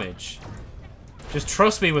much damage. Just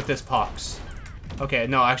trust me with this, Pox. Okay,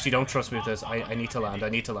 no, actually, don't trust me with this. I need to land, I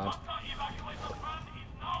need to land.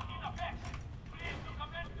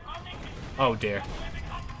 Oh dear.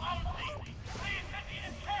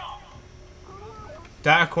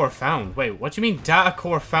 Data core found. Wait, what do you mean data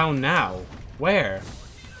core found now? Where?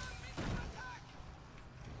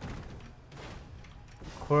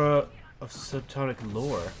 Core of subtonic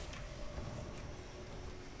lore.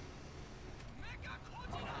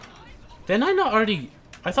 Didn't I not already...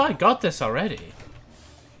 I thought I got this already.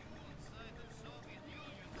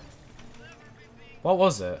 What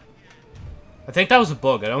was it? I think that was a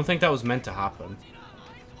bug. I don't think that was meant to happen.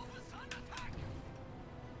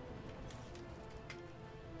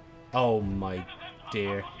 Oh my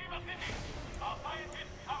dear.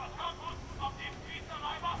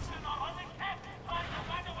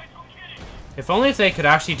 If only if they could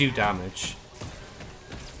actually do damage.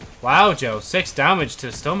 Wow, Joe. 6 damage to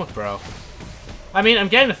the stomach, bro. I mean, I'm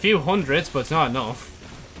getting a few hundreds, but it's not enough.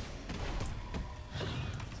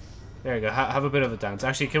 There you go. Have a bit of a dance.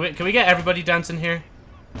 Actually, can we get everybody dancing here?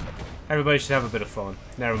 Everybody should have a bit of fun.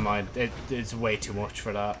 Never mind. It's way too much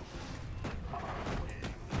for that.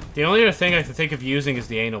 The only other thing I can think of using is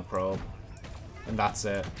the anal probe. And that's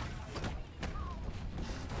it.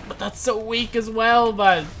 But that's so weak as well,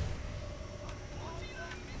 man.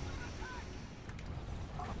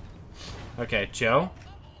 Okay, Joe.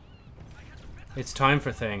 It's time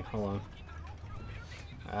for thing. Hold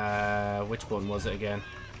on. Which one was it again?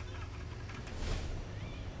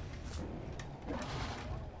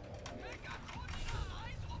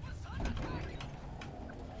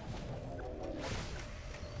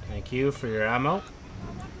 Thank you for your ammo.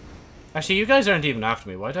 Actually, you guys aren't even after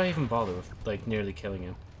me. Why did I even bother with, like, nearly killing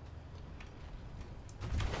him?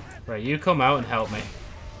 Right, you come out and help me.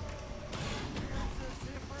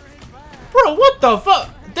 Bro, what the fuck?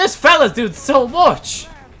 This fella's doing so much!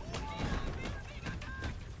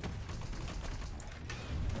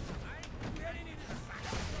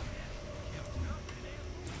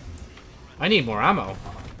 I need more ammo.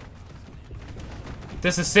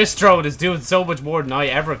 This assist drone is doing so much more than I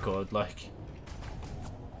ever could, like.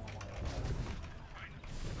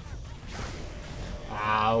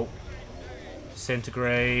 Ow.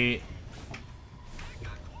 Disintegrate.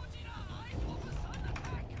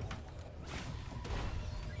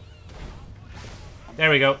 There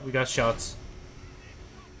we go, we got shots.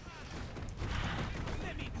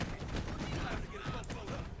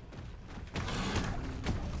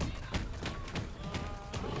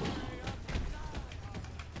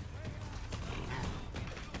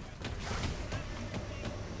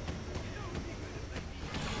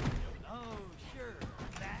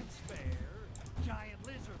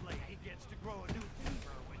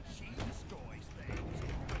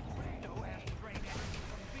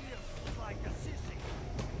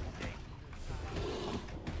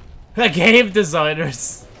 The game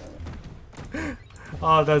designers.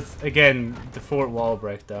 Oh, that's again the fourth wall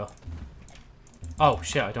break though. Oh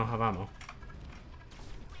shit! I don't have ammo.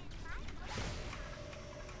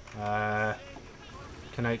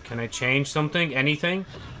 Can I change something? Anything?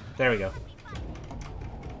 There we go.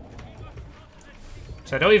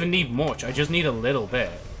 So I don't even need much. I just need a little bit.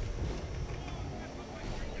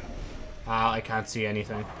 Ah, I can't see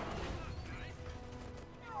anything.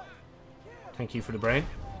 Thank you for the brain.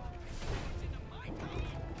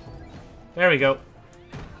 There we go.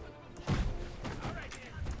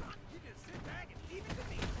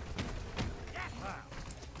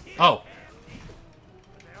 Oh.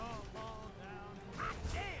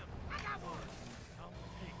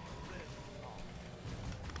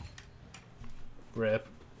 Rip.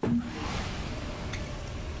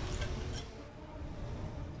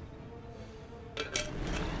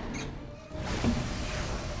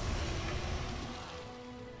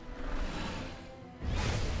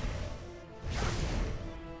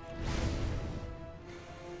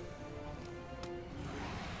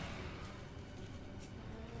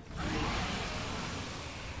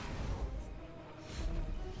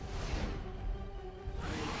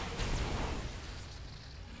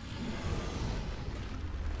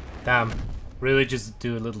 Damn. Really just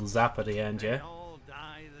do a little zap at the end, yeah? All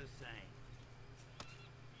die the same.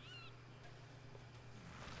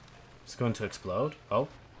 It's going to explode. Oh.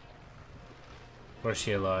 Or is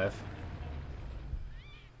she alive?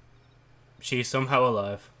 She's somehow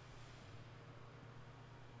alive.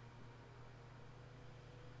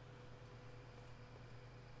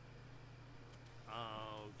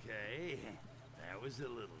 Okay, that was a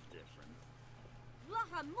little different.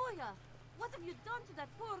 Lahamoya! What have you done to that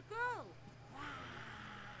poor girl?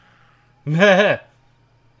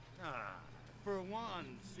 For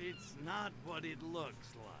once, it's not what it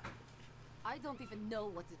looks like. I don't even know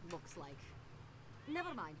what it looks like.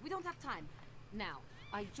 Never mind, we don't have time. Now,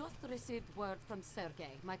 I just received word from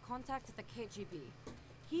Sergei, my contact at the KGB.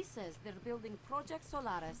 He says they're building Project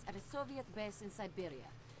Solaris at a Soviet base in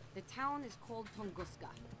Siberia. The town is called Tunguska.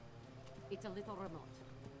 It's a little remote.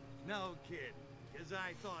 No kidding, because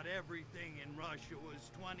I thought everything in Russia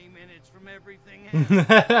was 20 minutes from everything else.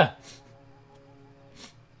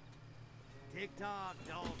 Tick-tock,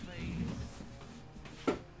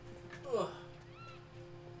 dollface. Oh,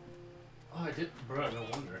 I did. Bro, no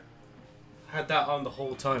wonder. I had that on the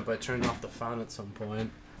whole time, but I turned off the fan at some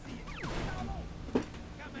point.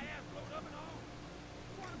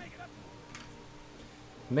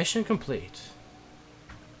 Mission complete.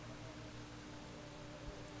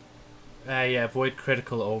 Yeah, avoid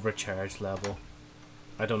critical overcharge level.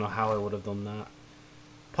 I don't know how I would have done that.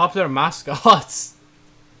 Popular mascots.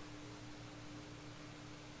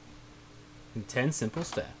 In 10 simple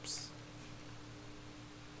steps.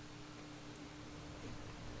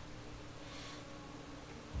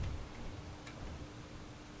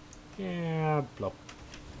 Yeah, blop.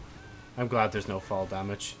 I'm glad there's no fall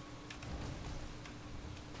damage.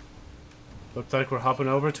 Looks like we're hopping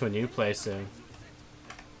over to a new place soon.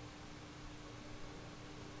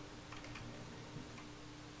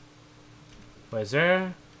 Wait, is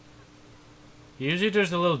there... Usually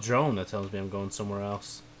there's a little drone that tells me I'm going somewhere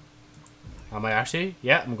else. Am I actually?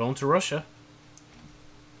 Yeah, I'm going to Russia.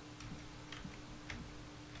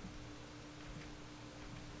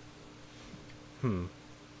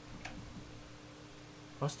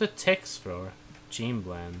 What's the ticks for? Gene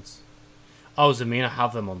blends. Oh, does it mean I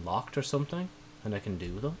have them unlocked or something? And I can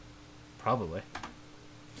do them? Probably.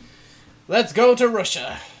 Let's go to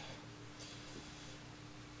Russia!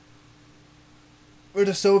 Or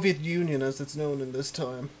the Soviet Union as it's known in this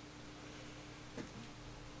time.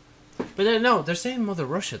 But no, they're saying Mother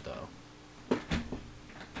Russia though.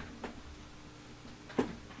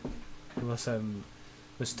 Unless I'm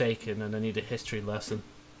mistaken and I need a history lesson.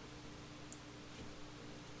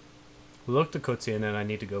 Look the cutscene and I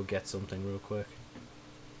need to go get something real quick.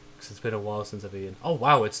 Because it's been a while since I've eaten. Oh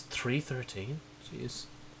wow, it's 3:13? Jeez.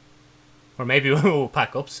 Or maybe we'll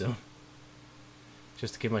pack up soon.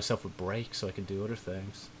 Just to give myself a break so I can do other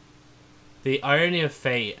things. The irony of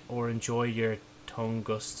fate, or enjoy your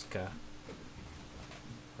Tunguska.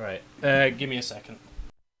 Right, give me a second.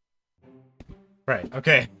 Right,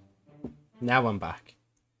 okay. Now I'm back.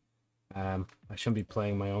 I shouldn't be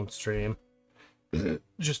playing my own stream.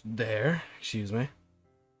 Just there, excuse me.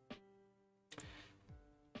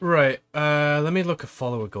 Right, let me look at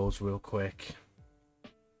follower goals real quick.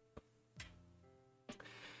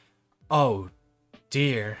 Oh,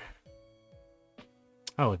 dear.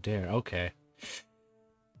 Oh, dear, okay.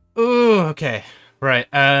 Ooh, okay.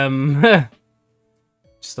 Right,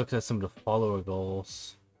 just looking at some of the follower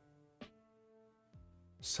goals.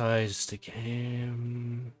 Size the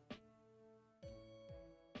game.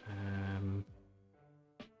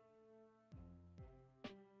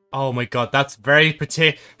 Oh my god, that's very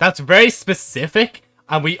that's very specific,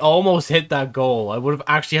 and we almost hit that goal. I would have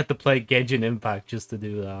actually had to play Genshin Impact just to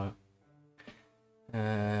do that.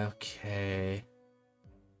 Okay.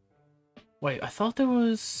 Wait, I thought there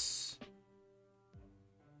was...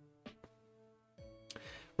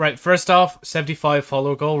 Right, first off, 75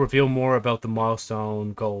 follower goal. Reveal more about the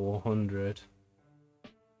milestone goal 100.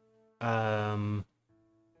 I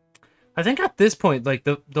think at this point, like,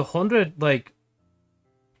 the 100, like...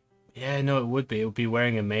 Yeah, no, it would be. It would be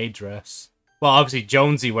wearing a maid dress. Well, obviously,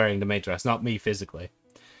 Jonesy wearing the maid dress, not me physically.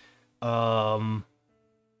 Okay.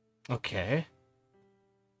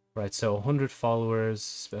 Right, so 100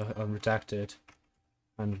 followers, unredacted,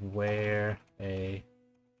 and wear a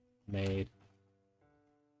maid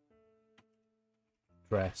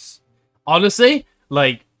dress. Honestly,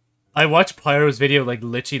 like, I watched Pyro's video, like,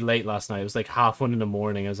 literally late last night. It was, like, 1:30 in the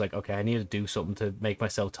morning. I was like, okay, I need to do something to make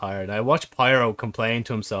myself tired. And I watched Pyro complain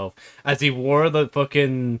to himself as he wore the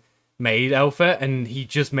fucking maid outfit, and he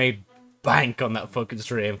just made bank on that fucking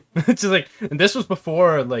stream. It's just like, and this was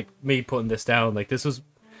before, like, me putting this down. Like, this was,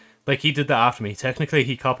 like, he did that after me. Technically,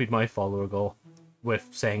 he copied my follower goal with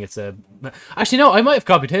saying it's a... Actually, no, I might have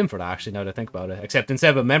copied him for that, actually, now that I think about it. Except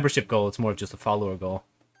instead of a membership goal, it's more of just a follower goal.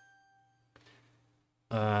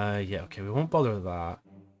 Yeah, okay, we won't bother with that.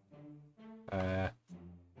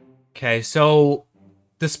 Okay, so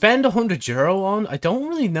to spend €100 on, I don't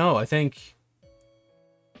really know. I think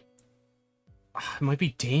it might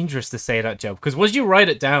be dangerous to say that, Joe, because once you write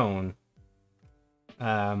it down,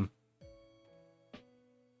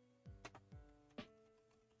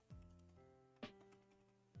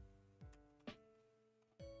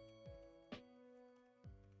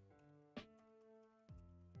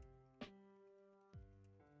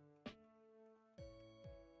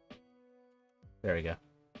 There we go.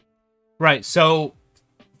 Right, so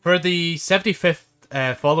for the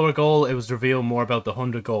 75th follower goal, it was revealed more about the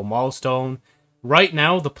 100 goal milestone. Right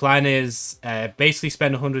now, the plan is basically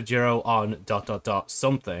spend €100 on ...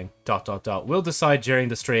 something ... We'll decide during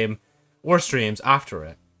the stream or streams after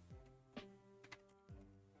it.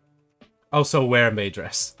 Also, wear a maid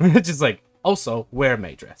dress. Just like, also, wear a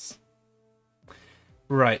maid dress.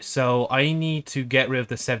 Right, so I need to get rid of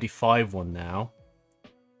the 75 one now.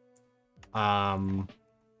 And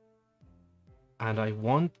I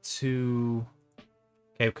want to...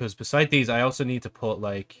 Okay, because beside these, I also need to put,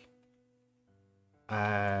 like...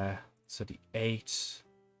 so the 8...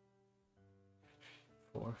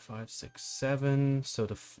 4, 5, 6, 7... So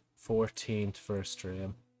the 14th first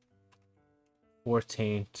stream.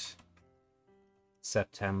 14th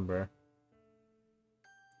September.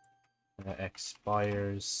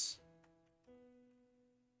 Expires...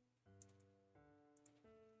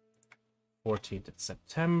 14th of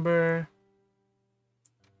September.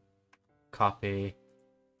 Copy.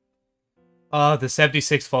 The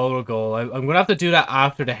 76 follower goal. I'm gonna have to do that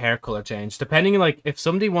after the hair color change. Depending, like, if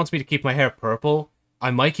somebody wants me to keep my hair purple, I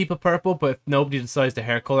might keep it purple, but if nobody decides the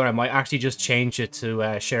hair color, I might actually just change it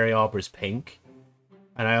to Sherry Aubrey's pink.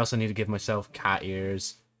 And I also need to give myself cat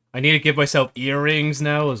ears. I need to give myself earrings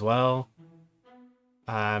now as well.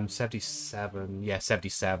 77. Yeah,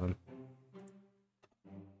 77.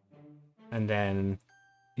 And then,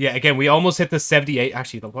 yeah, again, we almost hit the 78.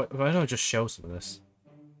 Actually, why don't I just show some of this?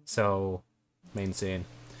 So, main scene.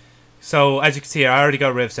 So, as you can see, I already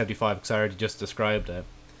got rid of 75 because I already just described it.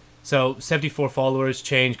 So, 74 followers,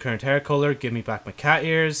 change current hair color, give me back my cat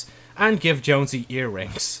ears, and give Jonesy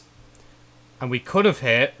earrings. And we could have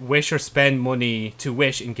hit wish or spend money to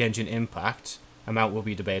wish in Genshin Impact. Amount will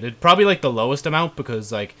be debated. Probably, like, the lowest amount because,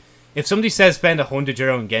 like, if somebody says spend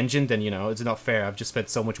 €100 in Genshin, then, you know, it's not fair. I've just spent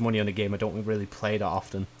so much money on the game, I don't really play that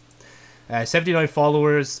often. 79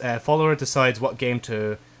 followers. Follower decides what game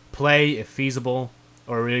to play, if feasible,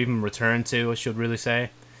 or even return to, I should really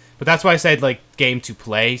say. But that's why I said, like, game to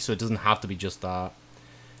play, so it doesn't have to be just that.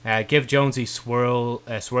 Give Jonesy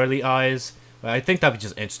swirly eyes. I think that'd be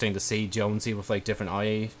just interesting to see Jonesy with, like, different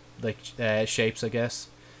eye, like, shapes, I guess.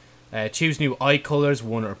 Choose new eye colors,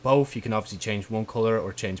 one or both. You can obviously change one color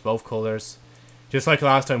or change both colors. Just like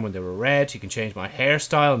last time when they were red, you can change my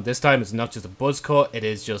hairstyle. And this time it's not just a buzz cut, it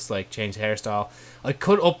is just like change hairstyle. I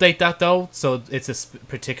could update that though, so it's a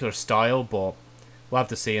particular style, but we'll have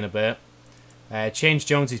to see in a bit. Change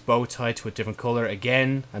Jonesy's bow tie to a different color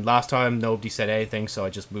again. And last time nobody said anything, so I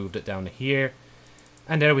just moved it down to here.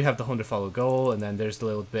 And there we have the 100 follow goal, and then there's a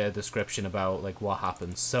little bit of description about like what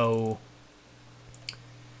happens. So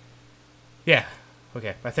yeah,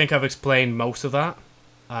 okay. I think I've explained most of that.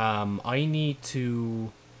 I need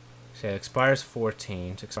to say it expires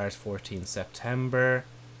 14th. Expires 14th September,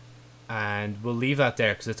 and we'll leave that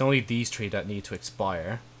there because it's only these three that need to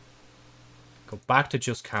expire. Go back to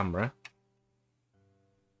just camera.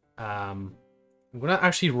 I'm gonna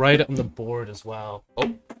actually write it on the board as well.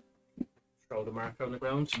 Oh, throw the marker on the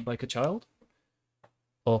ground like a child.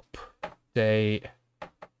 Update.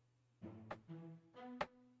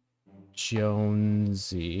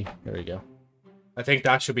 Jonesy. There we go. I think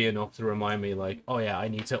that should be enough to remind me, like, oh yeah, I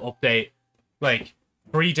need to update, like,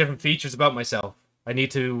 3 different features about myself. I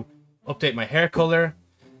need to update my hair color,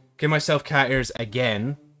 give myself cat ears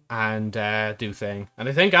again, and do thing. And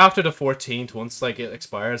I think after the 14th, once, like, it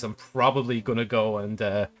expires, I'm probably gonna go and,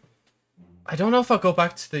 I don't know if I'll go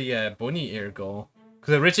back to the bunny ear goal.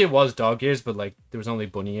 Because originally it was dog ears, but, like, there was only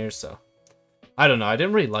bunny ears, so I don't know. I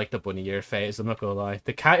didn't really like the bunny ear phase, I'm not gonna lie.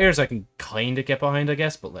 The cat ears I can kind of get behind, I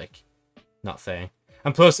guess, but, like, not thing.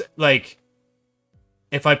 And plus, like,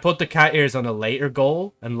 if I put the cat ears on a later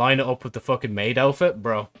goal and line it up with the fucking maid outfit,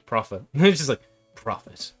 bro, profit. It's just like,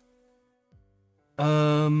 profit.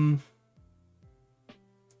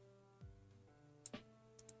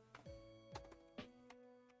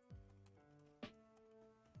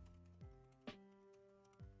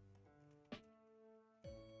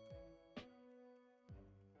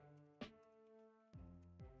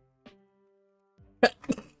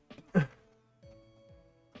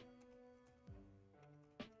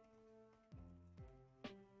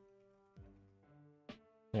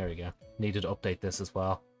 There we go. Needed to update this as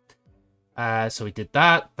well. So we did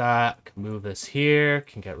that. Can move this here.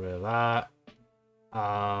 Can get rid of that.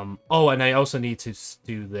 Oh, and I also need to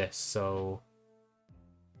do this. So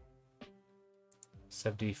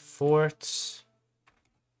 74th,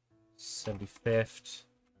 75th,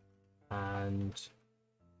 and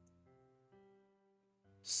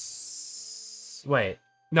wait.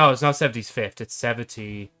 No, it's not 75th. It's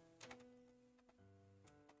 70.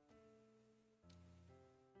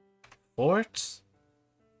 Fort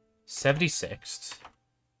 76th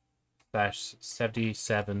 /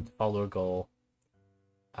 77th follower goal.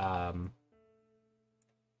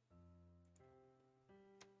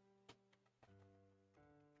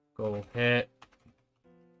 Goal hit.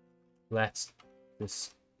 Let's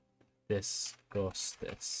discuss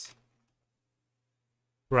this.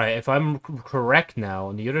 Right, if I'm correct now,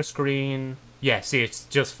 on the other screen... Yeah, see, it's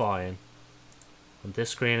just fine. On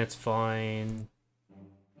this screen, it's fine.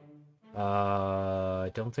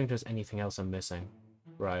 I don't think there's anything else I'm missing.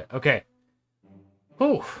 Right, okay.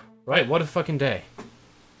 Whew. Right, what a fucking day.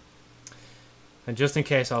 And just in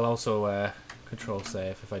case, I'll also control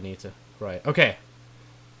save if I need to. Right, okay.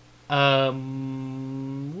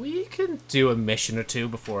 We can do a mission or two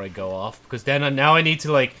before I go off, because then now I need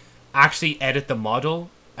to, like, actually edit the model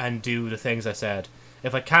and do the things I said.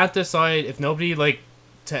 If I can't decide, if nobody, like,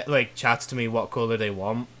 chats to me what color they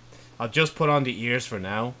want, I'll just put on the ears for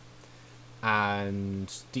now.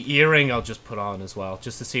 And the earring I'll just put on as well,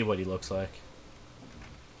 just to see what he looks like.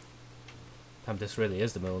 Damn, this really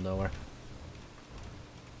is the middle of nowhere.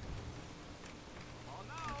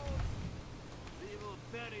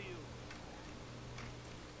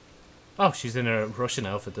 Oh, she's in a Russian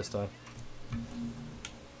outfit this time.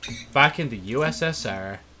 Back in the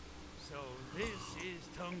USSR. So this is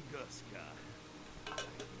Tunguska.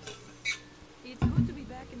 It's good to be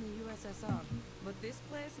back in the USSR, but this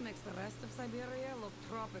place makes the rest of Siberia look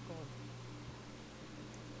tropical.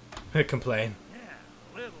 Complain.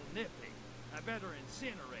 Yeah, a little nippy. I better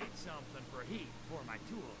incinerate something for heat before my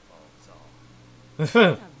tool falls off.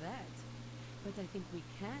 Can't have that. But I think we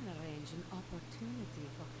can arrange an opportunity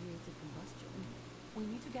for creative combustion. We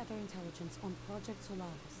need to gather intelligence on Project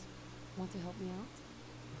Solaris. Want to help me out?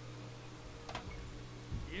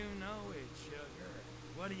 You know it, sugar.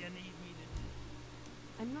 What do you need me to do?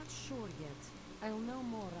 I'm not sure yet. I'll know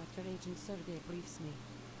more after Agent Sergei briefs me.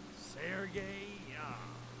 Sergei?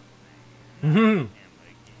 Oh, Mhm. him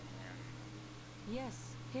again.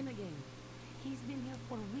 Yes, him again. He's been here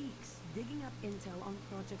for weeks, digging up intel on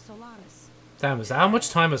Project Solaris. Damn, is that how much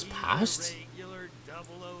time has He's a passed? regular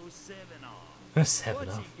 007 off. 7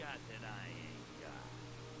 What's off. he got that I ain't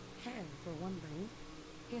got? Hair, for one thing.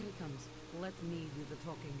 Here he comes. Let me do the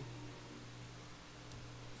talking.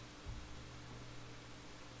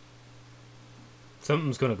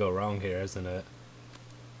 Something's gonna go wrong here, isn't it?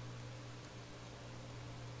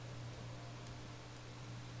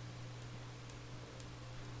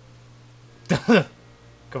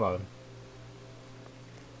 Come on.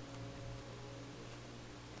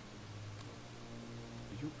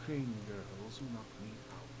 Ukraine girls knock me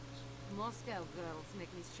out. Moscow girls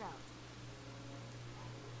make me shout.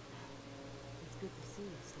 It's good to see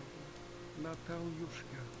you, Sergei.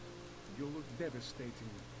 Natalyushka, you look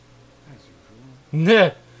devastating, as usual.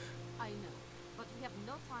 Nah. I know, but we have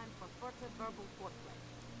no time for further verbal foreplay.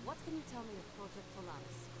 What can you tell me of Project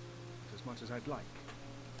Solaris? As much as I'd like.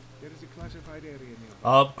 There is a classified area nearby.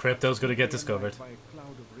 Oh, crypto's gonna get discovered. By a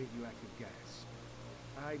cloud of radioactive gas.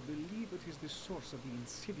 I believe it is the source of the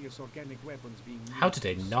insidious organic weapons being used. How did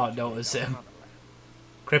they to not subjugate notice our him? motherland.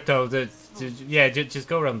 Crypto, yeah, just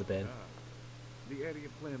go around the bin. The area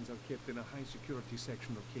plans are kept in a high security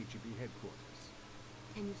section of KGB headquarters.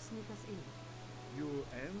 Can you sneak us in? You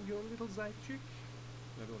and your little Zaychik?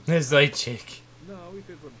 I don't There's see- like chick. Now, if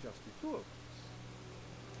it were just the two of us.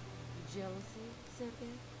 Jealousy,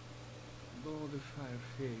 Sergei? Though the fire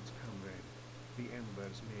fades, comrade, the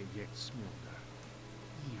embers may yet smolder,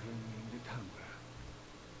 even in the tundra.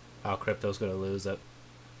 Oh, crypto's gonna lose it.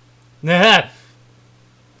 Nah.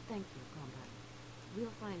 Thank you, comrade.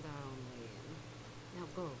 We'll find our own way in. Now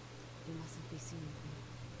go. You mustn't be seen with me.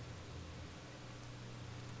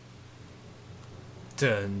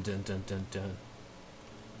 Dun dun dun dun dun.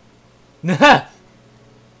 Nah.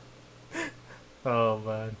 Oh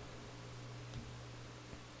man.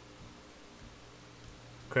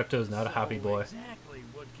 Crypto's not a happy So boy. Exactly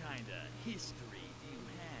what kind of history do you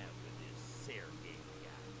have with this Sergei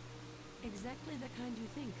guy? Exactly the kind you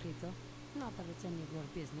think, Krito. Not that it's any of your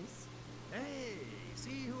business. Hey,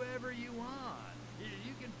 see whoever you want.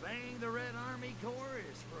 You can bang the Red Army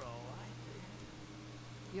chorus for all I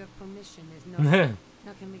care. Your permission is no.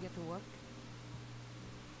 Now can we get to work?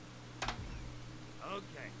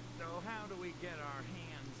 Okay, so how do we get our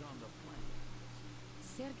hands on the plans?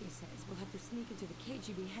 Sergei says we'll have to sneak into the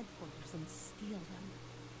KGB headquarters and steal them.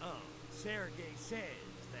 Oh, Sergei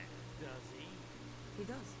says that, does he? He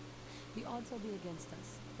does. The odds will be against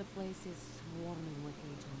us. The place is swarming with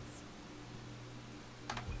agents.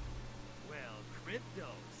 Well,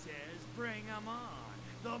 Crypto says bring 'em on.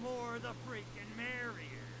 The more the freaking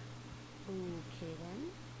merrier. Okay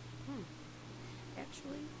then.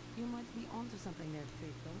 Actually, you might be onto something there,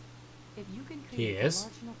 Crypto. If you can He create a is.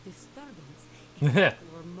 large enough disturbance, it can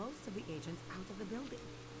lure most of the agents out of the building.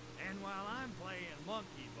 And while I'm playing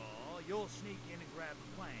monkey ball, you'll sneak in and grab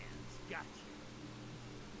the plans. Gotcha.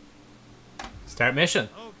 Start mission.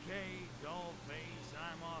 Okay, Dollface,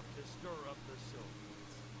 I'm off to stir up the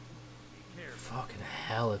Soviets. Be careful. Fucking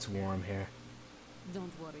hell, it's warm here.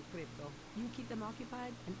 Don't worry, Crypto. You keep them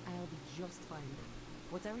occupied, and I'll be just fine.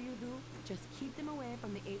 Whatever you do, just keep them away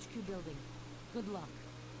from the HQ building. Good luck.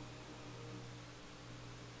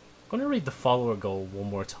 I'm gonna read the follower goal one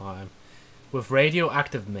more time. With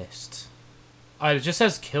radioactive mist. It just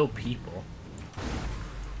says kill people.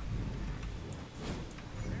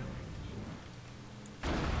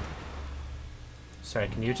 Sorry,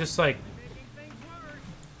 can you just like...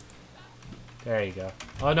 There you go.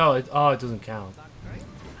 Oh no, it doesn't count.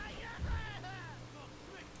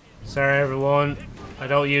 Sorry everyone, I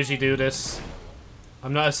don't usually do this.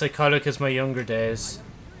 I'm not as psychotic as my younger days.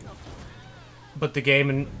 But the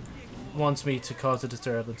game wants me to cause a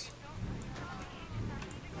disturbance.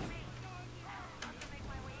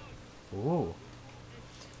 Ooh.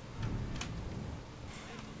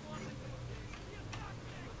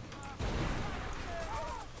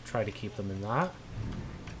 Try to keep them in that.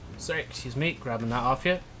 Sorry, excuse me, grabbing that off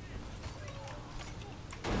you.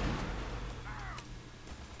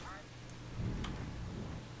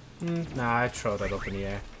 Nah, I'd throw that up in the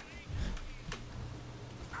air.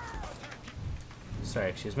 Sorry,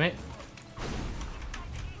 excuse me.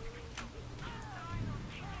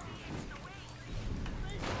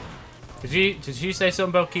 Did you say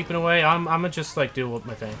something about keeping away? I'ma just like do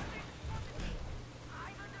my thing.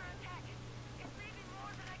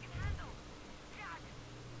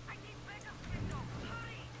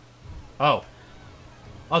 Oh.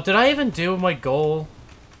 Oh, did I even do my goal?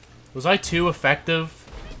 Was I too effective?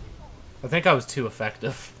 I think I was too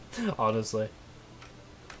effective, honestly.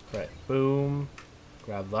 Right, boom.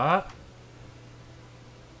 Grab that.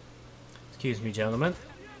 Excuse me, gentlemen.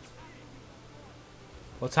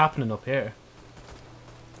 What's happening up here?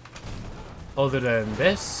 Other than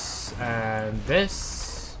this, and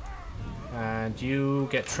this, and you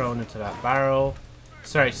get thrown into that barrel.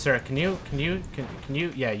 Sorry, sir, can you,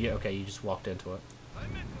 yeah, okay, you just walked into it.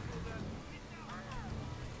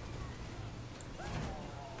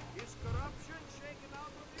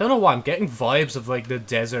 Don't know why I'm getting vibes of like the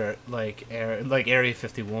desert, like Area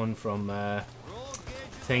 51 from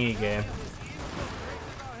thingy game.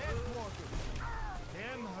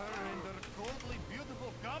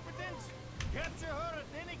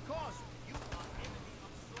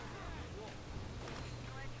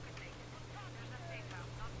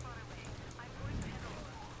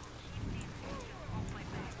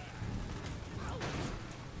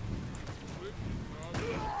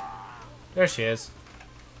 There she is.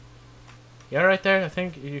 Yeah, right there. I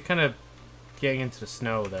think you're kind of getting into the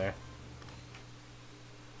snow there.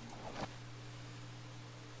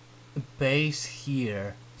 Base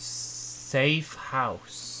here. Safe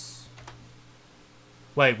house.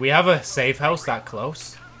 Wait, we have a safe house that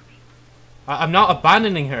close? I'm not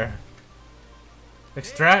abandoning her.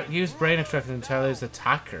 Use brain extract to tell his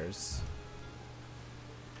attackers.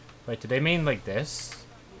 Wait, do they mean like this?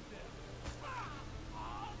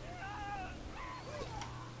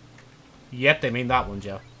 Yep, they mean that one,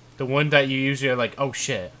 Joe. The one that you usually are like, oh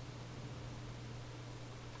shit.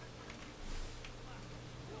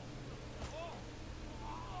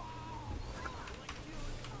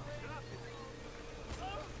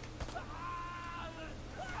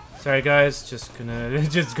 Sorry guys, just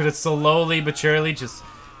gonna slowly but surely just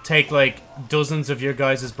take like dozens of your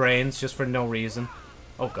guys' brains just for no reason.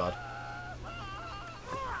 Oh god.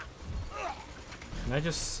 Can I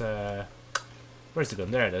just where's the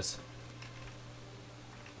gun? There it is.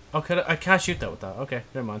 Okay, I can't shoot that with that. Okay,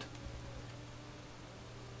 never mind.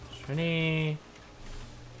 Trini.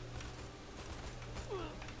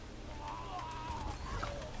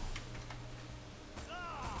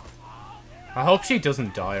 I hope she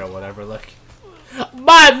doesn't die or whatever, like.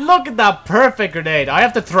 Man, look at that perfect grenade! I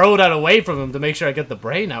have to throw that away from him to make sure I get the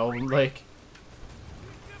brain out of him, like.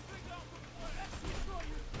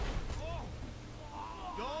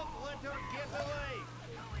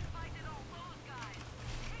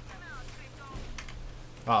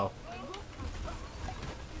 Uh-oh.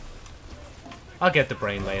 I'll get the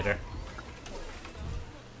brain later.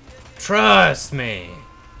 Trust me.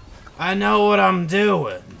 I know what I'm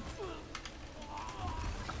doing.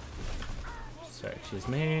 Sorry, excuse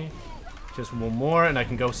me. Just one more and I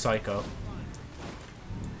can go psycho.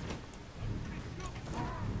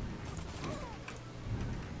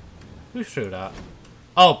 Who threw that?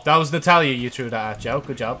 Oh, that was Natalia you threw that at, Joe.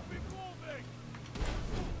 Good job.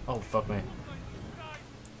 Oh, fuck me.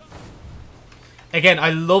 Again, I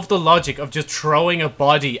love the logic of just throwing a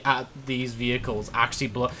body at these vehicles actually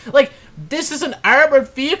blow. Like, this is an armored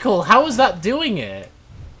vehicle. How is that doing it?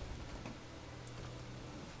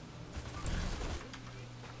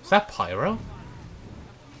 Is that Pyro?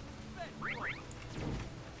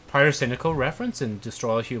 Pyrocynical reference in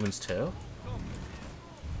Destroy All Humans 2?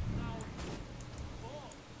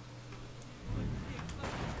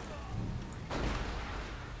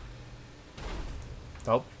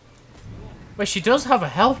 Oh. Wait, she does have a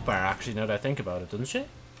health bar, actually, now that I think about it, doesn't she?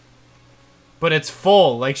 But it's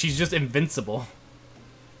full, like, she's just invincible.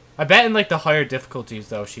 I bet in, like, the higher difficulties,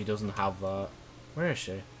 though, she doesn't have that. Where is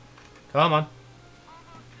she? Come on.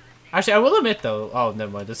 Actually, I will admit, though... Oh,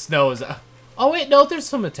 never mind, the snow is... Oh, wait, no, there's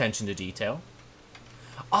some attention to detail.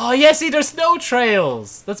 Oh, yeah, see, there's snow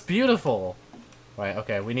trails! That's beautiful. Right,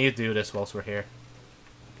 okay, we need to do this whilst we're here.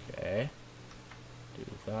 Okay. Do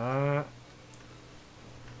that.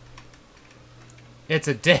 It's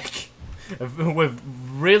a dick with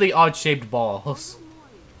really odd-shaped balls.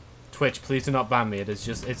 Twitch, please do not ban me. It is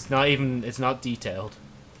just, it's not detailed.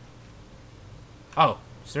 Oh,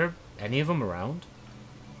 is there any of them around?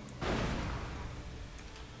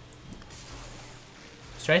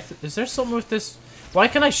 Strength, is there something with this? Why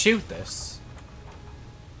can I shoot this?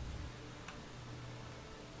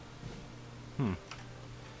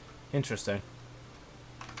 Interesting.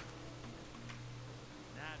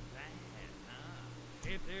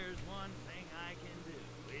 If there's one thing I can do,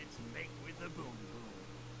 it's make with the boom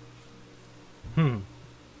boom.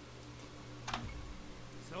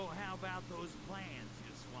 So how about those plans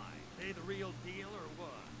you swiped? They the real deal or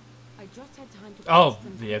what? I just had time to... Oh,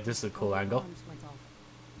 yeah, this is a cool angle. Alarms went off.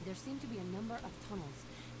 There seem to be a number of tunnels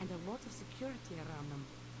and a lot of security around them.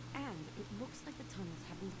 And it looks like the tunnels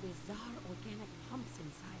have these bizarre organic pumps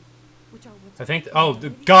inside, which are what's... I think... Oh,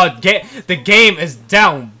 God, the game is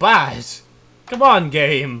down bad. Come on,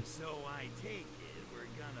 game. So I take it we're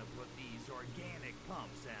gonna put these organic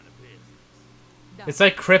pumps out of business. It's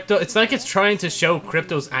like Crypto... It's like it's trying to show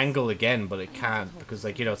Crypto's angle again, but it can't because,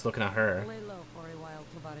 like, you know, it's looking at her. Lay low for a while,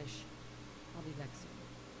 Tovarish. I'll be back soon.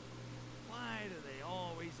 Why do they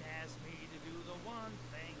always ask me to do the one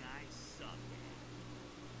thing I suck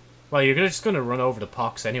at? Well, you're just gonna run over the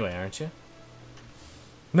pox anyway, aren't you?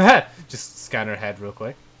 Just scan her head real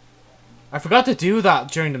quick. I forgot to do that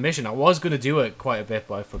during the mission. I was gonna do it quite a bit,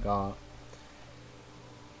 but I forgot.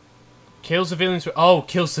 Kill civilians with... Oh,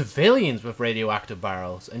 kill civilians with radioactive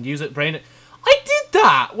barrels and use it brain... I did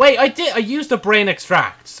that! Wait, I used the brain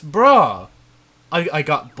extracts. Bruh. I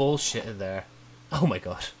got bullshitted there. Oh my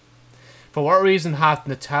god. For what reason hath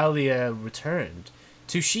Natalia returned?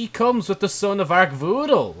 To she comes with the son of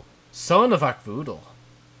Arkvoodle. Son of Arkvoodle.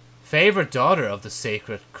 Favorite daughter of the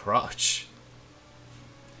sacred crotch.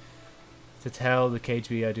 To tell the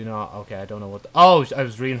KGB I do not... Okay, I don't know what... Oh, I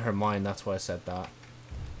was reading her mind. That's why I said that.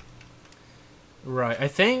 Right, I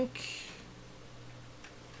think...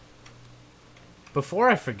 Before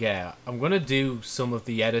I forget, I'm going to do some of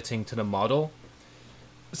the editing to the model.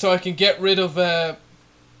 So I can get rid of the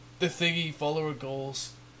thingy follower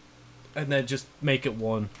goals. And then just make it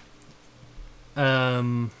one.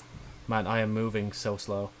 Man, I am moving so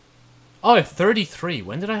slow. Oh, I have 33.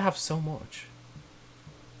 When did I have so much?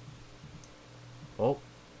 Oh,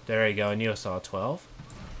 there you go. I knew I saw 12.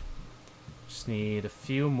 Just need a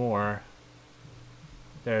few more.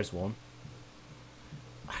 There's one.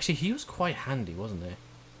 Actually, he was quite handy, wasn't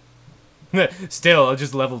he? Still, I'll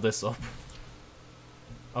just level this up.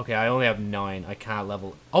 Okay, I only have 9. I can't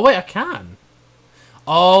level... Oh, wait, I can!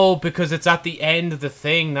 Oh, because it's at the end of the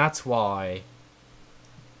thing, that's why.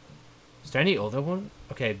 Is there any other one?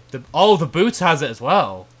 Okay, the boots has it as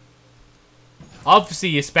well. Obviously,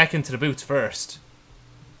 you spec into the boots first.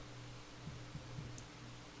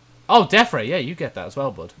 Oh, Defray, yeah, you get that as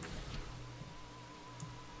well, bud.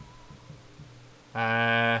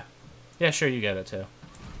 Yeah, sure, you get it too.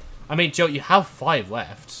 I mean, Joe, you have 5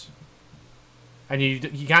 left. And you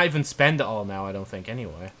can't even spend it all now, I don't think,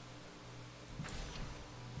 anyway.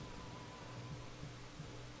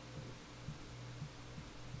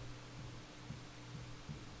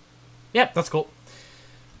 Yep, that's cool.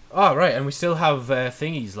 Oh, right, and we still have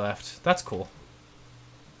thingies left. That's cool.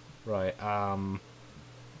 Right, I'm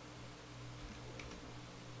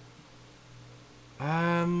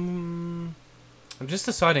just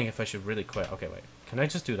deciding if I should really quit. Okay, wait. Can I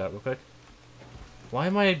just do that real quick? Why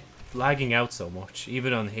am I lagging out so much,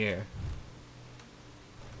 even on here?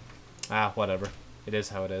 Ah, whatever. It is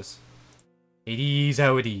how it is. It is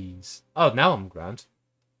how it is. Oh, now I'm grand.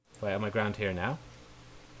 Wait, am I grand here now?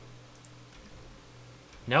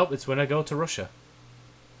 Nope, it's when I go to Russia.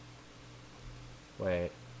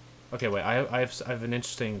 Wait. Okay, wait. I have an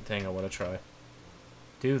interesting thing I want to try.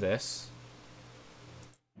 Do this.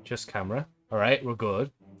 Just camera. Alright, we're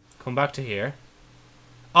good. Come back to here.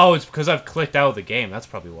 Oh, it's because I've clicked out of the game. That's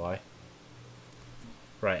probably why.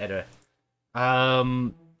 Right, anyway.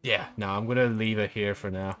 Yeah, no, I'm gonna leave it here for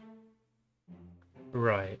now.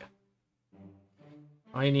 Right.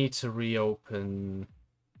 I need to reopen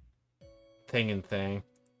thing and thing.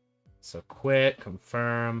 So quit,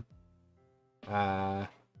 confirm.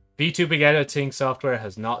 VTubing editing software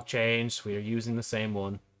has not changed. We are using the same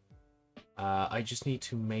one. I just need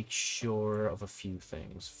to make sure of a few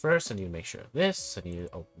things. First, I need to make sure of this. I need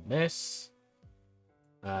to open this.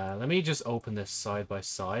 Let me just open this side by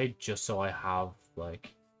side, just so I have,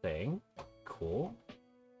 like, thing. Cool.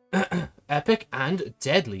 Epic and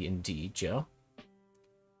deadly indeed, Joe.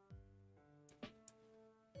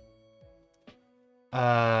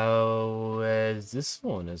 Is this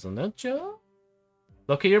one, isn't it, Joe?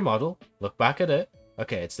 Look at your model. Look back at it.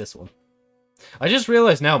 Okay, it's this one. I just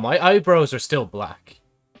realized now, my eyebrows are still black.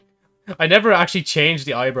 I never actually changed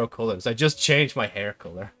the eyebrow colors. I just changed my hair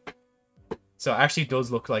color. So it actually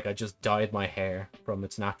does look like I just dyed my hair from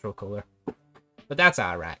its natural color. But that's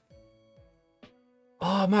alright.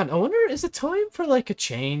 Oh man, I wonder, is it time for like a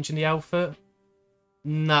change in the outfit?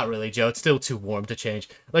 Not really, Joe. It's still too warm to change.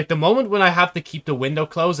 Like the moment when I have to keep the window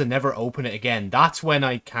closed and never open it again, that's when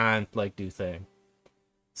I can't like do thing.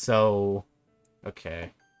 So,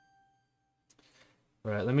 okay.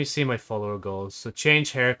 Right, let me see my follower goals. So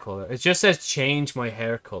change hair color. It just says change my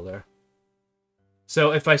hair color.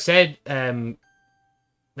 So if I said, if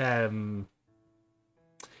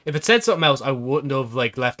it said something else, I wouldn't have,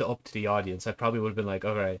 like, left it up to the audience. I probably would have been like,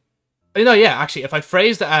 alright. No, yeah, actually, if I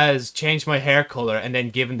phrased it as change my hair color and then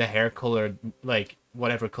given the hair color, like,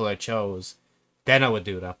 whatever color I chose, then I would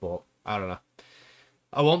do that, but I don't know.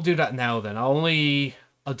 I won't do that now, then. I'll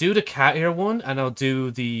do the cat ear one, and I'll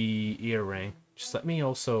do the earring. Just let me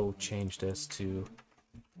also change this to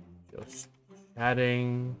just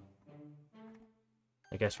chatting.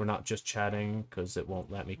 I guess we're not just chatting because it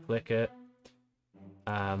won't let me click it.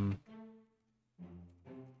 Model.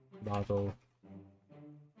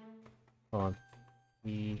 On.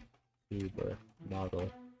 VTuber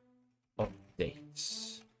model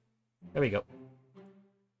updates. There we go.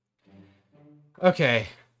 Okay.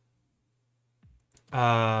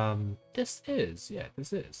 This is.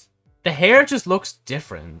 The hair just looks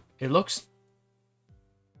different. It looks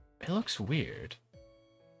weird.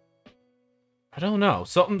 I don't know.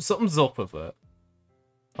 Something's up with it.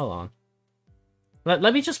 Hold on.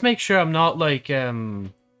 Let me just make sure I'm not like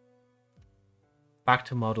back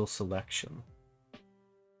to model selection.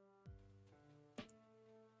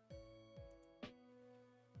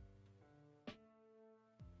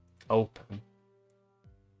 Open.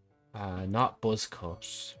 Not buzz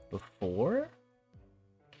cut before.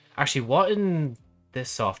 Actually, what in this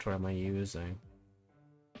software am I using?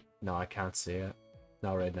 No, I can't see it.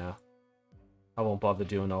 Not right now. I won't bother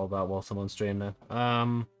doing all that whilst I'm on stream then.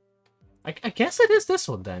 I guess it is this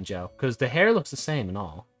one then, Joe, because the hair looks the same and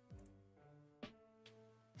all.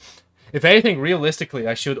 If anything, realistically,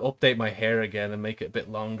 I should update my hair again and make it a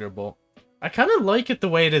bit longer, but I kind of like it the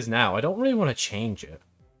way it is now. I don't really want to change it.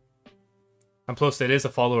 And plus, it is a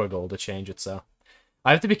follower goal to change it, so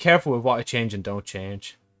I have to be careful with what I change and don't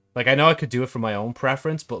change. Like, I know I could do it for my own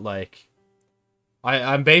preference, but, like,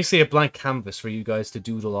 I'm basically a blank canvas for you guys to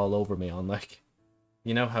doodle all over me on, like,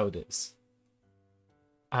 you know how it is.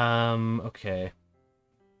 Okay.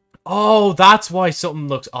 Oh, that's why something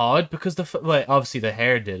looks odd, because like, obviously the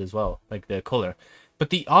hair did as well, like the color.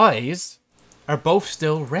 But the eyes are both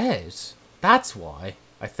still red. That's why,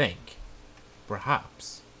 I think.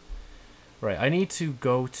 Perhaps. Right, I need to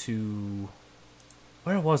go to...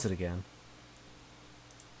 Where was it again?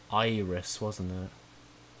 Iris, wasn't it?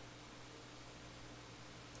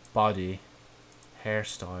 Body.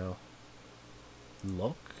 Hairstyle.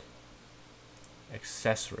 Look.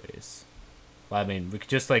 Accessories. Well, I mean, we could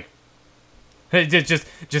just like...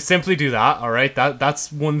 just simply do that, alright?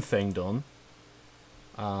 That's one thing done.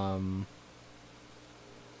 There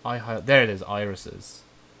it is, irises.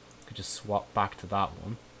 Could just swap back to that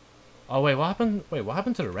one. Oh, wait, what happened? Wait, what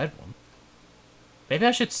happened to the red one? Maybe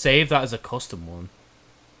I should save that as a custom one.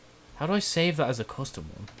 How do I save that as a custom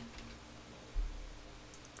one?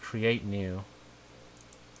 Create new.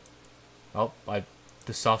 Oh,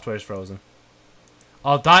 the software is frozen.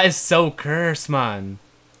 Oh, that is so cursed, man.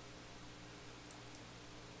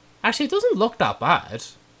 Actually, it doesn't look that bad.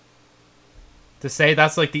 To say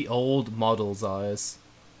that's like the old model's eyes.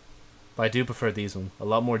 But I do prefer these ones. A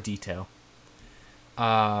lot more detail.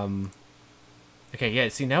 Okay, yeah,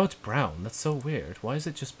 see, now it's brown. That's so weird. Why is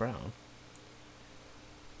it just brown?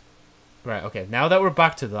 Right, okay, now that we're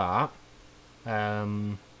back to that.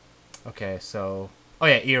 Okay, so... Oh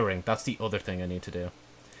yeah, earring. That's the other thing I need to do.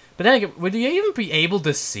 But then again, would you even be able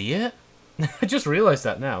to see it? I just realized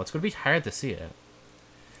that now. It's going to be hard to see it.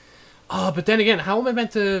 Oh, but then again, how am I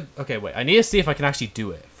meant to... Okay, wait. I need to see if I can actually do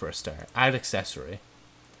it for a start. Add accessory.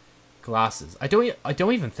 Glasses. I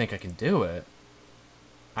don't even think I can do it.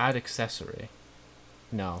 Add accessory.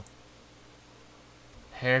 No.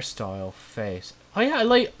 Hairstyle. Face. Oh yeah,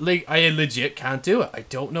 I legit can't do it. I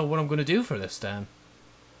don't know what I'm going to do for this then.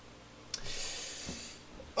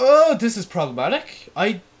 Oh, this is problematic.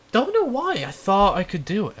 I don't know why. I thought I could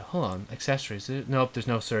do it. Hold on. Accessories. Nope, there's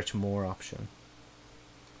no search more option.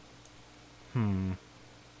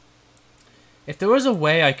 If there was a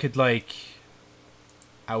way I could, like...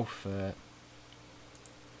 Outfit.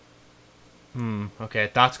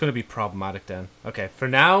 Okay, that's going to be problematic then. Okay, for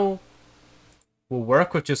now, we'll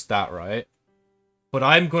work with just that, right? But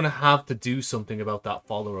I'm going to have to do something about that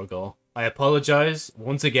follower goal. I apologize.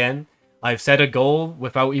 Once again, I've set a goal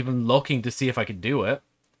without even looking to see if I could do it.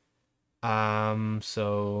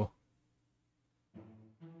 So...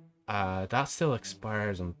 that still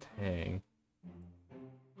expires on thing.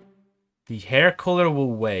 The hair color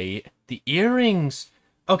will wait. The earrings...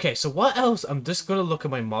 Okay, so what else? I'm just going to look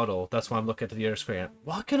at my model. That's why I'm looking at the other screen.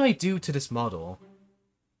 What can I do to this model?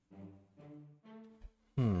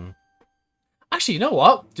 Actually, you know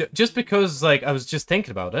what? Just because, like, I was just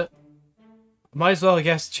thinking about it. Might as well, I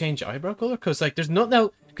guess, change eyebrow color. Because, like, there's nothing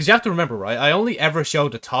else... Because you have to remember, right? I only ever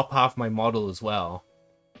showed the top half of my model as well.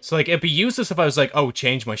 So, like, it'd be useless if I was like, oh,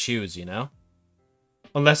 change my shoes, you know?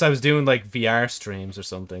 Unless I was doing, like, VR streams or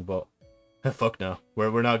something, but... fuck no.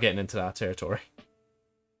 We're not getting into that territory.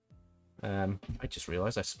 I just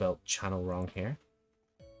realized I spelled channel wrong here.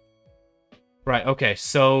 Right, okay,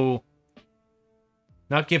 so...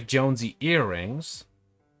 Not give Jonesy earrings.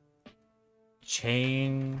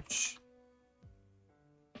 Change...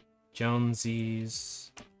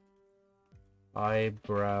 Jonesy's...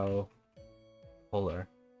 eyebrow... color.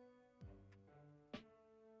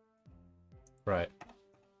 Right.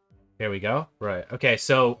 Here we go. Right, okay,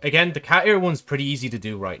 so, again, the cat ear one's pretty easy to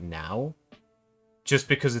do right now. Just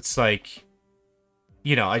because it's like,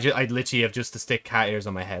 you know, I literally have just to stick cat ears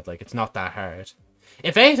on my head. Like, it's not that hard.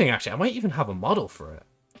 If anything, actually, I might even have a model for it.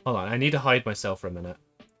 Hold on, I need to hide myself for a minute.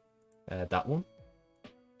 That one.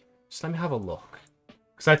 Just let me have a look.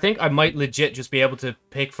 Because I think I might legit just be able to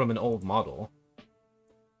pick from an old model.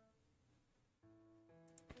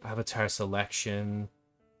 Avatar selection.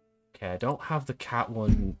 Okay, I don't have the cat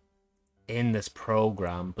one in this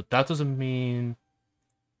program, but that doesn't mean...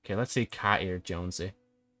 Okay, let's see cat ear Jonesy.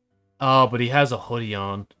 Oh, but he has a hoodie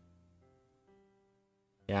on.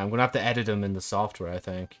 Yeah, I'm gonna have to edit him in the software, I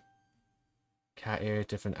think. Cat ear,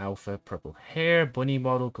 different outfit, purple hair, bunny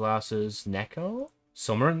model, glasses, Neko?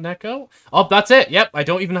 Summer Neko? Oh, that's it! Yep, I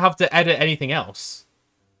don't even have to edit anything else.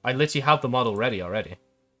 I literally have the model ready already.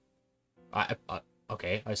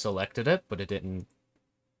 Okay, I selected it, but it didn't...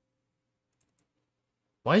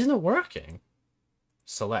 Why isn't it working?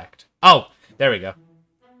 Select. Oh, there we go.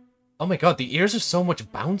 Oh my god, the ears are so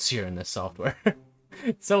much bouncier in this software.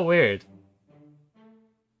 It's so weird.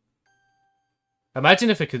 Imagine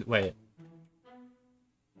if it could... Wait.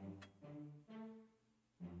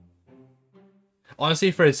 Honestly,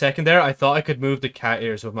 for a second there, I thought I could move the cat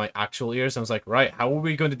ears with my actual ears. I was like, right, how are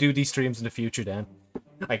we going to do these streams in the future then?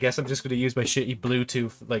 I guess I'm just going to use my shitty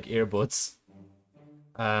Bluetooth, like, earbuds.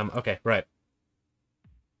 Okay, right.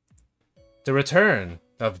 The return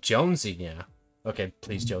of Jonesy, yeah. Okay,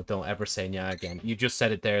 please, Joe, don't ever say yeah again. You just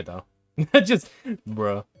said it there, though. Just,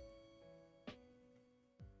 bruh.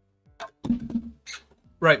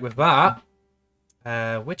 Right, with that,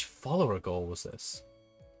 which follower goal was this?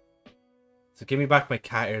 So, give me back my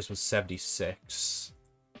cat ears was 76.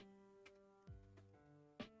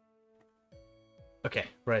 Okay,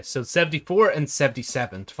 right, so 74 and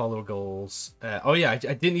 77 follower goals. Oh yeah, I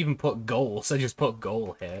didn't even put goals, I just put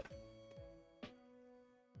goal hit.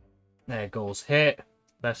 Goals hit.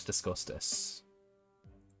 Let's discuss this.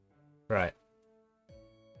 Right.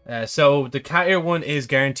 So the cat ear one is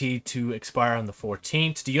guaranteed to expire on the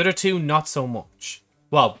 14th. The other two, not so much.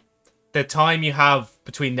 Well, the time you have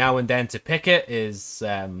between now and then to pick it is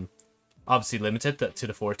obviously limited to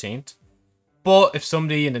the 14th. But if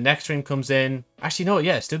somebody in the next stream comes in... Actually, no,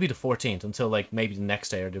 yeah, it'll still be the 14th until, like, maybe the next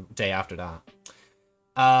day or the day after that.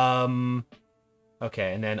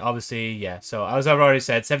 Okay, and then obviously, yeah, so as I've already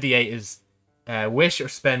said, 78 is wish or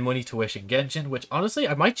spend money to wish a Genshin, which honestly,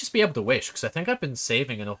 I might just be able to wish, because I think I've been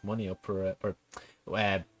saving enough money up for it, or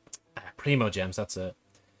Primo Gems, that's it.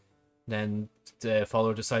 Then the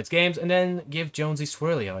follower decides games, and then give Jonesy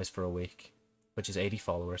Swirly Eyes for a week, which is 80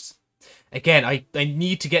 followers. Again, I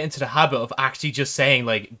need to get into the habit of actually just saying,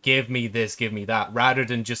 like, give me this, give me that, rather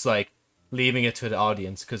than just, like, leaving it to the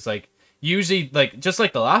audience. Because, like, usually, like, just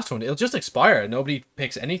like the last one, it'll just expire. Nobody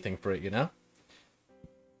picks anything for it, you know?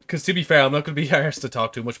 Because, to be fair, I'm not going to be arsed to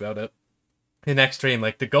talk too much about it in next stream.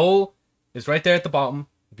 Like, the goal is right there at the bottom,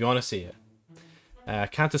 if you want to see it.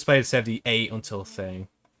 Can't display the 78 until thing.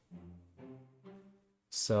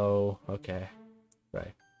 So, okay.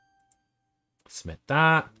 Right. Submit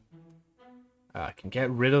that. I can get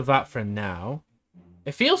rid of that for now.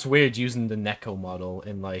 It feels weird using the Neko model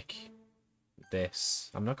in, like, this.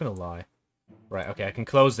 I'm not gonna lie. Right, okay, I can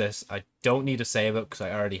close this. I don't need to save it because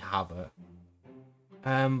I already have it.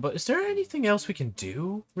 But is there anything else we can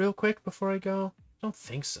do real quick before I go? I don't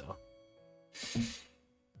think so.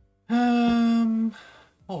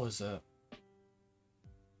 What was it?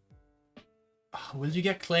 Oh, will you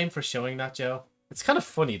get claimed for showing that, Joe? It's kind of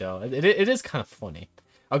funny, though. It is kind of funny.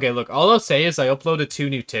 Okay, look, all I'll say is I uploaded 2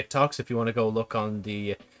 new TikToks if you want to go look on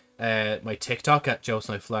the my TikTok at Joe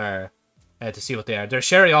Snowflower to see what they are. They're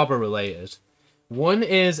Sherry Arbor related. One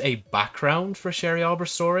is a background for Sherry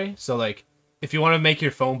Arbor's story. So, like, if you want to make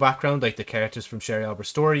your phone background like the characters from Sherry Arbor's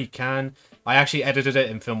story, you can. I actually edited it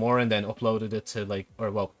in Filmora and then uploaded it to, like,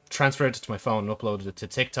 or, well, transferred it to my phone and uploaded it to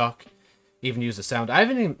TikTok. Even use the sound. I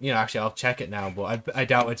haven't even, you know, actually, I'll check it now, but I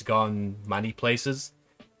doubt it's gone many places.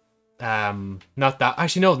 Not that.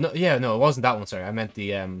 Actually, no, yeah, no, it wasn't that one. Sorry, I meant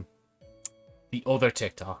the other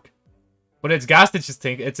TikTok. But it's gas to just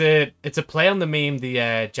think it's a play on the meme,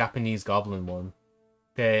 the Japanese goblin one.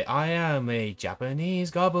 The I am a Japanese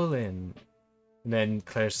goblin, and then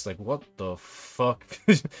Claire's just like, what the fuck?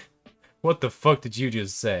 What the fuck did you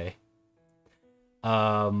just say?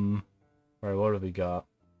 Right, what have we got?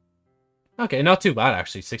 Okay, not too bad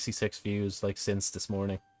actually. 66 views like since this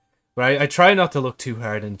morning. But I try not to look too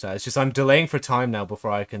hard into it. It's just I'm delaying for time now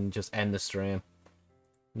before I can just end the stream.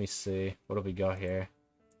 Let me see. What have we got here?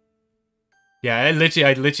 Yeah, I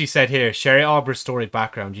literally said here, Sherry Arbor's story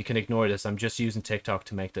background. You can ignore this. I'm just using TikTok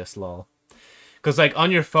to make this lol. Because, like,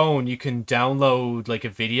 on your phone, you can download, like, a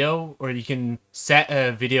video, or you can set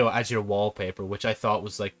a video as your wallpaper, which I thought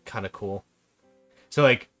was, like, kind of cool. So,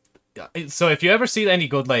 like, so if you ever see any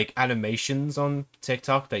good, like, animations on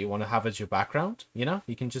TikTok that you want to have as your background, you know,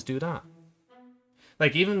 you can just do that.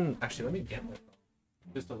 Like, even, actually, let me get my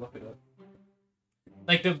phone, just to look it up.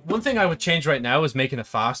 Like, the one thing I would change right now is making it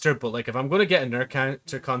faster, but, like, if I'm going to get a nerd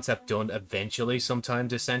character concept done eventually sometime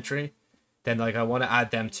this century, then, like, I want to add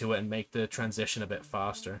them to it and make the transition a bit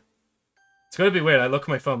faster. It's going to be weird. I look at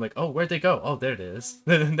my phone like, oh, where'd they go? Oh, there it is.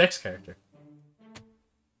 The next character.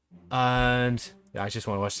 And yeah, I just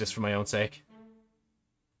want to watch this for my own sake.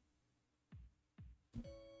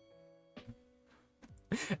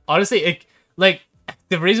 Honestly, like,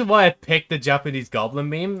 the reason why I picked the Japanese goblin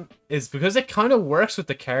meme is because it kind of works with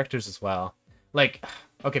the characters as well. Like,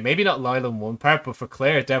 okay, maybe not Lila in one part, but for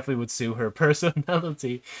Claire, it definitely would suit her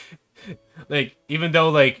personality. Like, even though,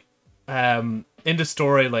 like, in the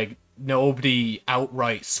story, like, nobody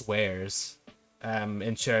outright swears,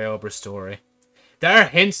 in Sherry Arbor's story. There are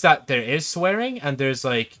hints that there is swearing, and there's,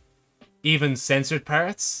 like, even censored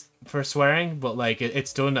parts for swearing, but, like,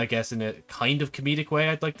 it's done, I guess, in a kind of comedic way,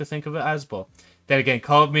 I'd like to think of it as, but then again,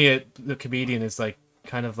 calling me the comedian is, like,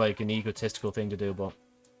 kind of, like, an egotistical thing to do, but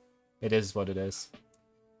it is what it is.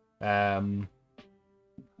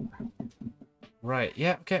 Right,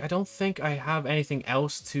 yeah, okay, I don't think I have anything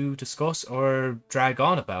else to discuss or drag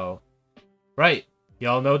on about. Right,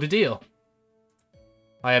 y'all know the deal.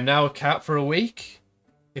 I am now a cat for a week.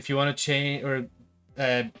 If you want to change or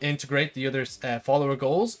integrate the other follower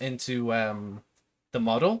goals into the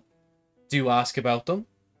model, do ask about them,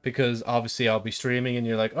 because obviously I'll be streaming and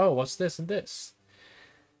you're like, oh, what's this and this?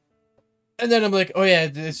 And then I'm like, oh yeah,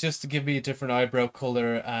 it's just to give me a different eyebrow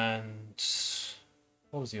color and...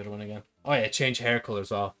 what was the other one again? Oh yeah, change hair color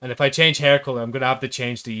as well. And if I change hair color, I'm going to have to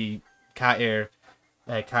change the cat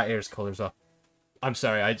ears colors up. I'm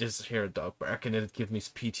sorry, I just hear a dog bark and it gives me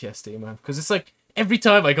PTSD, man. Because it's like, every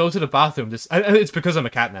time I go to the bathroom, it's because I'm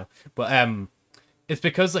a cat now. But it's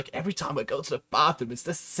because, like, every time I go to the bathroom, it's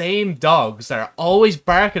the same dogs that are always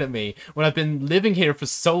barking at me when I've been living here for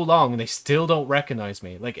so long and they still don't recognize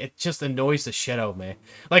me. Like, it just annoys the shit out of me.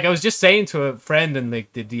 Like, I was just saying to a friend in,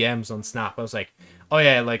 like, the DMs on Snap, I was like, oh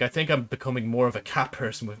yeah, like, I think I'm becoming more of a cat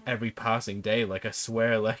person with every passing day. Like, I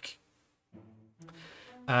swear, like...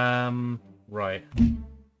 Right.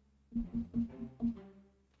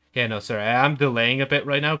 Yeah, no, sorry. I'm delaying a bit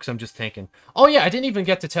right now because I'm just thinking. Oh, yeah, I didn't even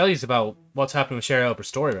get to tell you about what's happening with Sherry Albert's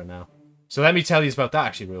story right now. So let me tell you about that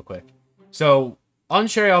actually real quick. So, on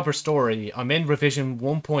Sherry Albert's story, I'm in revision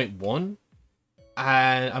 1.1.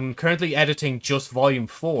 And I'm currently editing just volume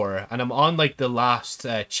 4. And I'm on, like, the last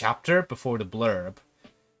chapter before the blurb.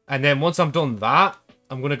 And then once I'm done that,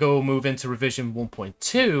 I'm going to go move into revision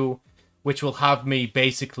 1.2. Which will have me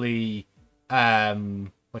basically...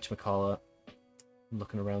 whatchamacallit? I'm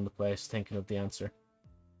looking around the place, thinking of the answer.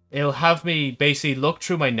 It'll have me basically look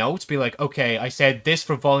through my notes, be like, okay, I said this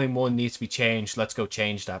for volume 1 needs to be changed, let's go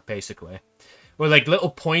change that, basically. Or like little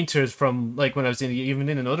pointers from, like, when I was even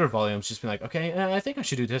in other volumes, just be like, okay, I think I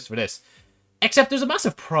should do this for this. Except there's a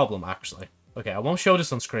massive problem, actually. Okay, I won't show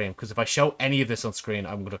this on screen, because if I show any of this on screen,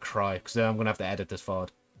 I'm going to cry, because then I'm going to have to edit this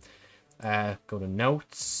VOD. Go to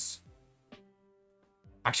notes.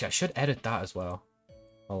 Actually, I should edit that as well.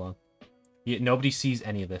 Hold on. Nobody sees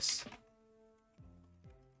any of this.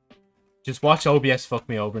 Just watch OBS fuck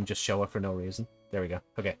me over and just show it for no reason. There we go.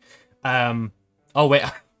 Okay. Oh, wait.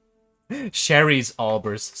 Sherry's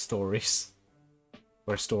Alber's stories.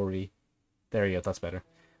 Or story. There you go. That's better.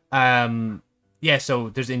 Yeah, so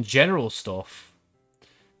there's in general stuff.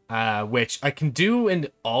 Which I can do in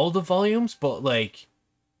all the volumes, but, like...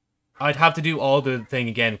 I'd have to do all the thing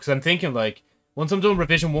again. Because I'm thinking, like... Once I'm done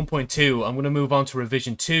revision 1.2, I'm going to move on to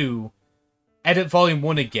revision 2... Edit volume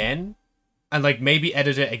 1 again, and like maybe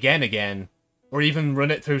edit it again, or even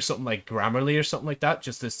run it through something like Grammarly or something like that,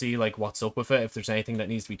 just to see like what's up with it, if there's anything that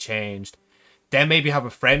needs to be changed. Then maybe have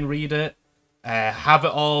a friend read it, have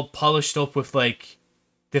it all polished up with like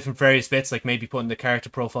different various bits, like maybe putting the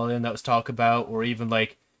character profile in that was talked about, or even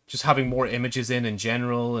like just having more images in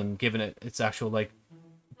general, and giving it its actual like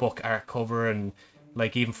book art cover, and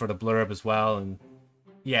like even for the blurb as well, and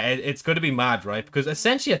yeah, it's going to be mad, right? Because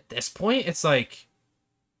essentially at this point, it's like...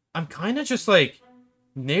 I'm kind of just, like,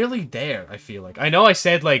 nearly there, I feel like. I know I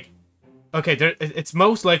said, like... Okay, it's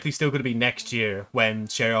most likely still going to be next year when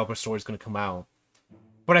Sherry Albert's story is going to come out.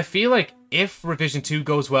 But I feel like if Revision 2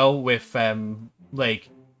 goes well with, Volume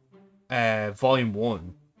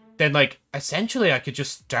 1, then, like, essentially I could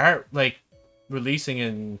just start, like, releasing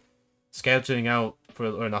and scheduling out...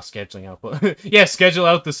 or not scheduling out, but yeah, schedule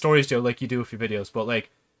out the stories, Joe, like you do with your videos. But like,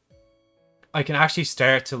 I can actually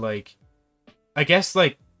start to like, I guess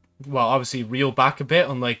like, well, obviously reel back a bit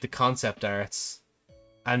on like the concept arts,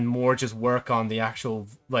 and more just work on the actual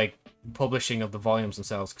like publishing of the volumes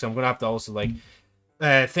themselves. Because I'm gonna have to also like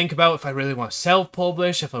think about if I really want to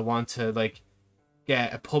self-publish, if I want to like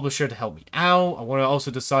get a publisher to help me out. I want to also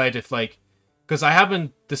decide if like. Because I have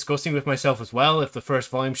been discussing with myself as well if the first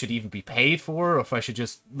volume should even be paid for, or if I should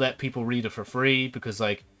just let people read it for free. Because,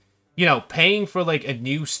 like, you know, paying for, like, a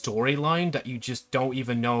new storyline that you just don't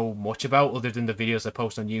even know much about other than the videos I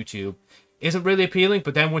post on YouTube isn't really appealing.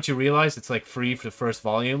 But then once you realize it's, like, free for the first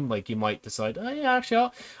volume, like, you might decide, oh, yeah, actually,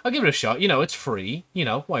 I'll give it a shot. You know, it's free. You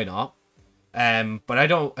know, why not? But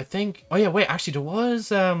I think... Oh, yeah, wait, actually, there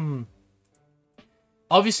was...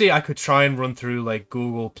 Obviously, I could try and run through, like,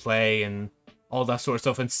 Google Play and... all that sort of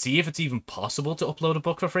stuff, and see if it's even possible to upload a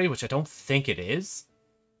book for free, which I don't think it is.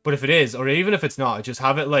 But if it is, or even if it's not, just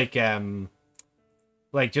have it like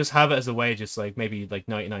just have it as a way, just like maybe like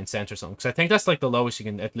 99 cents or something. Because I think that's like the lowest you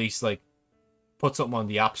can at least like put something on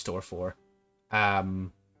the App Store for.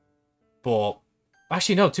 But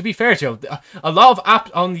actually, no. To be fair, Joe, a lot of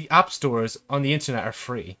apps on the app stores on the internet are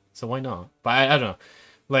free, so why not? But I don't know.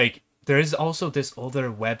 Like there is also this other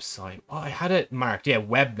website. Oh, I had it marked. Yeah,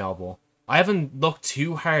 Web Novel. I haven't looked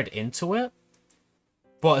too hard into it,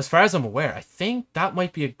 but as far as I'm aware, I think that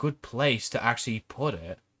might be a good place to actually put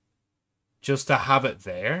it, just to have it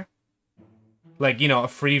there. Like, you know, a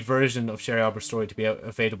free version of Sherry Albert's story to be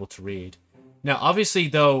available to read. Now, obviously,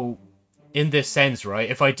 though, in this sense, right,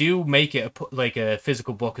 if I do make it like a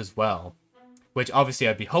physical book as well, which obviously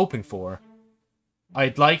I'd be hoping for,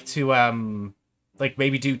 I'd like to, like,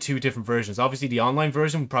 maybe do 2 different versions. Obviously, the online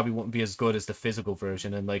version probably wouldn't be as good as the physical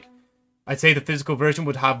version, and, like, I'd say the physical version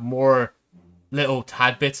would have more little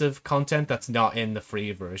tad bits of content that's not in the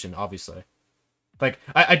free version, obviously. Like,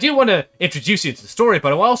 I do want to introduce you to the story,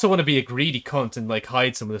 but I also want to be a greedy cunt and, like,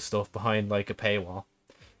 hide some of the stuff behind, like, a paywall.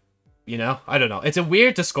 You know? I don't know. It's a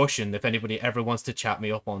weird discussion if anybody ever wants to chat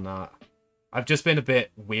me up on that. I've just been a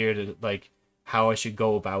bit weird at, like, how I should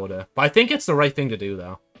go about it. But I think it's the right thing to do,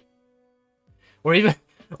 though. Or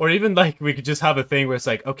even, like, we could just have a thing where it's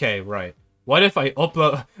like, okay, right. What if I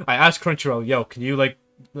ask Crunchyroll, yo, can you, like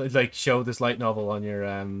show this light novel on your,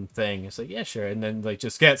 thing? It's like, yeah, sure. And then, like,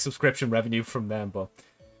 just get subscription revenue from them. But,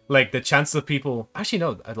 like, the chances of people... Actually,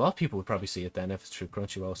 no, a lot of people would probably see it then if it's through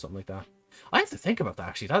Crunchyroll or something like that. I have to think about that,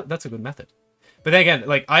 actually. That's a good method. But then again,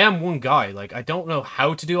 like, I am one guy. Like, I don't know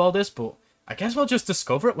how to do all this, but I guess we'll just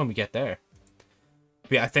discover it when we get there.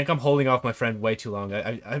 But yeah, I think I'm holding off my friend way too long.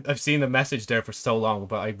 I've seen the message there for so long,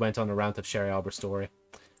 but I went on a rant of Sherry Albert's story.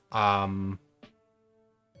 Oh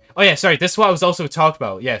yeah, sorry, this is what I was also talked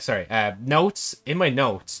about. Yeah, sorry. Notes, in my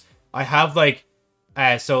notes, I have, like,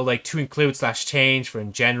 so, like, to include / change for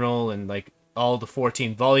in general, and, like, all the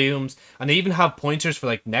 14 volumes. And I even have pointers for,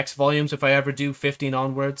 like, next volumes if I ever do 15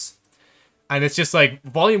 onwards. And it's just, like,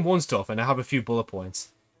 volume 1 stuff, and I have a few bullet points.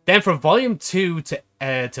 Then for volume 2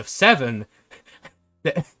 to 7,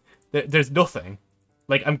 there's nothing.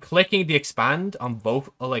 Like, I'm clicking the expand on both,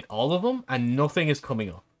 like, all of them, and nothing is coming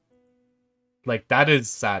up. Like, that is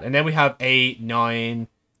sad. And then we have 8, 9,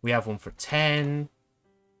 we have one for 10,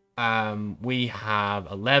 we have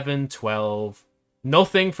 11, 12,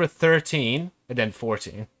 nothing for 13, and then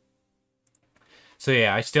 14. So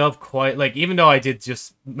yeah, I still have quite, like, even though I did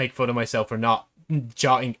just make fun of myself for not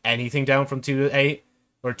jotting anything down from 2 to 8,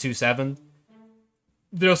 or 2 to 7,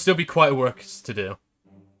 there'll still be quite work to do.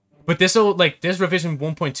 But this'll, like, this revision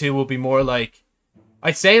 1.2 will be more like,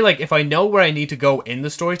 I'd say, like, if I know where I need to go in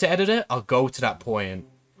the story to edit it, I'll go to that point.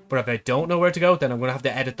 But if I don't know where to go, then I'm going to have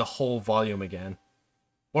to edit the whole volume again.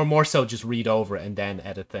 Or more so, just read over it and then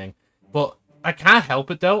edit thing. But I can't help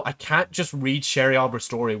it, though. I can't just read Sherry Albert's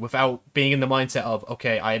story without being in the mindset of,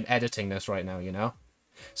 okay, I am editing this right now, you know?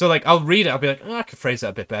 So, like, I'll read it, I'll be like, oh, I could phrase that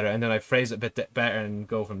a bit better, and then I phrase it a bit better and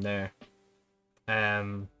go from there.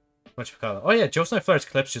 What should we call it? Oh, yeah, Joe Flair's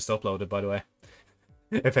clips just uploaded, by the way.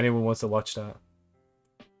 If anyone wants to watch that.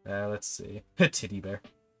 Let's see. Titty bear.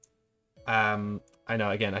 I know,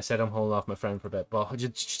 again, I said I'm holding off my friend for a bit, but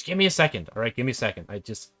just give me a second, alright? Give me a second.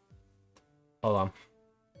 Hold on.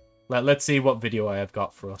 Let's see what video I have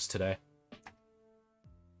got for us today.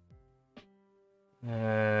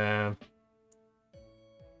 That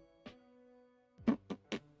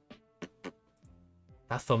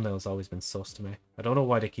thumbnail's always been sus to me. I don't know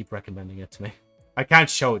why they keep recommending it to me. I can't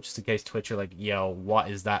show it just in case Twitch are like, yo, what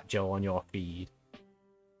is that, Joe, on your feed?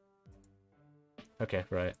 Okay,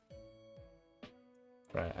 right.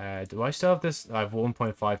 Right, do I still have this? I have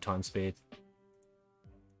 1.5 times speed.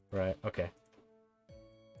 Right, okay.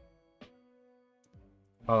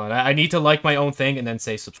 Hold on, I need to like my own thing and then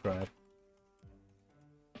say subscribe.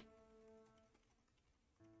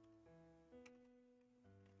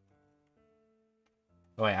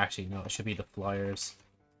 Oh wait, actually, no, it should be the Flyers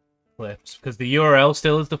clips. Because the URL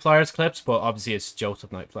still is the Flyers clips, but obviously it's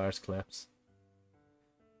Joseph Knight Flyers clips.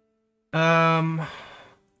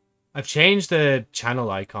 I've changed the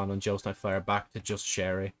channel icon on Joseph Knight Flyer back to just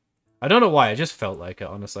Sherry. I don't know why, I just felt like it,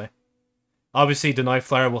 honestly. Obviously, the Knight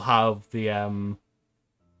Flyer will have the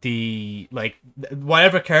like,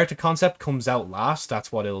 whatever character concept comes out last,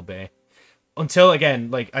 that's what it'll be. Until,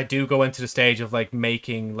 again, like, I do go into the stage of, like,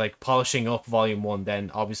 making, like, polishing up Volume 1,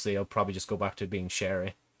 then obviously I'll probably just go back to being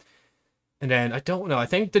Sherry. And then, I don't know, I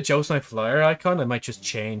think the Joseph Knight Flyer icon, I might just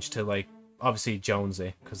change to, like, obviously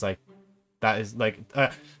Jonesy, because, like, that is, like,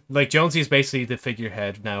 Jonesy is basically the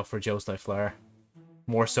figurehead now for Joseph Knight Flyer.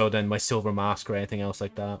 More so than my Silver Mask or anything else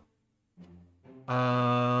like that.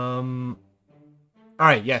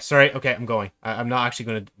 Alright, yeah, sorry. Okay, I'm going. I'm not actually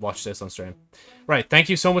going to watch this on stream. Right, thank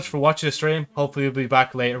you so much for watching the stream. Hopefully we'll be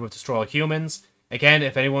back later with Destroy All Humans. Again,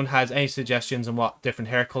 if anyone has any suggestions on what different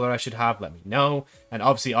hair color I should have, let me know. And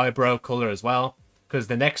obviously eyebrow color as well. Because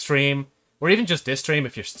the next stream, or even just this stream,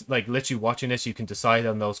 if you're, like, literally watching this, you can decide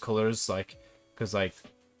on those colors, like, because, like,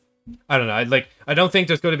 I don't know, I don't think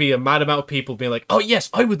there's going to be a mad amount of people being like, oh yes,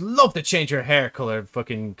 I would love to change your hair color,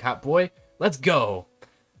 fucking Catboy. Let's go.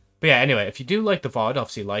 But yeah, anyway, if you do like the VOD,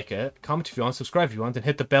 obviously like it. Comment if you want, subscribe if you want, and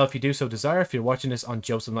hit the bell if you do so desire if you're watching this on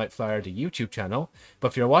Joseph Knight Flyer, the YouTube channel. But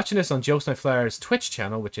if you're watching this on Joseph Knight Flyer's Twitch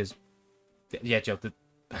channel, which is... Yeah, Joe,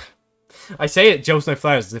 I say it Joseph Knight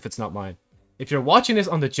Flyer's as if it's not mine. If you're watching this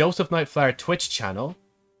on the Joseph Knight Flyer Twitch channel,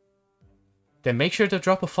 then make sure to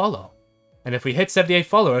drop a follow. And if we hit 78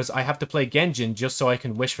 followers, I have to play Genjin just so I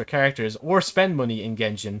can wish for characters, or spend money in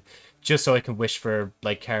Genjin just so I can wish for,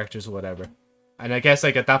 like, characters or whatever. And I guess,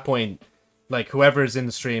 like, at that point, like, whoever's in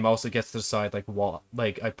the stream also gets to decide, like, what,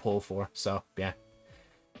 like, I pull for. So, yeah.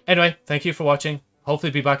 Anyway, thank you for watching.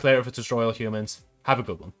 Hopefully be back later if it's Destroy All Humans. Have a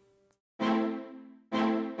good one.